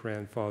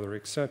 great-great-grandfather,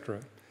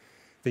 etc.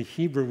 The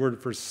Hebrew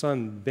word for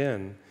son,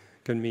 ben,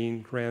 can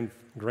mean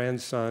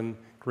grandson,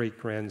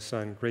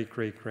 great-grandson,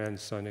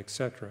 great-great-grandson,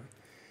 etc.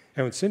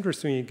 And what's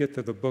interesting when you get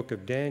to the book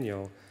of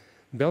Daniel,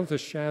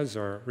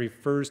 Belteshazzar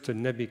refers to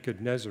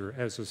Nebuchadnezzar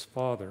as his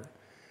father.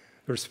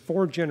 There's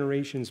 4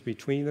 generations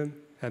between them,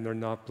 and they're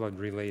not blood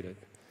related.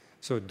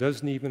 So it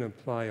doesn't even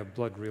imply a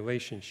blood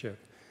relationship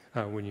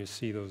when you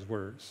see those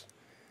words.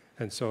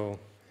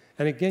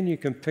 And again, you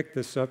can pick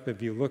this up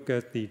if you look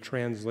at the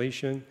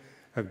translation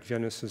of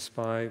Genesis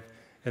 5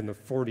 and the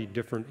 40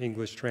 different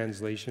English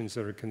translations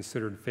that are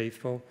considered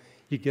faithful.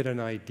 You get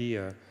an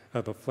idea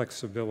of the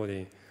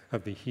flexibility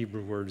of the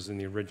Hebrew words in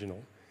the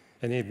original.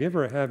 And if you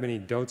ever have any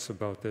doubts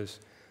about this,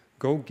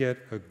 go get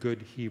a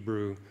good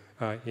Hebrew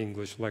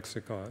English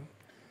lexicon,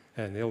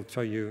 and they'll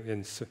tell you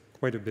in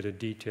quite a bit of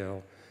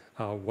detail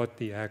what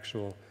the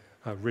actual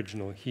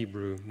original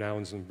Hebrew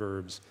nouns and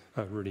verbs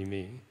really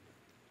mean.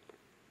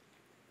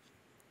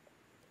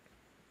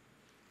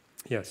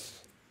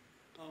 Yes?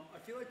 I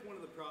feel like one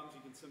of the problems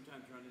you can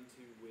sometimes run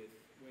into with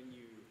when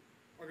you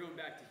are going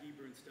back to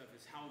Hebrew and stuff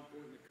is how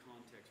important the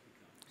context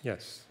becomes.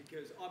 Yes.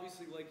 Because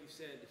obviously, like you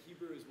said,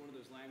 Hebrew is one of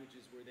those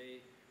languages where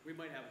we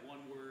might have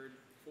one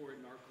word for it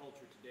in our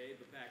culture today,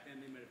 but back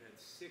then they might have had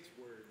 6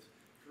 words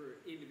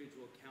for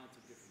individual accounts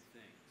of different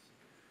things.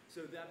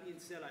 So that being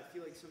said, I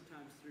feel like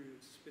sometimes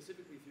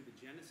specifically through the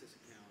Genesis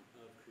account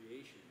of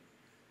creation,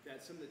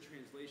 that some of the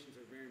translations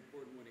are very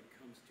important when it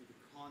comes to the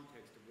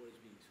context of what is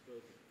being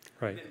spoken.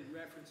 Right. And then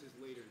references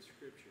later in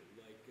Scripture.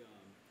 Like,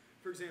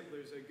 for example,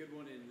 there's a good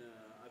one in,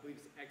 I believe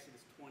it's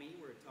Exodus 20,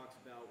 where it talks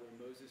about where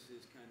Moses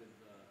is kind of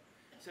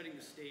setting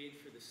the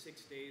stage for the 6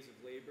 days of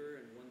labor,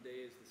 and one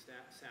day is the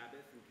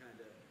Sabbath, and kind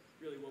of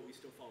really what we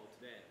still follow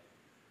today.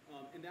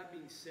 And that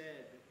being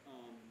said,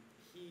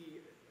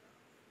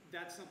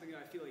 that's something that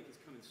I feel like is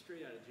coming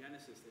straight out of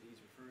Genesis that he's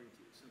referring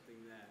to,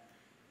 something that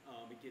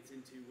it gets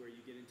into where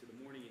you get into the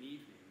morning and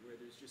evening, where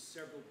there's just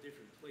several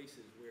different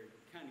places where it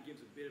kind of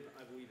gives a bit of,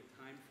 I believe, a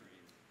time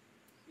frame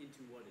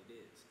into what it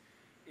is.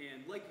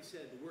 And like you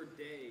said, the word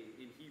day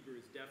in Hebrew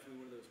is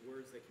definitely one of those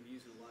words that can be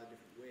used in a lot of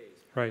different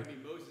ways. Right. I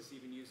mean, Moses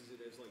even uses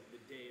it as like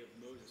the day of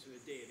Moses, or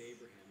the day of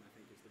Abraham, I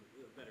think is the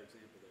better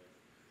example there.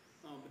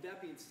 But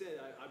that being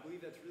said, I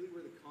believe that's really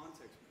where the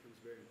context becomes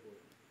very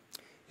important.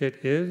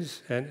 It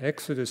is, and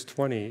Exodus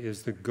 20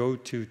 is the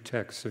go-to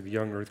text of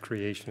young earth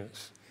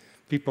creationists.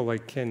 People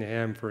like Ken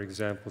Ham, for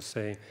example,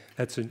 say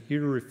that's an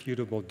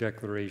irrefutable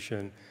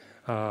declaration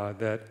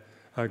that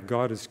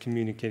God is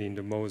communicating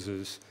to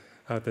Moses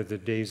that the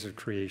days of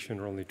creation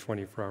are only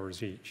 24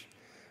 hours each.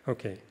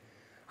 Okay,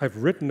 I've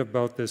written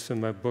about this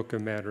in my book, A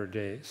Matter of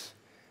Days,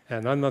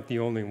 and I'm not the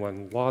only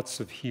one. Lots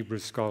of Hebrew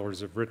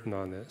scholars have written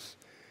on this.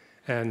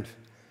 And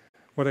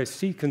what I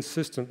see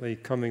consistently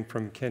coming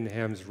from Ken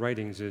Ham's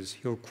writings is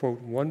he'll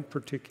quote one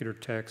particular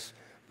text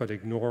but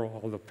ignore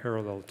all the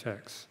parallel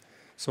texts.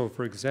 So,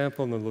 for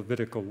example, in the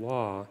Levitical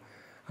law,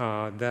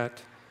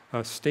 that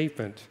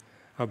statement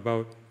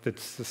about the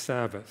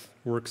Sabbath,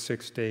 work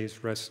 6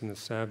 days, rest in the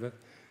Sabbath,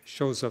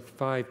 shows up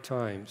 5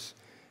 times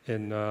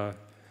in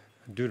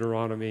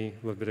Deuteronomy,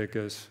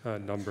 Leviticus,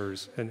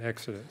 Numbers, and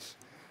Exodus.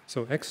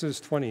 So Exodus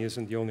 20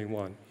 isn't the only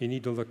one. You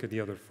need to look at the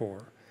other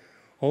 4.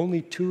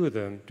 Only 2 of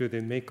them do they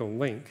make a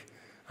link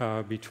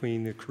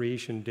between the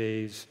creation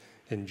days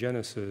in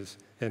Genesis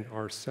and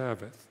our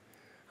Sabbath.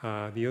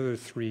 The other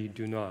 3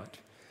 do not.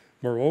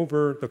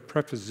 Moreover, the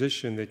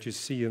preposition that you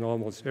see in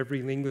almost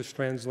every English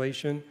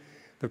translation,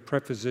 the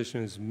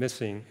preposition is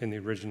missing in the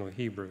original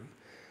Hebrew.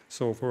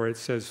 So where it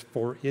says,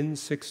 for in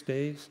 6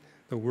 days,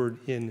 the word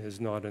in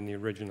is not in the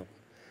original.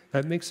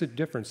 That makes a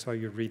difference how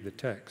you read the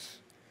text.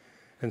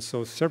 And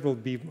so several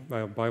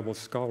Bible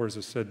scholars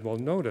have said, well,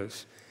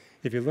 notice,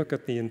 if you look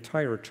at the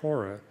entire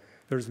Torah,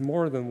 there's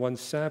more than one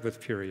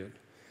Sabbath period.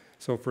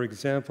 So for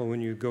example,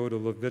 when you go to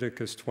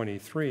Leviticus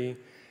 23,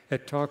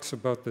 it talks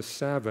about the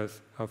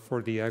Sabbath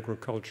for the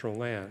agricultural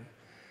land,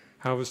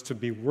 how it's to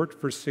be worked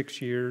for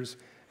 6 years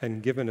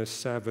and given a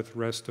Sabbath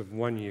rest of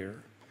 1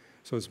 year.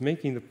 So it's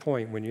making the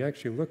point, when you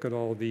actually look at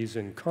all these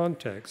in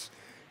context,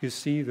 you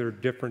see there are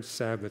different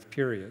Sabbath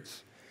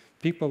periods.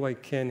 People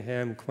like Ken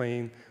Ham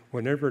claim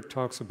whenever it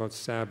talks about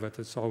Sabbath,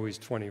 it's always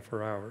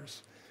 24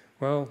 hours.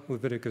 Well,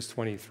 Leviticus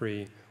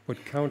 23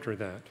 would counter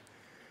that.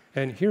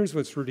 And here's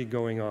what's really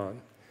going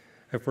on.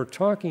 If we're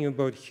talking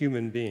about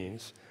human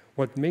beings,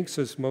 what makes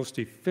us most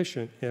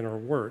efficient in our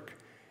work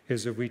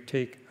is if we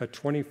take a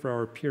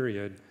 24-hour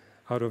period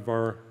out of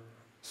our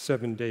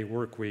 7-day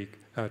work week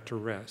to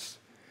rest.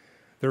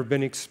 There have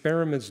been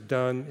experiments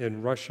done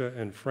in Russia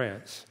and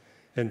France.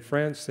 In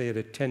France, they had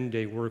a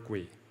 10-day work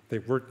week. They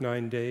worked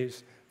 9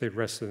 days, they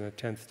rested on the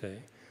 10th day.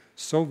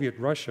 Soviet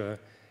Russia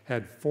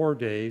had 4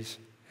 days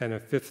and a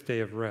 5th day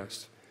of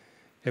rest.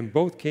 In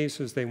both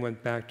cases, they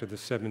went back to the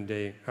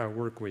 7-day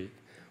work week.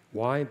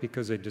 Why?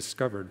 Because they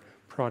discovered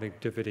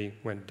productivity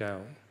went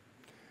down.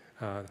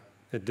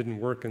 It didn't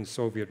work in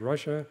Soviet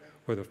Russia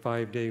with a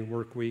 5-day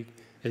work week.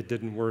 It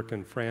didn't work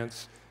in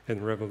France in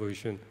the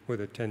Revolution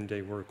with a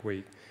 10-day work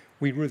week.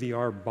 We really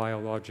are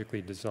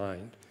biologically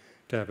designed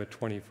to have a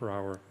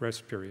 24-hour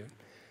rest period.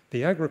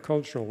 The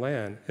agricultural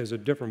land is a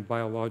different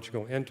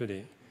biological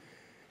entity.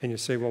 And you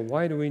say, well,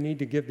 why do we need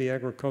to give the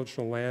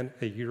agricultural land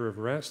a year of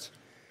rest?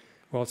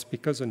 Well, it's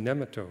because of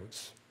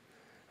nematodes.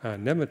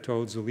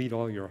 Nematodes will eat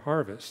all your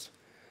harvest.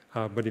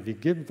 But if you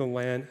give the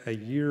land a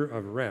year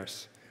of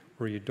rest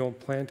where you don't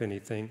plant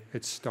anything,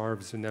 it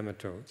starves the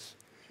nematodes.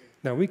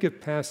 Now, we get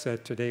past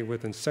that today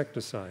with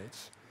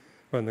insecticides.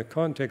 But in the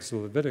context of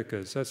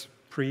Leviticus, that's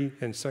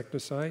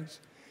pre-insecticides.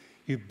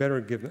 You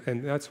better give them,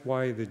 and that's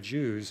why the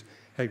Jews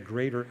had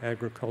greater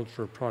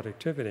agricultural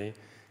productivity,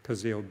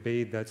 because they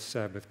obeyed that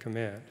Sabbath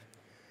command.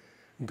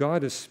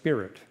 God is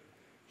spirit.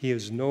 He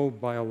has no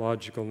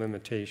biological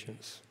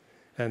limitations,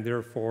 and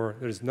therefore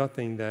there's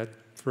nothing that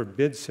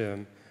forbids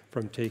him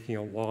from taking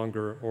a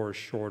longer or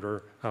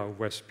shorter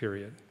rest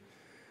period.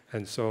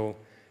 And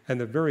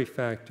the very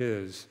fact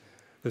is,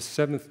 the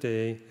 7th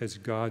day is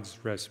God's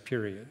rest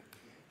period.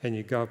 And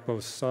you got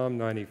both Psalm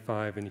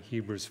 95 and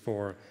Hebrews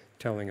 4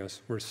 telling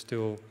us we're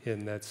still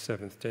in that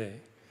 7th day,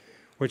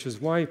 which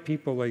is why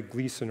people like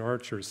Gleason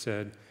Archer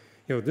said,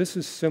 you know, this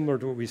is similar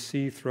to what we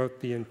see throughout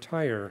the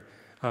entire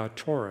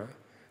Torah.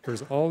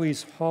 There's all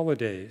these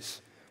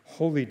holidays,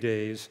 holy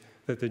days,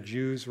 that the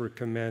Jews were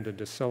commanded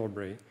to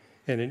celebrate.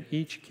 And in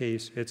each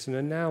case, it's an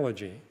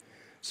analogy.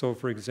 So,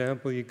 for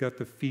example, you got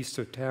the Feast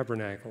of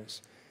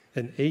Tabernacles,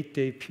 an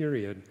 8-day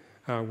period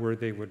where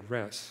they would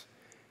rest.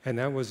 And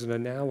that was an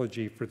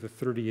analogy for the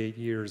 38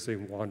 years they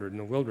wandered in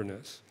the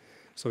wilderness.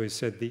 So he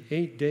said the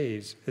 8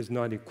 days is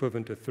not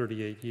equivalent to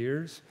 38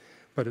 years,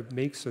 but it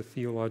makes a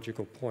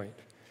theological point.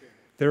 Sure.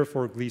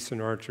 Therefore, Gleason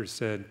Archer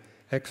said,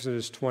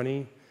 Exodus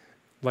 20,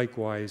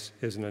 likewise,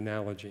 is an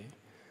analogy.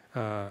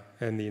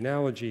 And the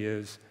analogy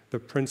is the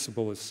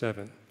principle is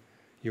 7.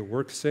 You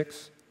work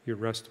 6, you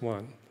rest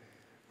 1.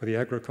 With the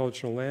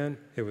agricultural land,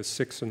 it was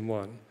 6 and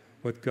 1.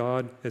 With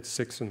God, it's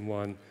 6 and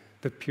 1.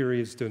 The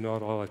periods do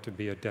not all have to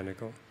be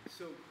identical.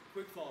 So,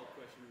 quick follow-up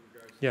question in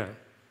regards to Yeah.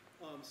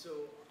 that.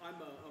 So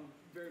I'm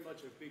very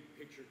much a big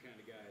picture kind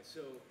of guy.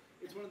 So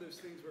it's one of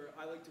those things where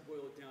I like to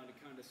boil it down to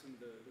kind of some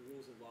of the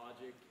rules of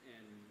logic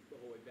and the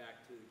whole way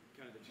back to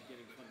kind of the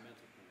beginning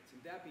fundamental points.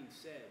 And that being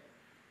said,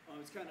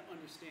 it's kind of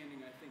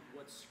understanding, I think,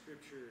 what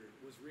Scripture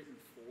was written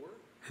for.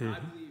 I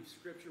believe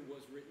Scripture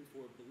was written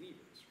for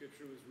believers.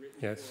 Scripture was written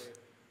for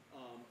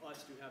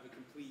us to have a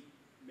complete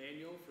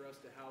manual for us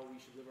to how we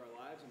should live our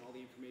lives and all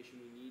the information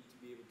we need to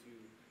be able to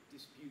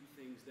dispute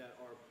things that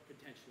are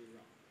potentially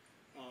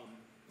wrong.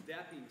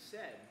 That being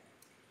said,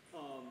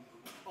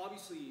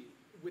 obviously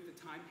with a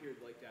time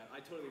period like that, I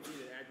totally agree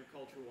that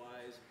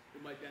agriculture-wise,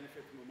 it might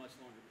benefit from a much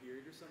longer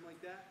period or something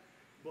like that.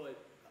 But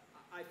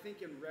I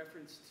think in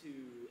reference to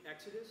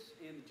Exodus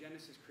and the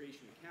Genesis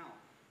creation account,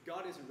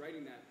 God isn't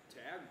writing that to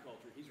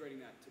agriculture. He's writing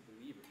that to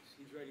believers.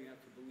 He's writing that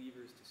for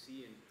believers to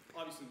see. And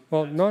obviously,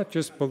 well, not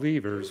just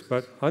believers,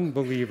 but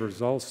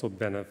unbelievers also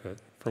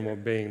benefit from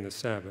obeying the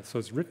Sabbath. So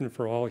it's written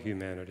for all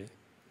humanity.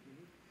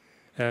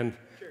 And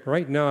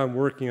right now I'm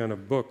working on a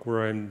book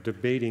where I'm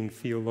debating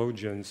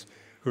theologians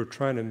who are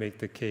trying to make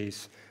the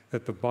case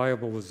that the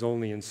Bible was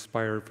only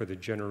inspired for the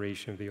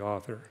generation of the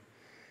author.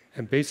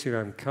 And basically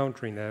I'm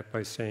countering that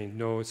by saying,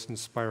 no, it's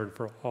inspired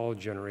for all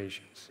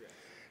generations.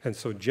 And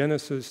so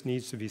Genesis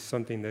needs to be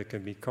something that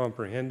can be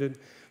comprehended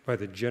by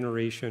the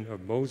generation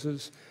of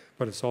Moses,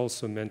 but it's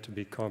also meant to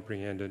be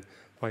comprehended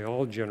by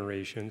all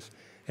generations.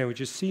 And what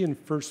you see in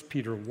 1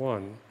 Peter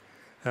 1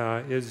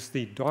 is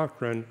the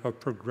doctrine of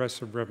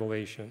progressive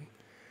revelation,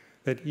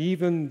 that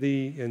even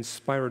the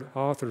inspired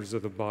authors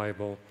of the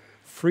Bible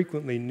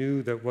frequently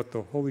knew that what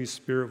the Holy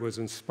Spirit was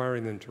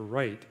inspiring them to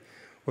write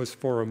was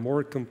for a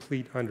more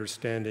complete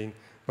understanding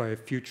by a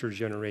future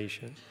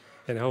generation,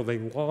 and how they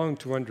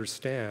longed to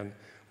understand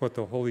what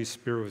the Holy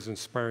Spirit was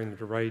inspiring them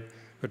to write,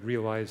 but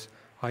realize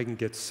I can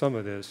get some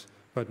of this,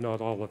 but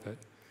not all of it.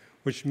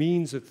 which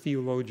means that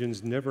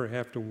theologians never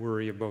have to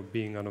worry about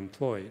being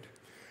unemployed.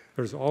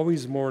 There's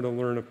always more to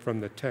learn from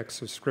the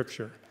text of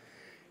Scripture.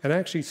 And I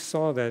actually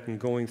saw that in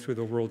going through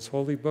the world's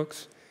holy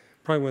books.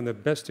 Probably one of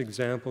the best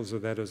examples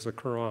of that is the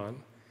Quran.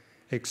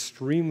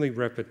 Extremely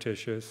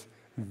repetitious,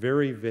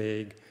 very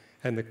vague,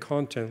 and the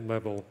content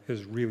level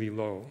is really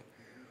low.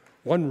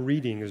 One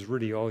reading is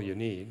really all you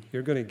need.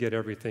 You're going to get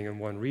everything in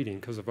one reading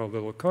because of how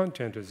little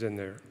content is in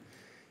there.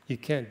 You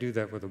can't do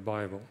that with the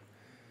Bible.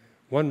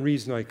 One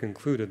reason I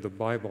concluded the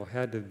Bible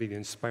had to be the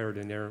inspired,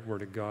 inerrant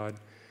Word of God.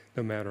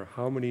 No matter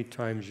how many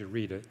times you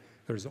read it,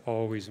 there's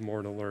always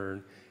more to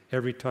learn.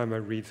 Every time I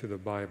read through the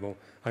Bible,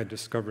 I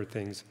discover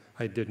things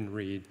I didn't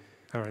read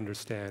or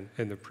understand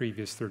in the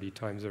previous 30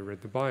 times I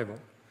read the Bible.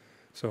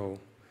 So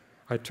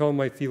I tell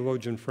my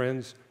theologian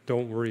friends,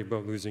 don't worry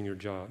about losing your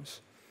jobs.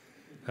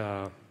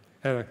 And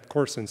of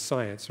course, in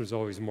science, there's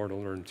always more to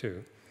learn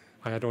too.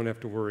 I don't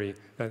have to worry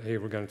that, hey,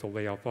 we're going to have to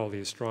lay off all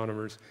the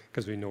astronomers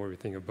because we know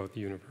everything about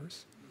the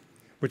universe.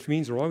 Which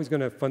means we're always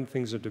going to have fun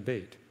things to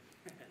debate.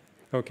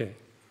 Okay.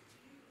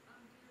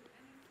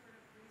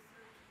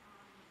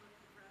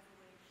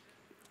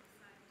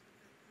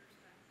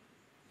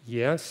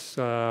 Yes,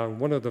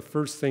 one of the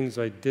first things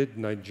I did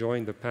when I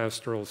joined the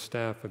pastoral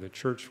staff of the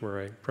church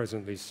where I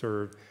presently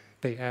serve,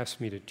 they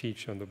asked me to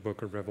teach on the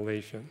book of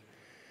Revelation.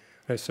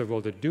 I said,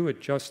 well, to do it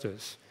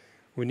justice,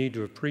 we need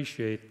to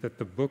appreciate that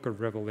the book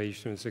of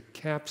Revelation is a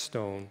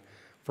capstone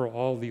for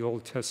all the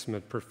Old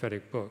Testament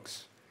prophetic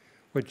books,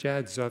 which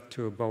adds up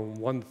to about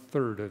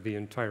 1/3 of the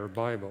entire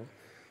Bible.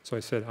 So I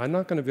said, I'm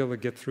not going to be able to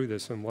get through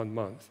this in 1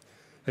 month.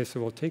 They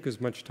said, well, take as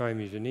much time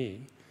as you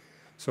need.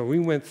 So we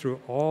went through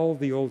all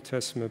the Old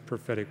Testament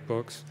prophetic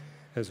books,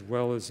 as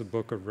well as the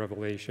book of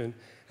Revelation,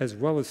 as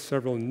well as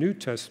several New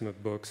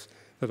Testament books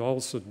that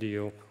also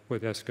deal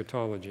with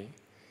eschatology.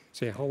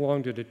 Say, how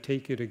long did it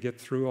take you to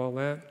get through all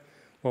that?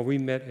 Well, we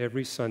met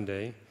every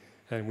Sunday,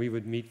 and we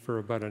would meet for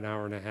about an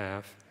hour and a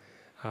half,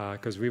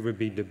 because we would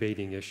be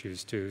debating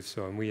issues too,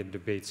 and we had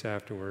debates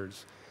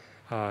afterwards.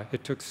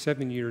 It took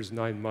 7 years,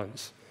 9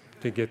 months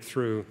to get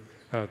through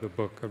the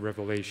book of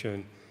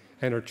Revelation,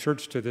 and our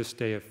church to this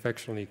day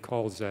affectionately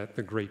calls that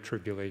the Great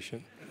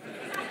Tribulation.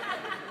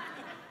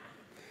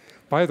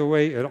 By the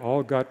way, it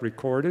all got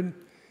recorded.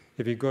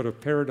 If you go to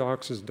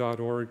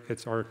paradoxes.org,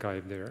 it's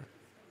archived there.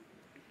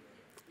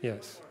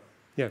 Yes.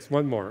 Yes,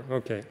 one more.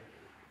 Okay.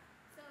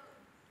 So,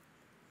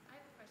 I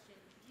have a question.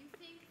 Do you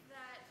think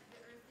that the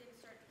earth didn't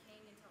start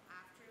decaying until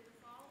after the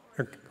fall?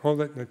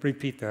 Hold it.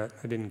 Repeat that.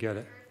 I didn't get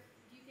it.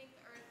 Do you think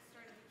the earth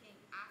started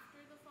decaying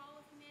after the fall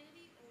of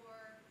humanity,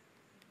 or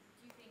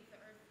do you think the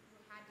earth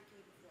had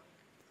decayed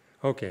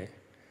beforehand? Okay.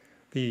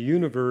 The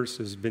universe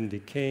has been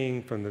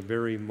decaying from the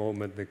very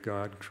moment that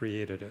God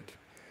created it.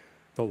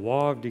 The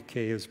law of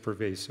decay is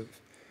pervasive.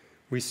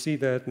 We see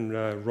that in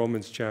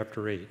Romans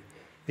chapter 8.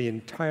 The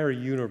entire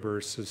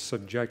universe is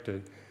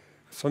subjected.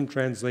 Some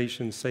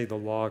translations say the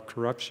law of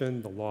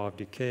corruption, the law of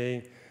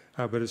decay,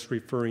 but it's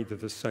referring to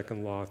the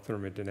second law of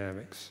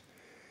thermodynamics.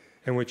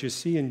 And what you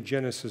see in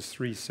Genesis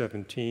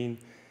 3:17,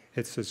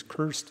 it says,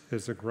 cursed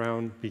is the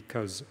ground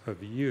because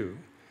of you.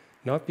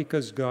 Not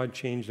because God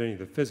changed any of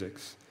the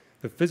physics.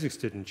 The physics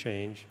didn't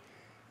change.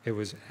 It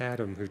was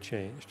Adam who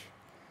changed.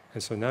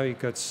 And so now you've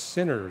got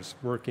sinners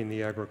working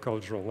the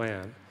agricultural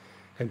land.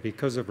 And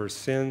because of our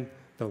sin,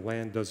 the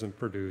land doesn't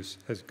produce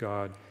as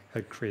God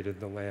had created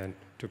the land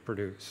to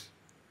produce.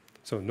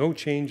 So no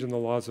change in the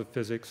laws of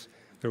physics.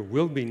 There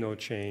will be no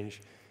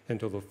change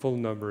until the full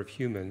number of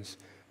humans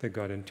that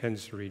God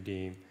intends to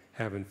redeem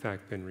have in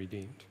fact been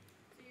redeemed.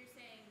 So you're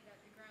saying that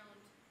the ground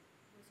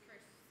was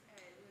cursed,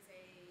 was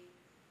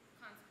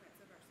a consequence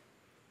of our sin?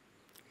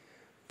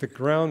 The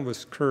ground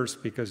was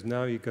cursed because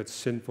now you've got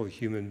sinful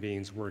human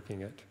beings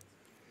working it.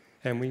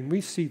 And we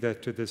see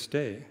that to this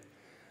day.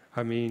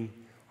 I mean,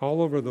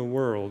 all over the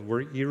world,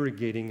 we're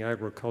irrigating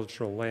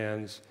agricultural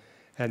lands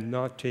and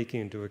not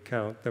taking into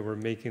account that we're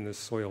making the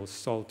soil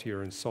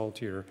saltier and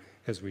saltier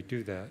as we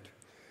do that.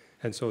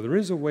 And so there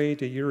is a way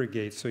to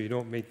irrigate so you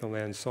don't make the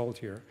land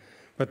saltier.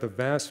 But the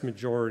vast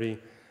majority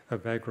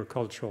of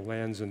agricultural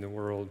lands in the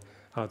world,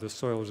 the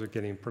soils are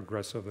getting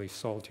progressively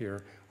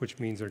saltier, which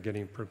means they're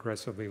getting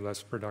progressively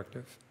less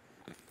productive.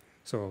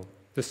 So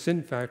the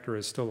sin factor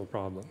is still a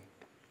problem.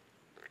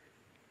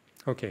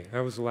 Okay, that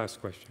was the last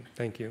question.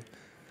 Thank you.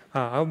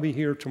 I'll be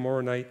here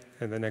tomorrow night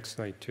and the next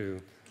night too.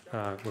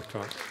 We'll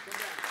talk.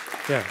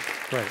 Yeah,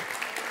 right.